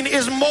 15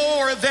 is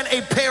more than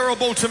a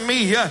parable to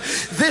me.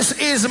 This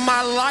is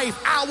my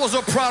life. I was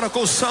a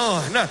prodigal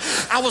son.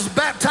 I was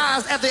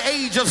baptized at the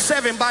age of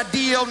 7 by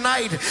D.L.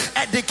 Knight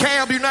at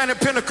DeKalb United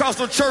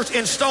Pentecostal Church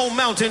in Stone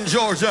Mountain,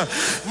 Georgia.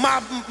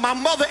 My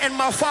mother and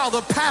my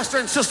father, Pastor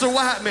and Sister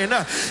Whiteman,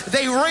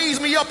 they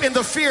raised me up in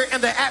the fear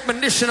and the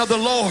admonition of the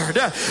Lord.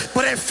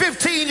 But at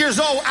 15 years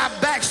old, I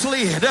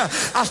backslid.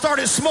 I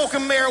started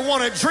smoking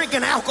marijuana,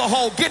 drinking alcohol,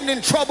 getting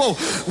in trouble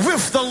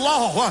with the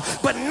law.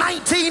 But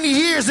 19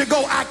 years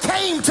ago, I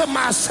came to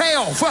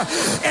myself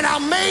and I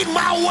made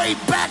my way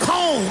back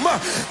home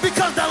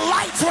because the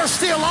lights were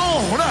still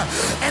on.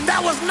 And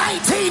that was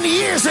 19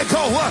 years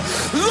ago.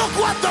 Look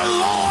what the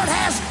Lord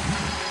has.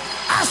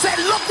 I I said,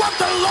 look what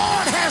the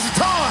Lord has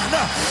done.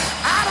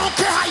 I don't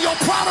care how your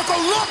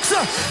prodigal looks.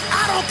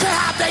 I don't care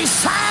how they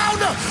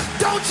sound.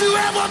 Don't you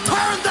ever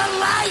turn the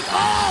light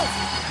off.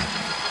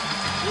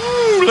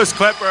 Woo, let's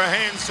clap our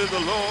hands to the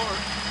Lord.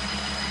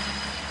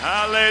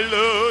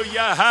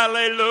 Hallelujah,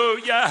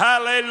 hallelujah,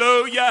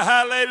 hallelujah,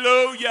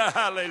 hallelujah,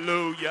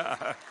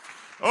 hallelujah.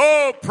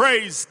 Oh,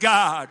 praise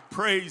God,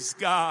 praise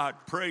God,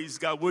 praise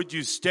God. Would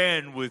you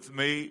stand with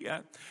me?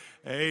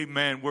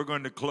 Amen. We're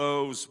going to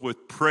close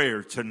with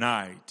prayer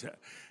tonight.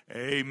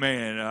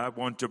 Amen. I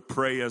want to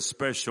pray a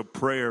special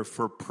prayer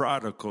for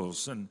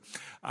prodigals, and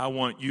I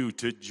want you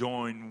to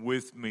join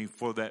with me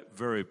for that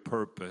very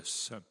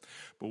purpose.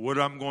 But what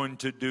I'm going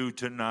to do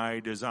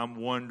tonight is I'm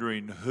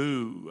wondering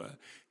who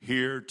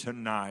here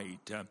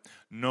tonight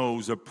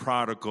knows a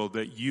prodigal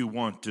that you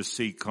want to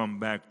see come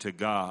back to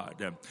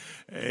God.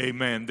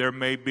 Amen. There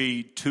may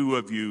be two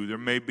of you. There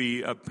may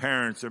be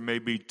parents. There may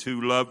be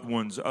two loved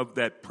ones of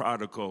that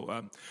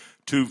prodigal.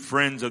 Two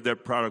friends of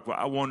that prodigal.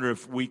 I wonder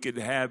if we could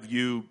have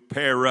you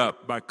pair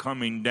up by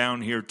coming down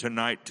here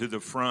tonight to the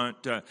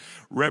front,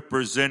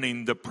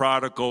 representing the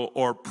prodigal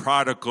or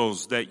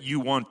prodigals that you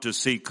want to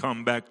see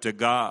come back to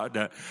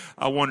God.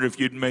 I wonder if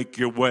you'd make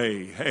your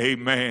way.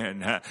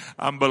 Amen.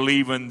 I'm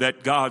believing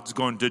that God's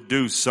going to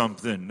do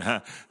something.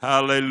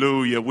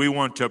 Hallelujah. We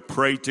want to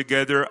pray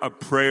together a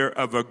prayer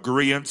of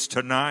agreement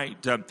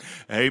tonight.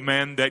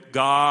 Amen. That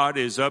God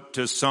is up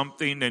to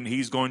something and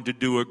He's going to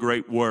do a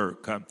great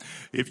work.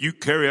 If you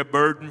carry a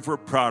burden for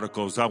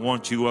prodigals, I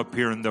want you up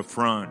here in the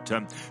front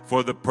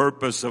for the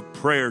purpose of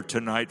prayer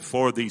tonight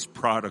for these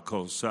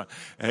prodigals.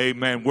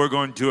 Amen. We're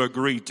going to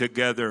agree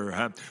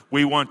together.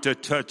 We want to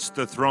touch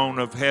the throne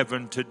of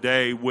heaven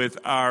today with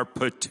our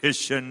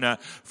petition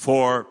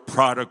for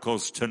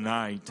prodigals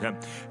tonight.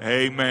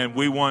 Amen.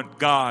 We want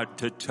God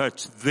to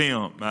touch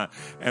them,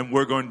 and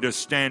we're going to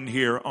stand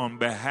here on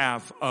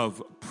behalf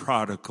of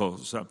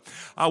prodigals.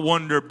 I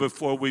wonder,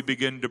 before we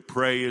begin to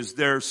pray, is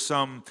there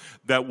some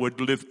that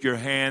would lift your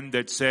hand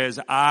that says,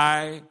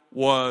 I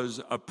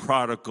was a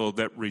prodigal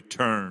that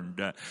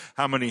returned?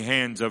 How many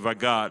hands have I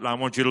got? I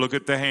want you to look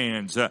at the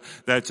hands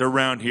that's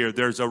around here.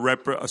 There's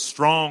a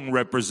strong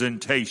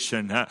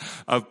representation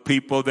of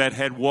people that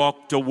had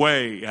walked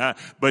away,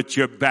 but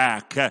you're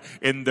back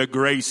in the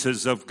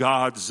graces of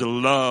God's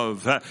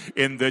love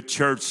in the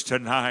church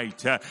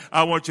tonight.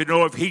 I want you to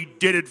know if He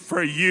did it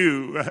for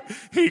you,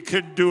 He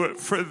can do it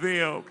for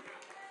them.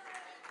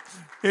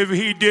 If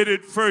He did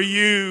it for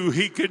you,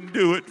 He can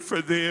do it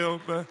for them.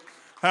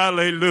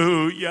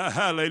 Hallelujah,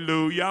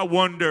 hallelujah. I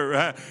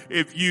wonder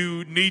if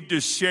you need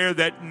to share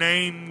that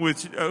name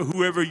with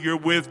whoever you're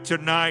with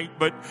tonight,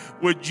 but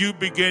would you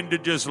begin to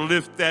just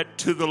lift that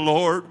to the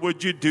Lord?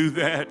 Would you do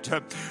that?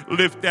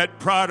 Lift that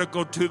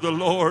prodigal to the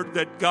Lord,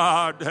 that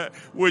God,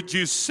 would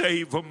you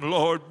save them,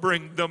 Lord?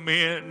 Bring them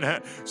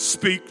in.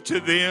 Speak to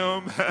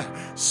them.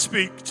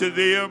 Speak to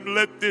them.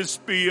 Let this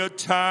be a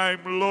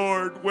time,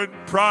 Lord, when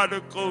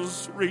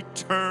prodigals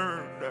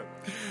return.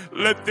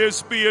 Let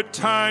this be a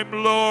time,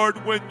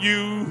 Lord, when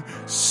you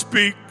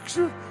speak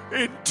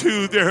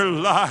into their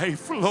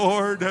life,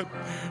 Lord,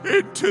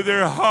 into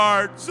their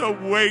hearts.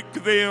 Awake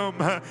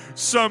them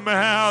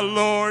somehow,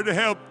 Lord.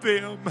 Help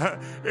them.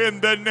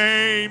 In the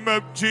name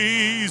of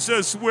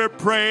Jesus, we're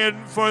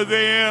praying for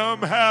them.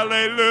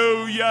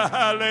 Hallelujah,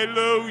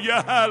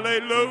 hallelujah,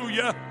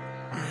 hallelujah.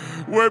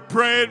 We're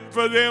praying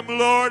for them,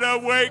 Lord.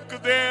 Awake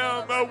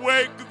them,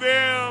 awake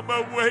them,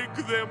 awake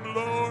them,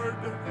 Lord.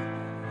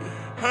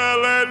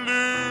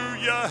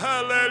 Hallelujah,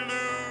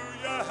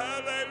 hallelujah,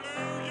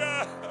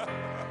 hallelujah.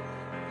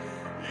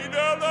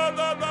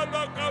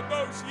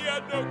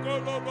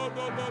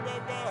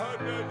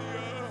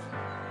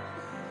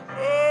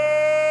 Oh,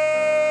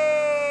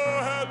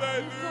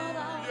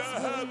 hallelujah,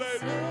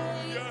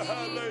 hallelujah,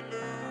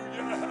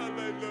 hallelujah,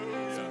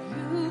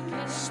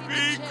 hallelujah.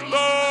 Speak,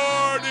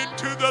 Lord,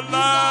 into the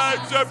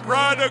lives of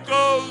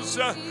prodigals.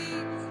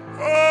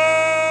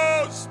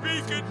 Oh,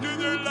 speak into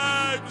their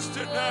lives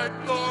tonight,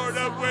 Lord.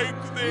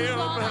 Awake them.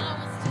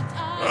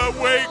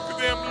 Awake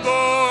them,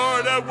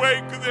 Lord.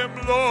 Awake them,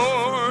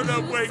 Lord.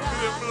 Awake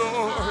them,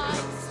 Lord.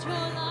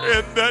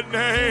 In the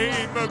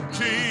name of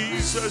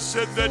Jesus.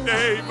 In the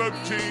name of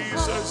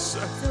Jesus.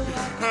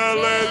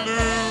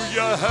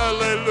 Hallelujah,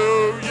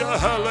 hallelujah,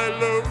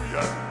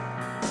 hallelujah.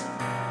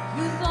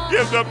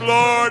 Give them,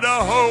 Lord,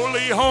 a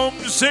holy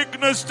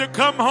homesickness to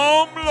come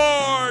home,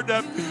 Lord.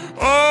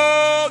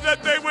 Oh,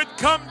 that they would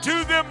come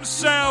to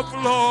themselves,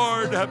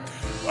 Lord.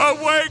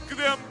 Awake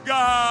them,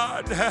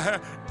 God.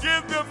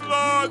 Give them,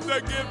 Lord,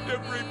 the gift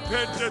of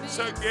repentance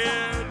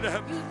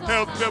again.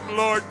 Help them,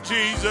 Lord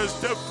Jesus,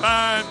 to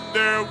find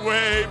their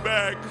way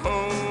back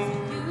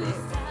home.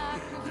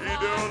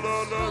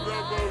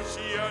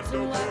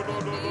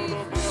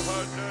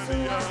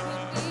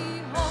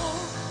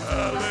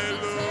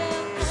 Hallelujah.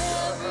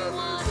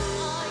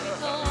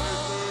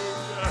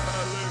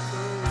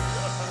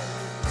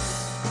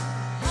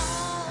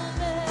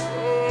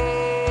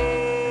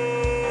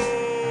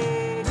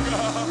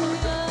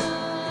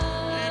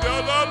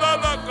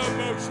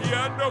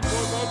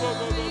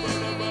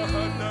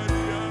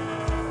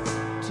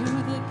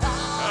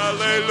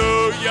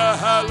 Hallelujah,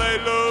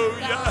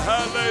 hallelujah,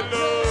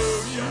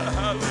 hallelujah,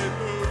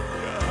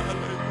 hallelujah,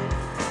 hallelujah.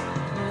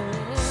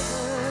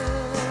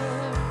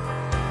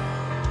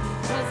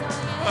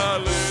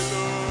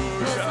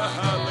 Hallelujah,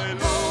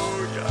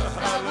 hallelujah,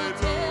 hallelujah,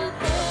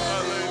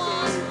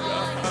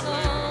 hallelujah,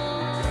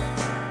 hallelujah.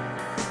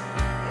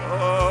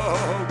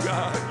 Oh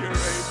God,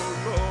 you're able,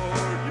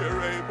 Lord,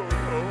 you're able,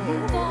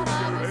 Lord,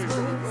 you're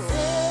able,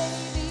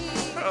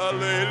 Lord.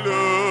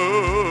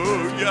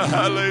 Hallelujah,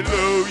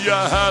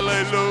 hallelujah,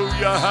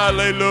 hallelujah,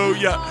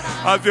 hallelujah.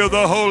 I feel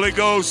the Holy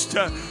Ghost.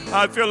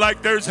 I feel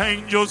like there's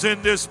angels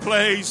in this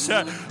place.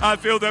 I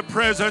feel the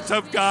presence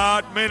of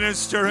God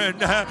ministering.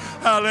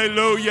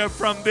 Hallelujah.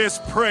 From this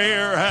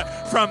prayer,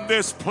 from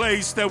this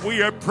place that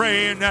we are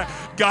praying,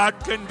 God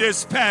can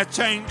dispatch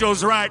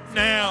angels right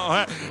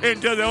now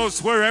into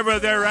those wherever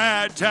they're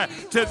at,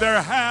 to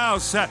their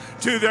house,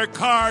 to their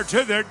car,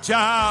 to their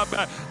job,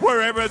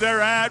 wherever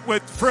they're at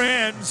with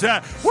friends,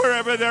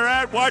 wherever they're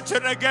at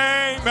watching a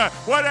game,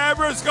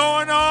 whatever's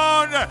going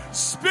on.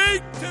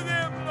 Speak to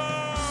them,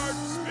 Lord.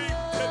 Speak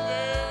to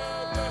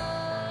them.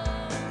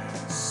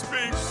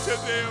 Speak to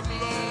them,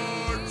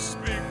 Lord.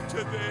 Speak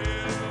to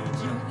them.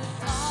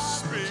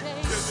 Speak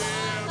to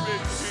them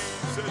in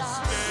Jesus'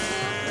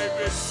 name.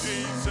 In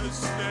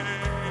Jesus'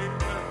 name.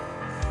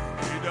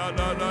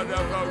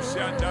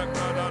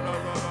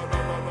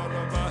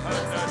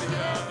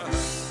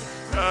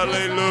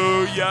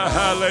 Hallelujah,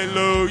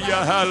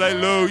 hallelujah,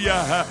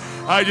 hallelujah.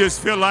 I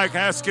just feel like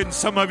asking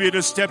some of you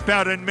to step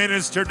out and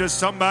minister to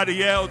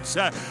somebody else.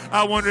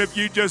 I wonder if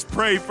you just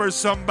pray for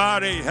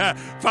somebody.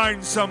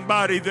 Find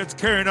somebody that's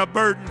carrying a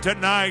burden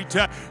tonight.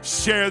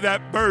 Share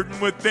that burden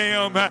with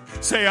them.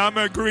 Say, I'm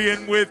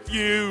agreeing with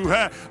you.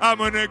 I'm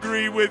going to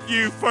agree with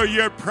you for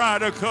your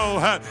prodigal.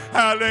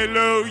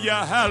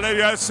 Hallelujah,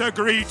 hallelujah. Let's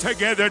agree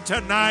together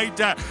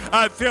tonight.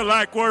 I feel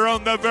like we're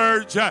on the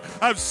verge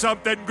of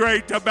something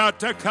great about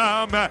to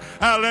come.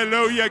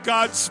 Hallelujah.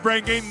 God's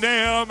bringing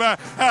them.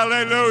 Hallelujah.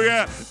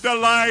 The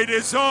light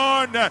is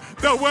on.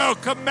 The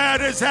welcome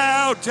mat is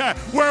out.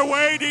 We're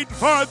waiting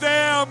for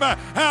them.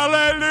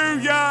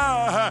 Hallelujah.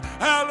 Hallelujah.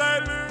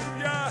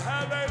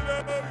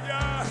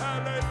 Hallelujah.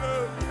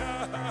 Hallelujah.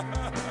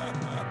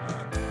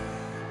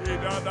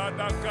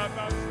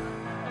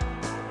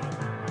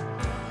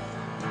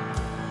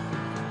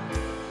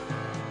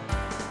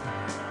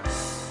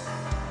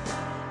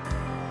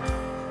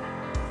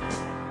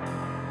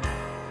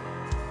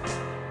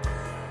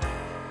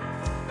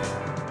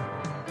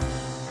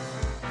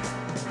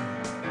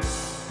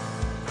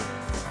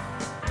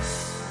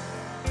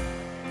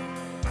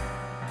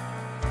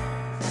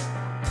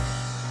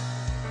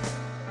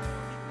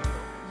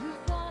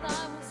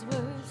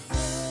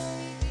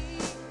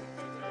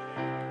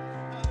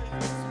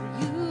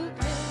 You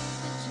can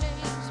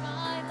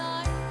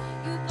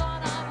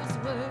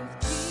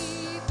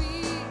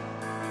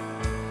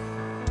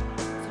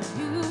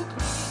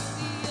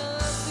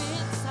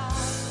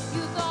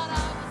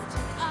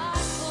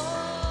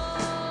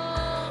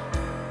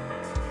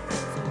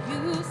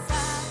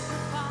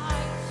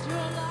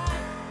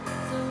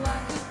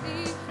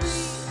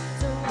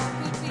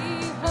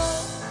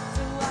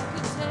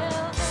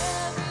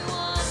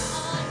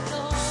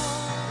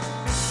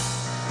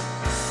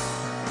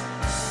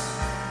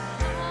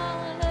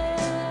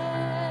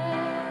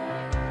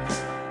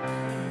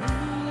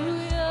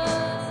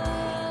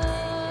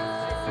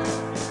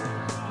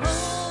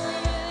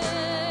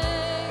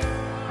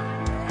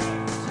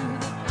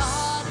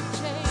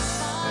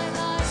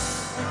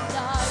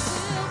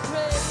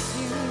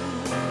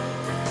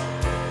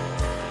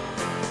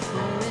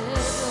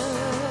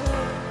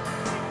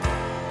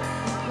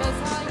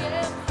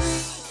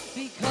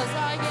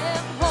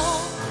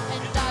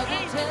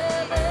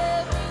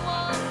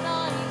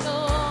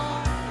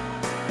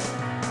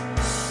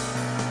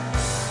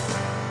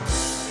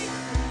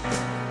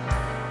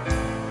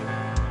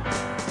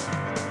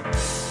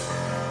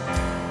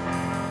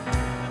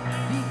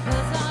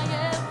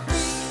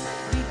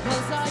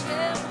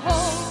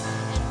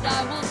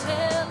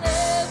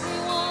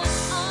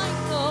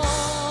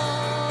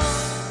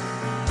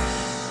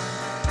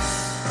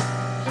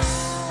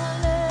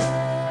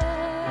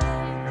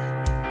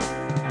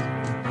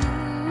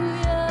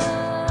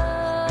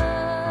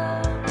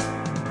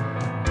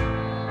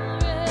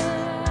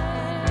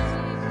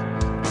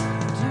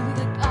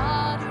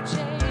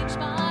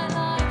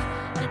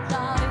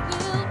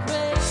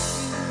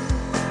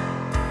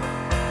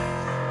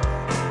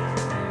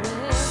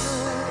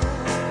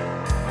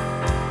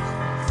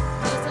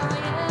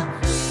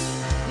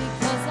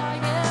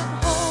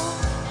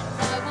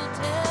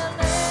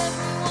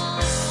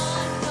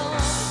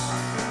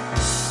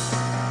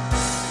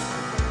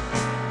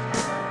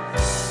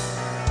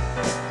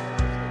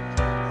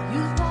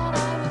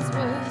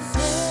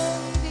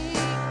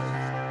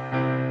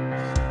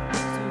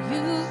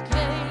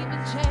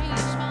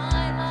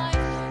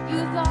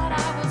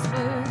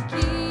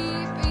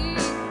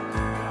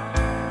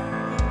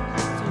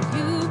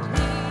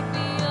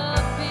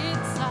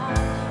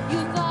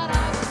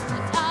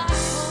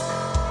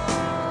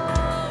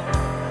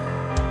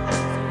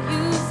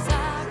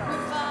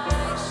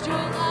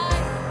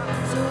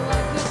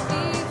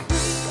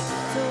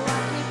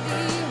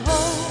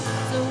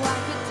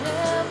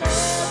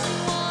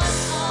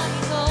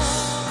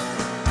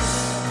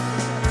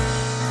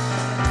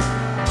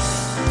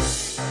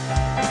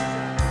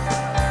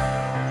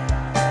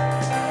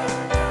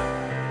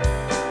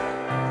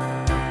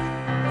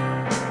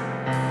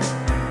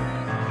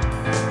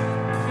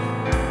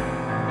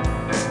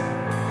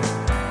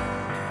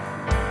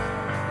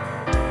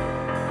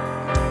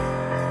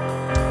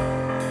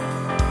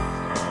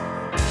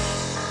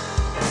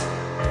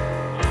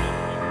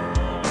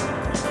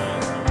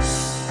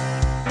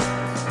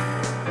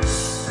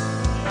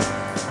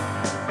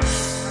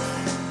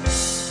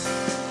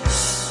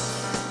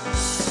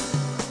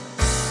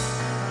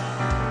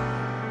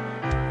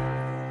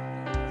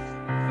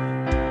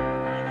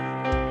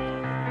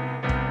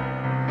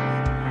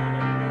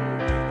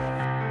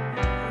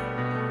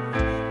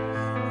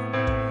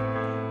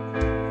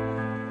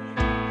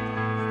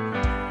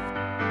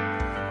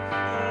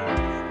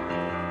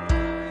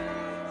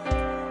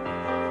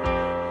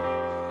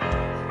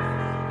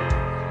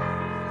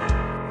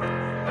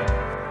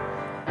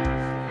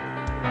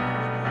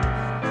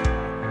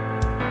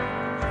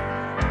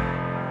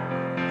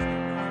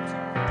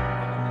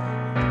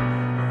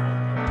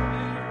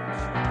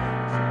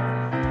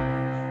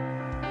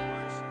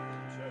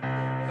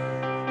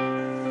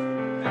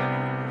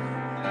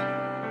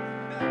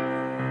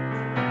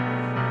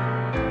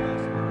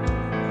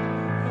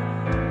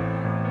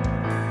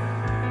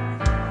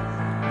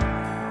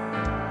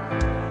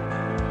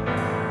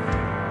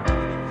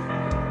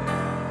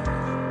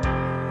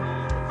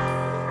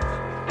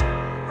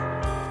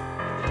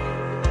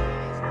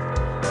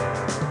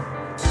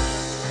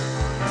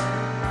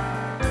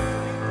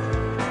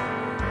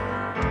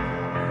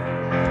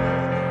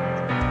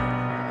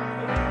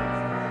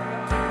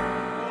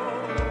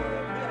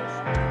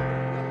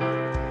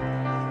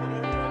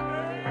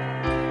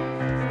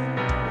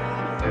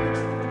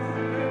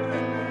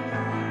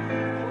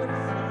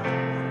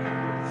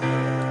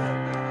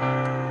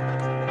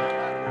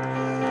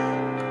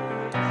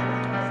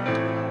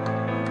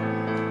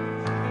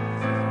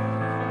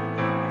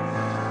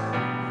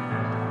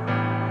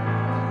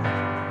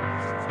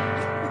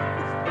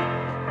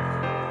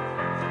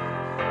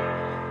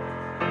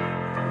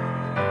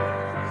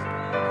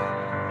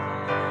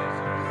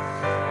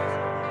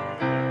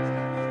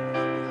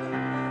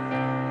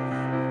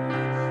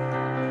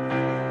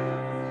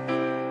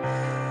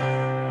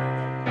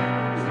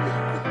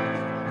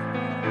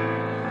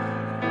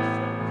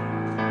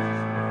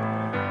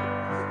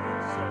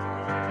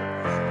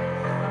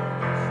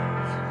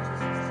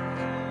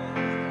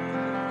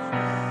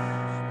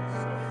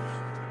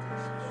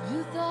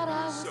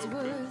was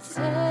worth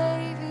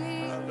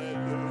saving.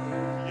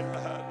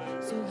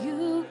 So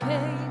you came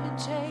and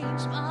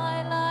changed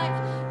my life.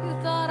 You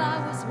thought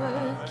I was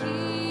worth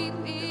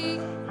keeping.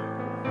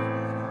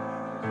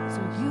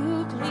 So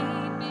you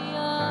cleaned me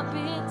up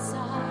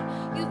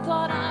inside. You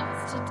thought I